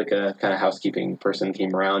 like a kind of housekeeping person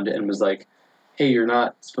came around and was like, hey, you're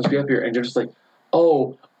not supposed to be up here. And Jonas was like,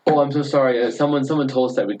 oh, I'm so sorry. Someone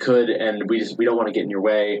told us that we could, and we don't want to get in your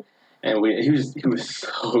way. And he was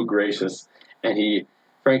so gracious, and he,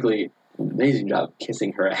 frankly, amazing job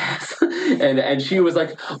kissing her ass. and she was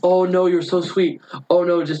like, oh no, you're so sweet. Oh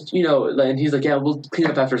no, just, and he's like, yeah, we'll clean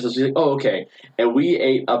up after. So she's like, oh, okay. And we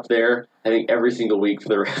ate up there, I think, every single week for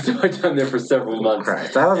the rest of my time there for several months.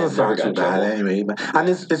 Right. That doesn't sound too bad anyway. And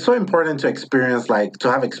it's so important to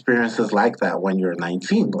have experiences like that when you're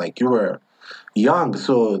 19. Like, you were young,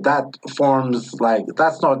 so that forms, like,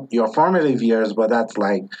 that's not your formative years, but that's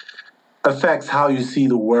like affects how you see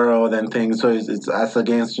the world and things. So it's as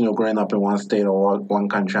against growing up in one state or one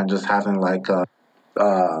country and just having like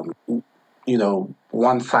a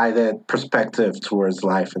one-sided perspective towards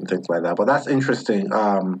life and things like that. But that's interesting.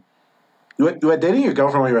 You were dating your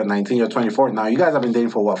girlfriend when you were 19, you're 24 now. You guys have been dating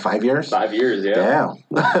for, what, 5 years? 5 years, yeah.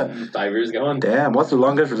 Damn. 5 years going. Damn, what's the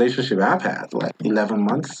longest relationship I've had? Like 11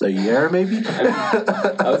 months, a year maybe?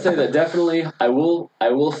 I would say that definitely, I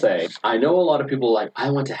will say, I know a lot of people like, I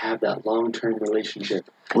want to have that long-term relationship.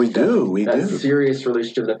 We do. That serious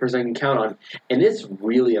relationship, that person I can count on. And it's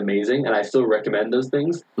really amazing, and I still recommend those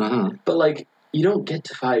things. Mm-hmm. But, like, you don't get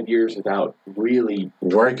to 5 years without really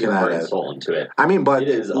working your heart at and it. Soul into it. I mean, but it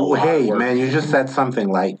is a lot hey, of work. Man, you just said something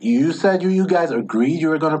like you said you guys agreed you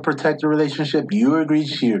were going to protect the relationship. You agreed,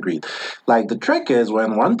 she agreed. Like, the trick is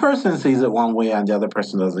when one person sees it one way and the other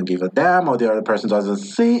person doesn't give a damn, or the other person doesn't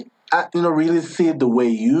really see it the way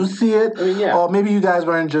you see it. I mean, yeah. Or maybe you guys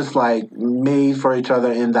weren't just like made for each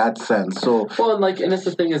other in that sense. So and that's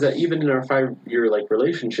the thing, is that even in our 5-year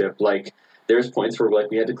relationship, like, there's points where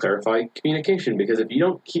we had to clarify communication, because if you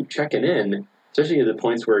don't keep checking in, especially at the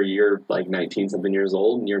points where you're like 19-something years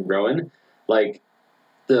old and you're growing, like,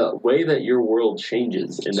 the way that your world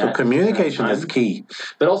changes in that. So communication is key.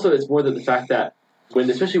 But also, it's more than the fact that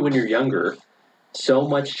especially when you're younger, so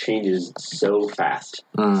much changes so fast,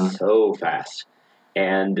 so fast.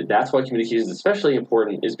 And that's why communication is especially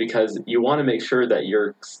important, is because you want to make sure that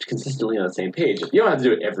you're consistently on the same page. You don't have to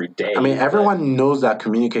do it every day. I mean, everyone knows that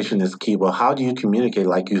communication is key, but how do you communicate?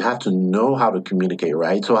 Like, you have to know how to communicate,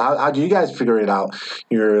 right? So how do you guys figure it out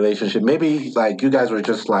in your relationship? Maybe, like, you guys were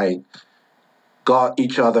just, like, got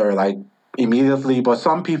each other, like, immediately. But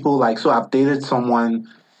some people, like, so I've dated someone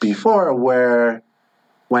before where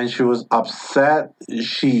when she was upset,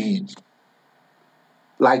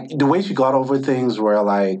 like, the way she got over things were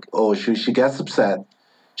like, she gets upset,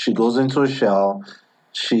 she goes into a shell,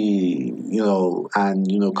 she,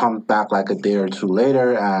 comes back like a day or two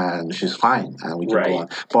later and she's fine and we can go on.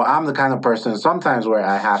 But I'm the kind of person sometimes where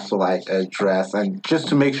I have to, like, address, and just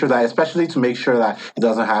to make sure that, especially to make sure that it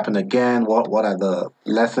doesn't happen again, what are the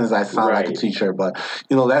lessons? I sound like a teacher, but,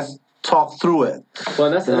 let's talk through it. Well,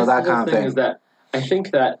 and that's the whole thing, is that I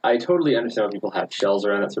think that I totally understand why people have shells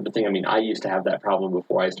around that sort of thing. I mean, I used to have that problem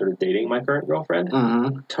before I started dating my current girlfriend.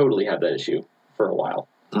 Mm-hmm. Totally had that issue for a while.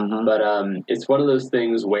 Mm-hmm. But it's one of those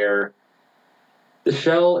things where the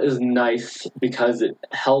shell is nice because it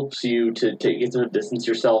helps you to get to distance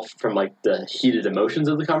yourself from like the heated emotions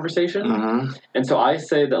of the conversation. Mm-hmm. And so I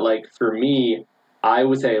say that like for me, I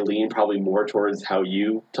would say I lean probably more towards how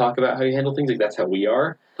you talk about how you handle things. Like that's how we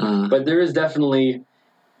are. Mm-hmm. But there is definitely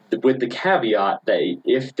with the caveat that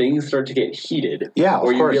if things start to get heated, Yeah, of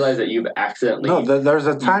or you course. realize that you've accidentally No, there's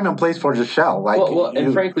a time and place for the shell. Like,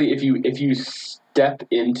 and frankly, if you step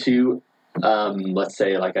into let's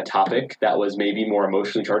say like a topic that was maybe more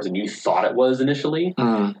emotionally charged than you thought it was initially,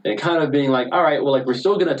 Mm, and kind of being like, all right, well, like we're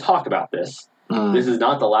still going to talk about this. mm, This is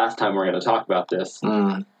not the last time we're going to talk about this,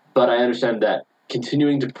 mm. but I understand that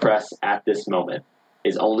continuing to press at this moment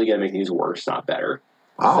is only going to make things worse, not better.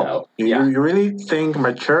 Wow. So, you, yeah. you really think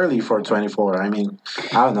maturely for 24. I mean,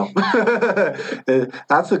 I don't know.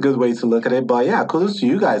 That's a good way to look at it. But yeah, kudos to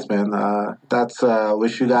you guys, man. That's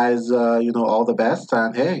wish you guys all the best.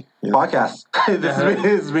 And hey, podcast.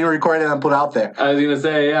 It's been recorded and put out there. I was going to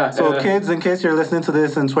say, yeah. So kids, in case you're listening to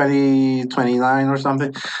this in 2029 or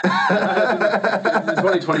something.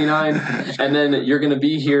 2029, and then you're going to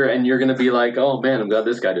be here and you're going to be like, oh man, I'm glad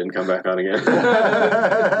this guy didn't come back on again.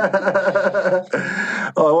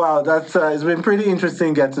 Oh wow, that's it's been pretty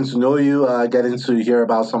interesting getting to know you, getting to hear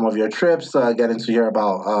about some of your trips, getting to hear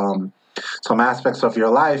about some aspects of your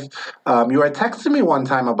life. You were texting me one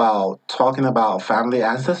time about talking about family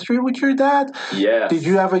ancestry with your dad. Yes. Did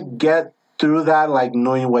you ever get through that, like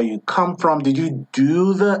knowing where you come from? Did you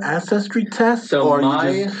do the ancestry test, or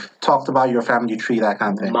you just talked about your family tree, that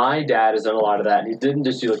kind of thing? My dad has done a lot of that, and he didn't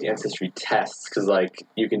just do like ancestry tests because like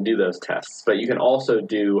you can do those tests, but you can also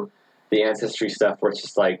do the ancestry stuff where it's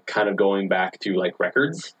just like kind of going back to like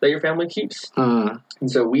records that your family keeps. Mm.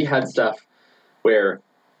 And so we had stuff where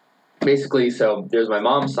basically, so there's my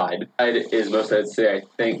mom's side. It is most, I'd say, I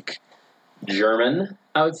think German,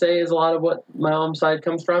 I would say, is a lot of what my mom's side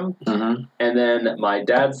comes from. Mm-hmm. And then my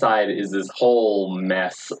dad's side is this whole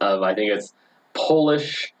mess of, I think it's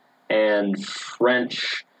Polish and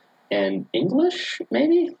French and English,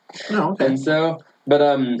 maybe? Oh, okay. And so, but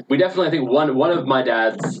we definitely, I think one of my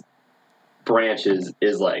dad's branches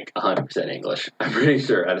is like 100% English. I'm pretty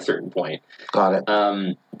sure at a certain point. Got it.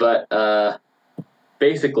 But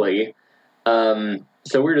basically, so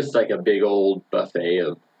we're just like a big old buffet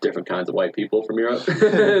of different kinds of white people from Europe.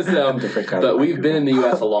 But we've been in the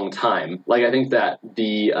U.S. a long time. Like I think that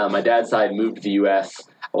the my dad's side moved to the U.S.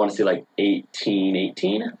 I want to say like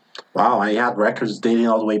 1818. Wow, and you had records dating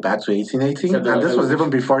all the way back to 1818, and this was even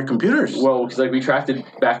before computers. Well, because like we tracked it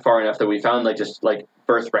back far enough that we found like just like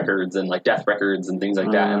birth records and like death records and things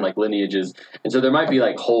like that, and like lineages, and so there might be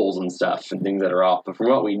like holes and stuff and things that are off. But from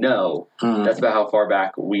what we know, that's about how far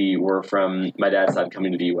back we were from my dad's side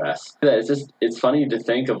coming to the U.S. It's funny to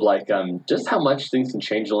think of like just how much things can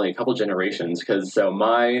change in only a couple generations. Because so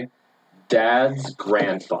my dad's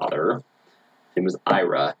grandfather, his name was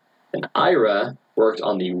Ira, and Ira worked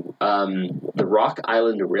on the Rock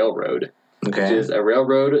Island Railroad, which is a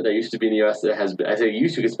railroad that used to be in the U.S. that has, I say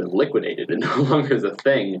used to, it's been liquidated and no longer is a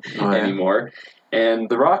thing anymore. And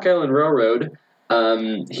the Rock Island Railroad,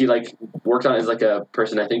 he like worked on as like a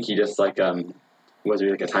person. I think he just like was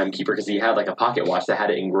like a timekeeper because he had like a pocket watch that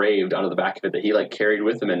had it engraved onto the back of it that he like carried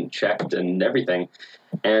with him and checked and everything.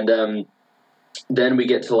 And then we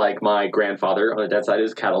get to like my grandfather on the dad's side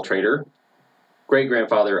is cattle trader. Great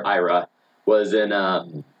grandfather Ira was in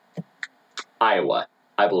Iowa,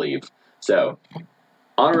 I believe. So,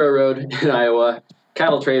 on a railroad in Iowa,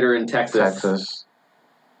 cattle trader in Texas.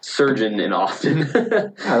 Surgeon in Austin. Yeah,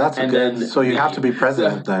 that's a good. So you have to be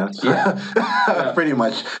president then. Yeah. Pretty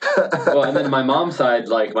much. Well, and then my mom's side,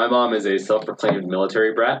 like my mom is a self-proclaimed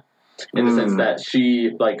military brat, in the sense that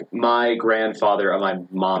she, like my grandfather on my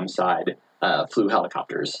mom's side, flew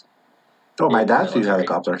helicopters. Oh, my dad flew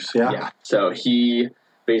helicopters. Yeah. Yeah. So he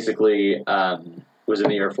basically was in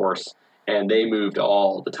the Air Force, and they moved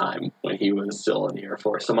all the time when he was still in the Air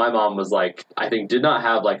Force. So my mom was like, I think, did not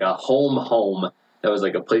have like a home that was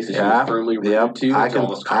like a place that she was firmly rooted to.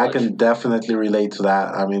 I can definitely relate to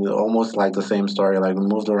that. I mean, almost like the same story. Like we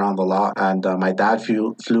moved around a lot, and my dad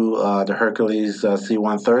flew the Hercules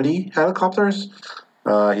C-130 helicopters.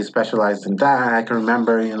 He specialized in that. I can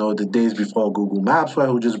remember, the days before Google Maps, where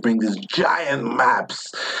he would just bring these giant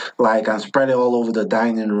maps, like, and spread it all over the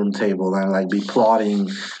dining room table, and like be plotting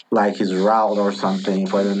like his route or something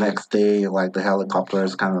for the next day, like the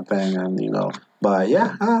helicopters kind of thing, and But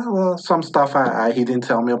yeah, well, some stuff he didn't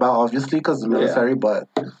tell me about, obviously, because the military, but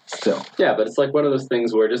still. Yeah, but it's like one of those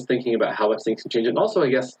things where just thinking about how much things can change, and also I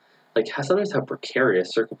guess like sometimes how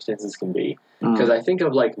precarious circumstances can be. Because I think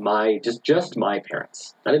of like my just my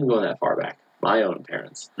parents, not even going that far back, my own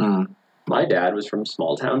parents. My dad was from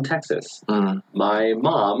small town Texas. My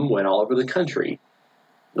mom went all over the country.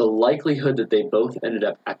 The likelihood that they both ended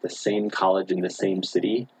up at the same college in the same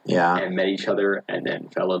city and met each other and then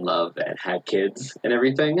fell in love and had kids and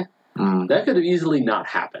everything, that could have easily not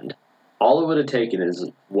happened. All it would have taken is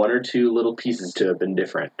one or two little pieces to have been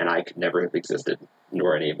different, and I could never have existed,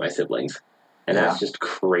 nor any of my siblings. And that's just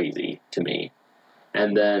crazy to me.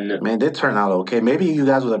 And then... Man, they turned out okay. Maybe you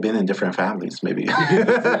guys would have been in different families, maybe. Maybe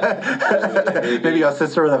your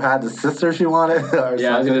sister would have had the sister she wanted. Or I was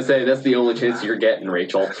going to say, that's the only chance you're getting,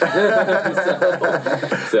 Rachel. so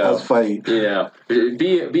that's funny. You know,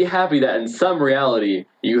 be happy that in some reality,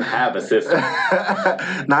 you have a sister.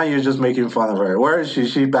 Now you're just making fun of her. Where is she?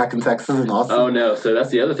 Is she back in Texas, in Austin? Oh, no. So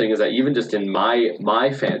that's the other thing, is that even just in my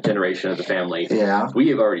generation of the family, we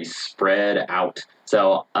have already spread out.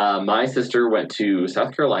 So my sister went to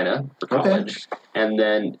South Carolina for college, and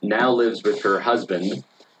then now lives with her husband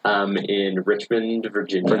in Richmond,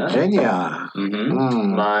 Virginia.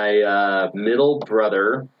 My middle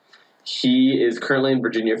brother, he is currently in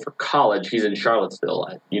Virginia for college. He's in Charlottesville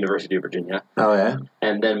at University of Virginia. Oh, yeah?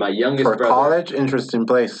 And then my youngest brother... For college? Interesting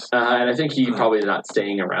place. And I think he probably is not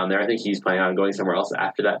staying around there. I think he's planning on going somewhere else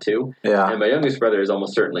after that, too. Yeah. And my youngest brother is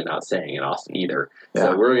almost certainly not staying in Austin either. Yeah.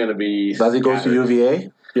 So we're going to be... Does he go to UVA?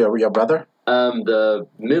 Your brother? The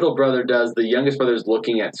middle brother does. The youngest brother is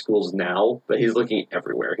looking at schools now, but he's looking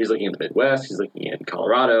everywhere. He's looking in the Midwest. He's looking in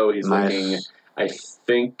Colorado. He's looking, I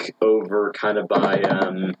think, over kind of by...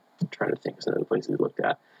 I'm trying to think of some of the places he looked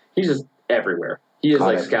at. He's just everywhere. He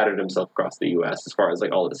has scattered himself across the U.S. as far as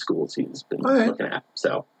like all the schools he's been looking at.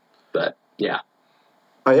 So, but yeah.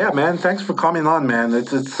 Oh yeah, man! Thanks for coming on, man.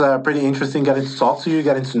 It's pretty interesting getting to talk to you,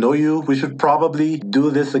 getting to know you. We should probably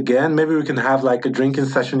do this again. Maybe we can have like a drinking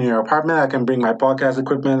session in your apartment. I can bring my podcast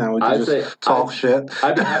equipment and we can talk shit.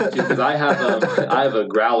 I'd be happy to, because I have a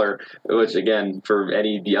growler, which again, for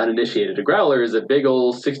the uninitiated, a growler is a big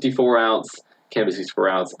old 64-ounce. Can't be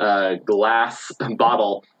 64-ounce glass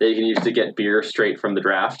bottle that you can use to get beer straight from the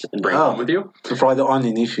draft and bring home with you. For the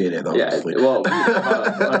uninitiated, obviously. Yeah, well,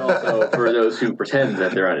 but also for those who pretend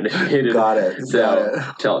that they're uninitiated. Got it. So,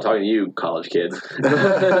 talking to you, college kids.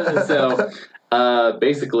 So,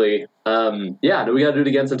 basically, we got to do it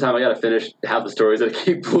again sometime. I got to finish half the stories that I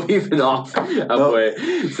keep leaving off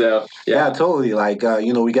halfway. So, yeah, totally. Like,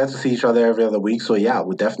 we get to see each other every other week. So, yeah,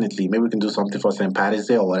 we definitely, maybe we can do something for St. Patty's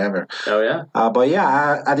Day or whatever. Oh, yeah? But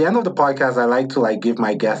yeah, at the end of the podcast, I like to like give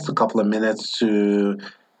my guests a couple of minutes to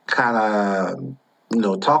kind of...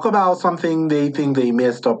 talk about something they think they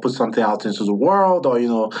missed or put something out into the world, or,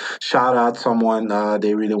 shout out someone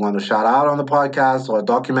they really want to shout out on the podcast, or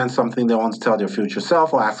document something they want to tell their future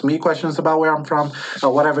self, or ask me questions about where I'm from,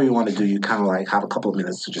 or whatever you want to do. You kind of like have a couple of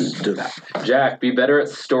minutes to just do that. Jack, be better at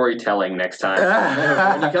storytelling next time.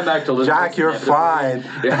 When you come back to listen. Jack, you're fine.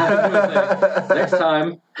 Next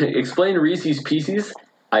time, explain Reese's Pieces.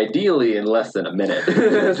 Ideally in less than a minute.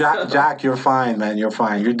 Jack, you're fine, man. You're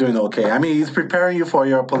fine. You're doing okay. I mean, he's preparing you for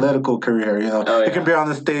your political career, You can be on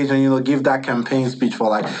the stage and, give that campaign speech for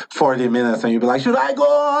like 40 minutes and you'll be like, should I go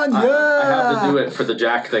on? I have to do it for the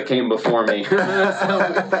Jack that came before me.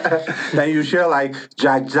 Then you share like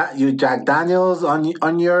Jack Daniels on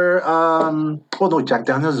your... Jack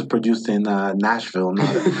Daniels is produced in Nashville,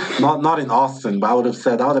 not in Austin, but I would have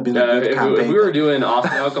said that would have been a good campaign. If we were doing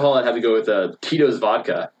Austin alcohol, I'd have to go with Tito's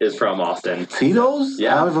Vodka. Is from Austin. Tito's?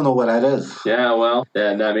 Yeah. I don't even know what that is. Yeah, well,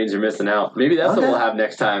 then that means you're missing out. Maybe that's what we'll have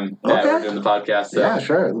next time that we're doing the podcast. So, yeah,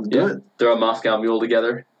 sure. Do it. Throw a Moscow Mule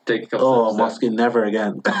together. Take a couple a Moscow, never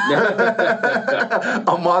again.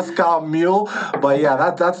 A Moscow Mule. But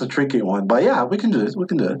yeah, that's a tricky one. But yeah, we can do it.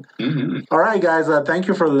 Mm-hmm. All right, guys. Thank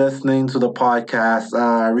you for listening to the podcast.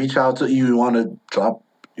 Reach out to you. You want to drop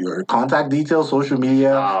your contact details, social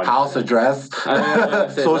media, house address,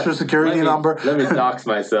 social security number. Let me dox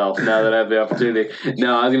myself now that I have the opportunity.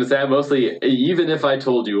 No, I was going to say, mostly, even if I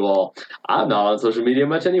told you all, I'm not on social media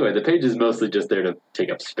much anyway. The page is mostly just there to take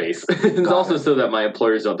up space. It's also so that my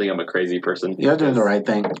employers don't think I'm a crazy person. You're doing the right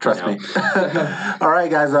thing. Trust me. All right,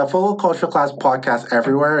 guys. Follow Cultural Class Podcast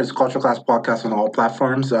everywhere. It's Cultural Class Podcast on all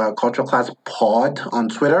platforms. Cultural Class Pod on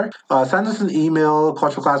Twitter. Send us an email,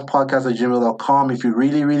 culturalclasspodcast@gmail.com if you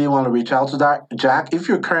really want to reach out to that. Jack, if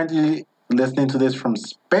you're currently listening to this from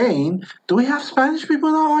Spain. Do we have Spanish people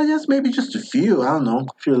in our audience? Maybe just a few. I don't know.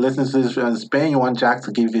 If you're listening to this from Spain, you want Jack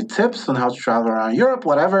to give you tips on how to travel around Europe,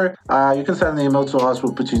 whatever, you can send an email to us.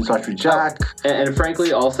 We'll put you in touch with Jack. And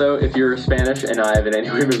frankly, also, if you're Spanish and I have in any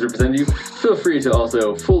way misrepresented you, feel free to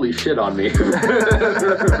also fully shit on me for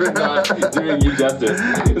not doing you justice.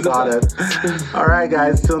 Got it. All right,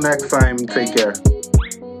 guys. Till next time. Take care.